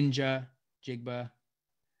 Hinja, Jigba,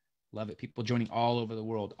 love it. People joining all over the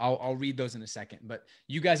world. I'll read those in a second, but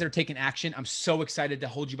you guys that are taking action, I'm so excited to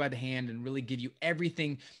hold you by the hand and really give you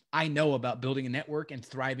everything I know about building a network and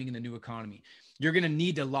thriving in the new economy. You're going to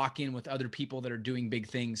need to lock in with other people that are doing big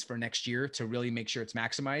things for next year to really make sure it's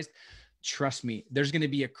maximized. Trust me, there's going to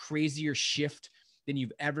be a crazier shift than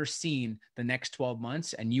you've ever seen the next 12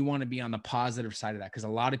 months. And you want to be on the positive side of that, because a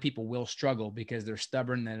lot of people will struggle because they're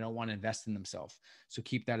stubborn and they don't want to invest in themselves. So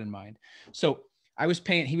keep that in mind. So he was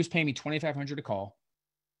paying me $2,500 a call.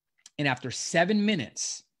 And after 7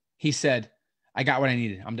 minutes, he said, I got what I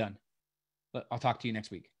needed. I'm done. I'll talk to you next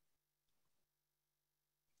week.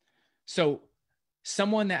 So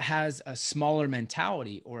someone that has a smaller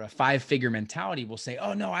mentality or a 5-figure mentality will say,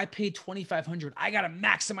 oh no, I paid $2,500. I got to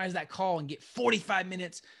maximize that call and get 45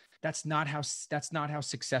 minutes. That's not how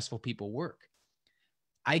successful people work.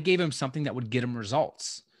 I gave him something that would get him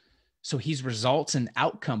results. So he's results and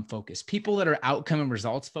outcome focused. People that are outcome and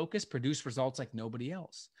results focused produce results like nobody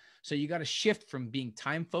else. So you got to shift from being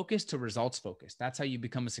time focused to results focused. That's how you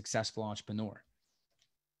become a successful entrepreneur,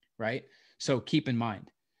 right? So keep in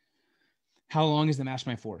mind. How long is the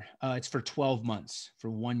mastermind for? It's for 12 months, for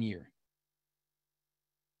 1 year.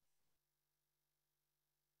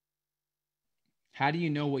 How do you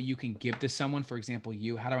know what you can give to someone? For example,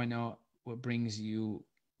 you, how do I know what brings you,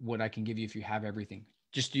 what I can give you if you have everything?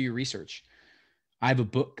 Just do your research. I have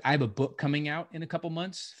a book coming out in a couple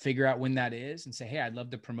months. Figure out when that is and say, hey, I'd love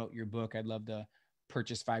to promote your book. I'd love to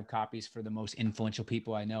purchase 5 copies for the most influential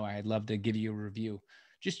people I know. I'd love to give you a review.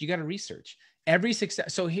 You got to research every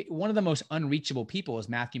success. So one of the most unreachable people is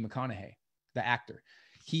Matthew McConaughey, the actor.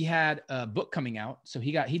 He had a book coming out. So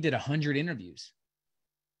he did 100 interviews,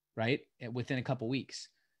 right? Within a couple weeks,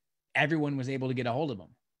 everyone was able to get a hold of him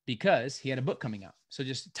because he had a book coming out. So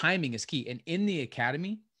just timing is key. And in the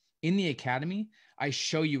academy, I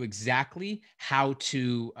show you exactly how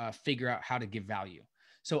to figure out how to give value.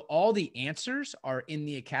 So all the answers are in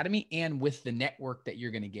the academy and with the network that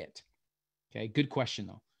you're going to get. Okay, good question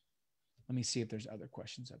though. Let me see if there's other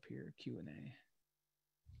questions up here. Q&A.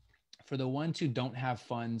 For the ones who don't have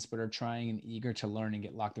funds but are trying and eager to learn and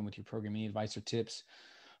get locked in with your program, any advice or tips?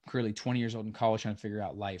 I'm currently 20 years old in college trying to figure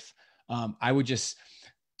out life. I would just,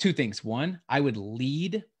 2 things. 1, I would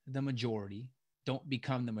lead the majority. Don't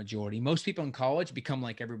become the majority. Most people in college become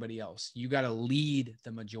like everybody else. You got to lead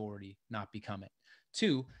the majority, not become it.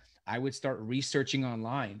 2, I would start researching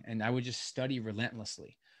online and I would just study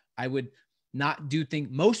relentlessly. I would not do things.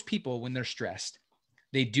 Most people, when they're stressed,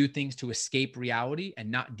 they do things to escape reality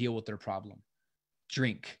and not deal with their problem.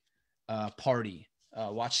 Drink, party,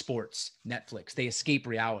 watch sports, Netflix. They escape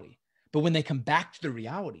reality. But when they come back to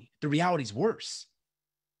the reality's worse.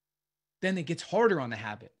 Then it gets harder on the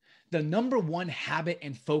habit. The number 1 habit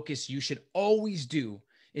and focus you should always do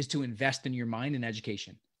is to invest in your mind and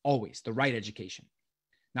education. Always the right education,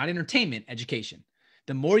 not entertainment, education.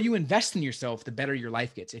 The more you invest in yourself, the better your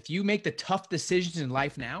life gets. If you make the tough decisions in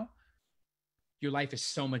life now, your life is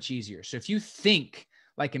so much easier. So if you think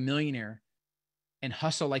like a millionaire and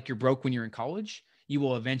hustle like you're broke when you're in college, you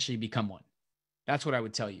will eventually become one. That's what I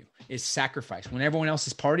would tell you is sacrifice. When everyone else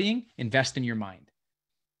is partying, invest in your mind.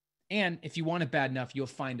 And if you want it bad enough, you'll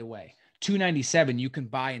find a way. $297, you can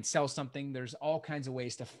buy and sell something. There's all kinds of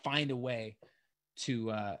ways to find a way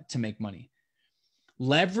to make money.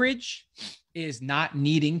 Leverage is not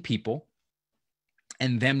needing people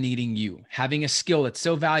and them needing you. Having a skill that's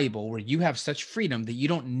so valuable where you have such freedom that you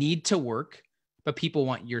don't need to work, but people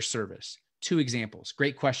want your service. 2 examples.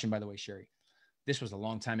 Great question, by the way, Sherry. This was a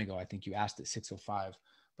long time ago. I think you asked at 6:05,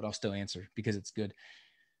 but I'll still answer because it's good.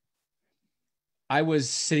 I was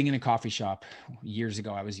sitting in a coffee shop years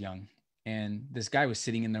ago. I was young. And this guy was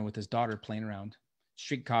sitting in there with his daughter playing around,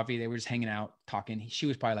 street coffee. They were just hanging out, talking. She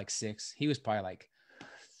was probably like 6. He was probably like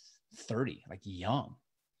 30, like young.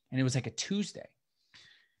 And it was like a Tuesday.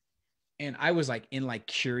 And I was like in like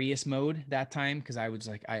curious mode that time because I was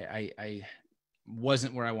like, I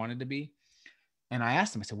wasn't where I wanted to be. And I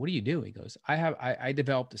asked him, I said, what do you do? He goes, I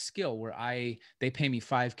developed a skill where they pay me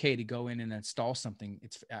 $5,000 to go in and install something.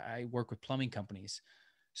 I work with plumbing companies.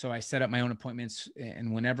 So I set up my own appointments,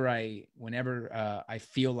 and whenever I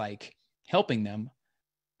feel like helping them,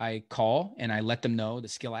 I call and I let them know the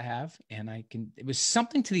skill I have. And it was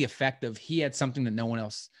something to the effect of he had something that no one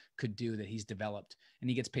else could do that he's developed. And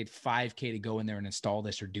he gets paid $5,000 to go in there and install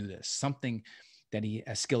this or do this, something that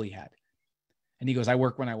a skill he had. And he goes, I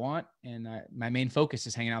work when I want. And my main focus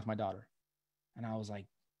is hanging out with my daughter. And I was like,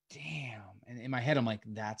 damn. And in my head, I'm like,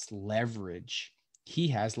 that's leverage. He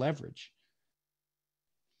has leverage.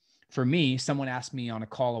 For me, someone asked me on a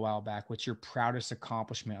call a while back, what's your proudest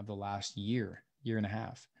accomplishment of the last year and a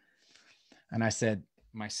half? And I said,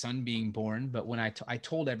 my son being born. But when I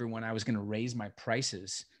told everyone I was going to raise my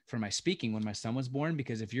prices for my speaking when my son was born,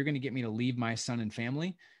 because if you're going to get me to leave my son and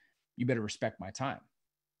family, you better respect my time.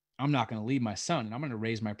 I'm not going to leave my son, and I'm going to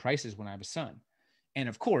raise my prices when I have a son. And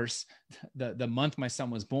of course, the month my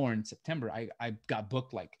son was born, September, I got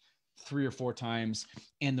booked like 3 or 4 times.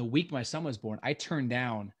 And the week my son was born, I turned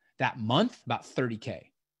down that month about $30,000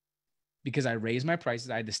 because I raised my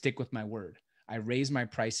prices. I had to stick with my word. I raised my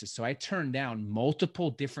prices. So I turned down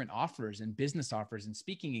multiple different offers and business offers and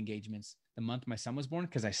speaking engagements the month my son was born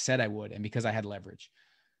because I said I would and because I had leverage.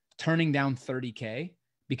 Turning down $30,000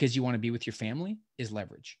 because you want to be with your family is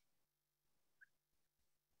leverage.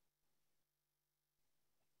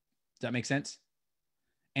 Does that make sense?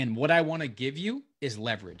 And what I want to give you is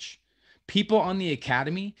leverage. People on the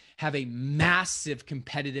academy have a massive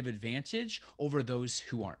competitive advantage over those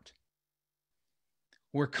who aren't.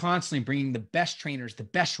 We're constantly bringing the best trainers, the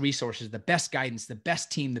best resources, the best guidance, the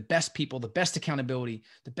best team, the best people, the best accountability,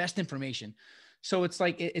 the best information. So it's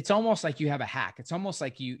like, it's almost like you have a hack. It's almost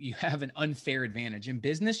like you have an unfair advantage. In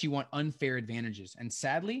business, you want unfair advantages. And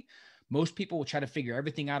sadly, most people will try to figure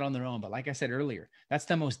everything out on their own. But like I said earlier, that's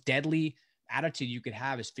the most deadly attitude you could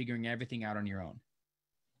have, is figuring everything out on your own.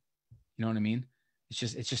 You know what I mean? It's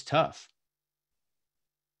just tough.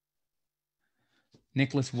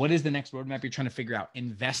 Nicholas, what is the next roadmap you're trying to figure out?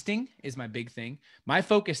 Investing is my big thing. My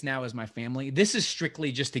focus now is my family. This is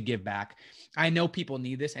strictly just to give back. I know people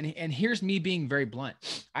need this. And here's me being very blunt.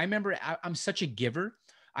 I remember I'm such a giver.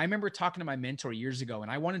 I remember talking to my mentor years ago,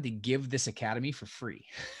 and I wanted to give this academy for free.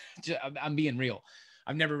 I'm being real.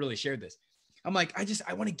 I've never really shared this. I'm like,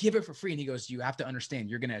 I want to give it for free. And he goes, you have to understand,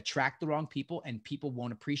 you're going to attract the wrong people and people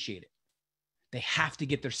won't appreciate it. They have to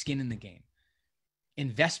get their skin in the game.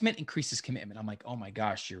 Investment increases commitment. I'm like, oh my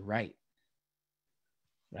gosh, you're right.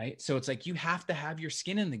 Right? So it's like, you have to have your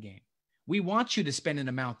skin in the game. We want you to spend an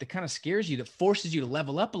amount that kind of scares you, that forces you to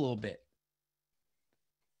level up a little bit.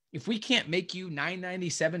 If we can't make you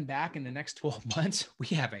 $997 back in the next 12 months, we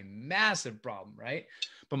have a massive problem, right?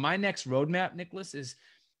 But my next roadmap, Nicholas, is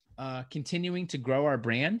continuing to grow our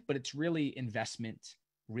brand, but it's really investment,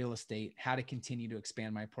 real estate, how to continue to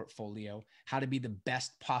expand my portfolio, how to be the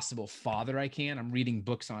best possible father I can. I'm reading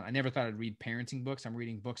books on, I never thought I'd read parenting books. I'm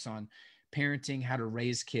reading books on parenting, how to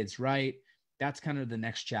raise kids right. That's kind of the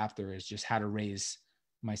next chapter, is just how to raise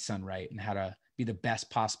my son right and how to be the best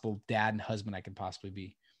possible dad and husband I can possibly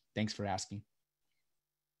be. Thanks for asking.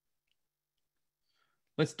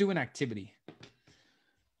 Let's do an activity.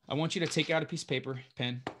 I want you to take out a piece of paper,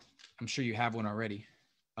 pen. I'm sure you have one already.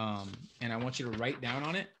 And I want you to write down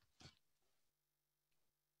on it.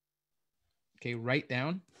 Okay, write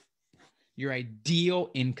down your ideal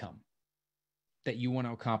income that you want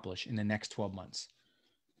to accomplish in the next 12 months.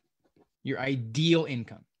 Your ideal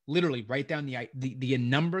income. Literally write down the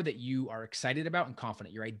number that you are excited about and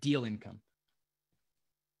confident, your ideal income.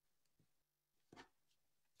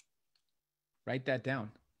 Write that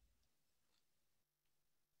down.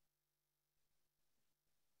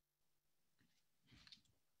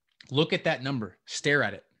 Look at that number. Stare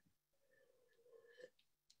at it.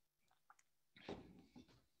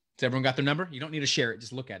 Has everyone got their number? You don't need to share it.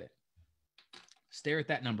 Just look at it. Stare at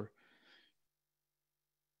that number.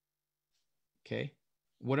 Okay.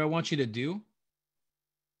 What I want you to do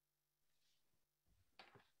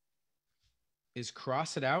is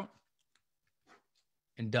cross it out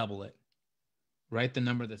and double it. Write the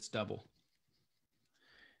number that's double.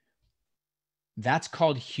 That's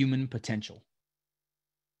called human potential.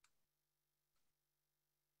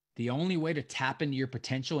 The only way to tap into your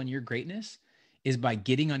potential and your greatness is by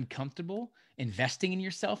getting uncomfortable, investing in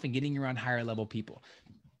yourself, and getting around higher level people.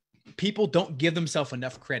 People don't give themselves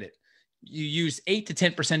enough credit. You use 8 to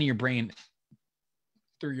 10% of your brain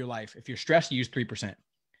through your life. If you're stressed, you use 3%.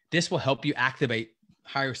 This will help you activate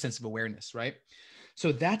higher sense of awareness, right?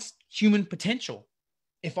 So that's human potential.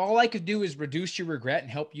 If all I could do is reduce your regret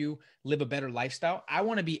and help you live a better lifestyle, I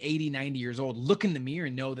want to be 80, 90 years old, look in the mirror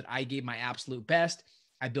and know that I gave my absolute best.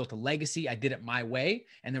 I built a legacy. I did it my way,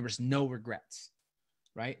 and there was no regrets,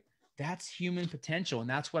 right? That's human potential, and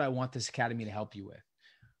that's what I want this academy to help you with.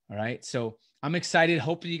 All right. So I'm excited.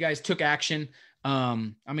 Hopefully you guys took action.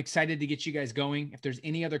 I'm excited to get you guys going. If there's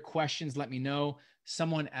any other questions, let me know.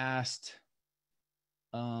 Someone asked,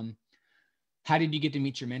 how did you get to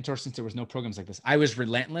meet your mentor since there was no programs like this? I was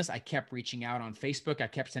relentless. I kept reaching out on Facebook. I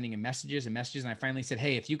kept sending him messages. And I finally said,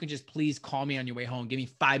 hey, if you can just please call me on your way home, give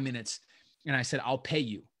me 5 minutes. And I said, I'll pay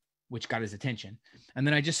you, which got his attention. And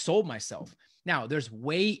then I just sold myself. Now, there's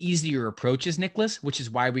way easier approaches, Nicholas, which is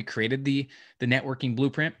why we created the networking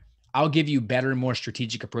blueprint. I'll give you better, more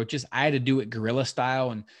strategic approaches. I had to do it guerrilla style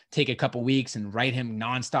and take a couple weeks and write him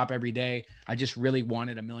nonstop every day. I just really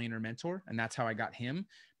wanted a millionaire mentor, and that's how I got him.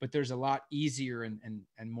 But there's a lot easier and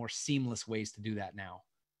more seamless ways to do that now.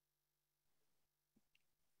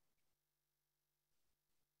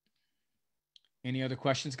 Any other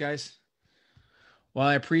questions, guys? Well,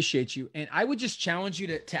 I appreciate you. And I would just challenge you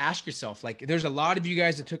to ask yourself, like, there's a lot of you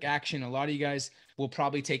guys that took action. A lot of you guys will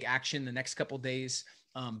probably take action the next couple of days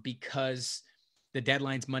because the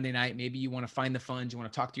deadline's Monday night. Maybe you want to find the funds. You want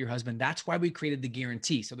to talk to your husband. That's why we created the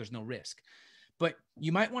guarantee. So there's no risk. But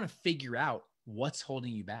you might want to figure out what's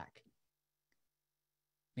holding you back.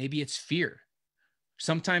 Maybe it's fear.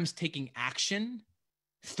 Sometimes taking action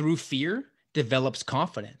through fear develops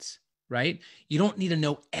confidence. Right? You don't need to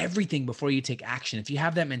know everything before you take action. If you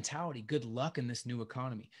have that mentality, good luck in this new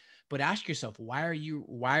economy. But ask yourself, why are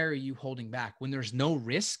you holding back when there's no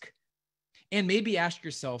risk? And maybe ask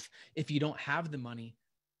yourself, if you don't have the money,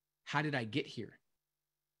 how did I get here?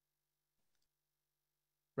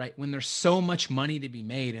 Right? When there's so much money to be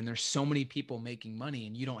made and there's so many people making money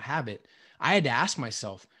and you don't have it, I had to ask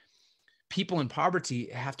myself, people in poverty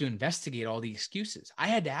have to investigate all the excuses. I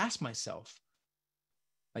had to ask myself,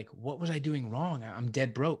 like, what was I doing wrong? I'm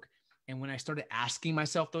dead broke. And when I started asking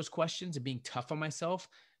myself those questions and being tough on myself,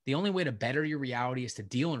 the only way to better your reality is to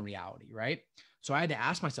deal in reality, right? So I had to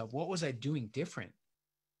ask myself, what was I doing different?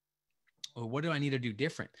 Or what do I need to do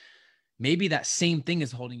different? Maybe that same thing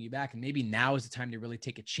is holding you back. And maybe now is the time to really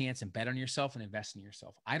take a chance and bet on yourself and invest in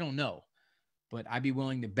yourself. I don't know, but I'd be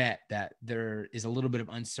willing to bet that there is a little bit of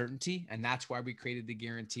uncertainty. And that's why we created the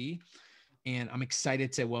guarantee. And I'm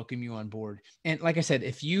excited to welcome you on board. And like I said,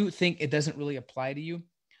 if you think it doesn't really apply to you,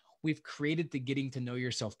 we've created the Getting to Know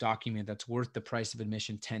Yourself document that's worth the price of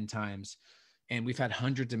admission 10 times. And we've had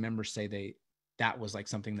hundreds of members say that was like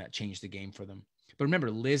something that changed the game for them. But remember,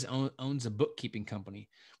 Liz owns a bookkeeping company.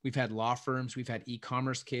 We've had law firms. We've had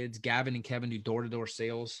e-commerce kids. Gavin and Kevin do door-to-door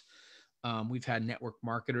sales. We've had network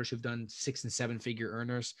marketers who've done 6- and 7-figure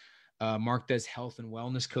earners. Mark does health and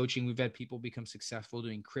wellness coaching. We've had people become successful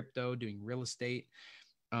doing crypto, doing real estate.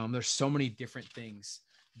 There's so many different things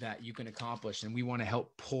that you can accomplish, and we want to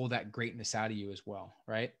help pull that greatness out of you as well,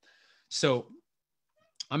 right? So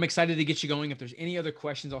I'm excited to get you going. If there's any other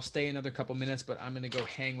questions, I'll stay another couple minutes, but I'm going to go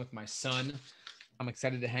hang with my son. I'm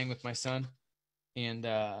excited to hang with my son and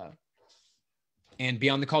be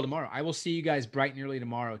on the call tomorrow. I will see you guys bright and early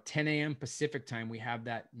tomorrow, 10 a.m. Pacific time. We have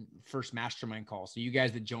that first mastermind call. So you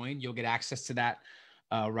guys that join, you'll get access to that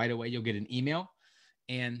right away. You'll get an email,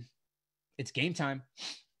 and it's game time.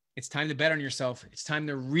 It's time to bet on yourself. It's time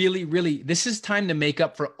to really, this is time to make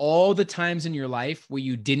up for all the times in your life where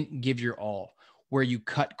you didn't give your all, where you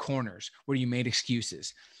cut corners, where you made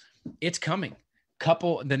excuses. It's coming.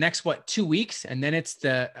 The next 2 weeks, and then it's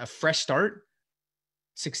a fresh start.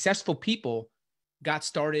 Successful people got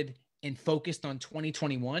started and focused on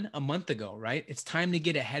 2021 a month ago, right? It's time to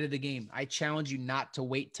get ahead of the game. I challenge you not to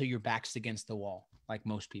wait till your back's against the wall like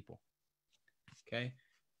most people. Okay.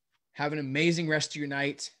 Have an amazing rest of your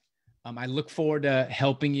night. I look forward to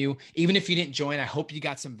helping you. Even if you didn't join, I hope you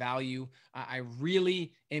got some value. I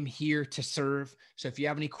really am here to serve. So if you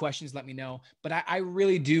have any questions, let me know. But I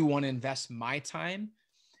really do want to invest my time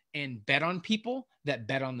and bet on people that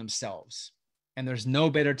bet on themselves. And there's no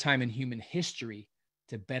better time in human history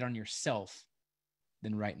to bet on yourself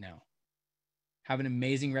than right now. Have an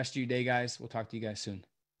amazing rest of your day, guys. We'll talk to you guys soon.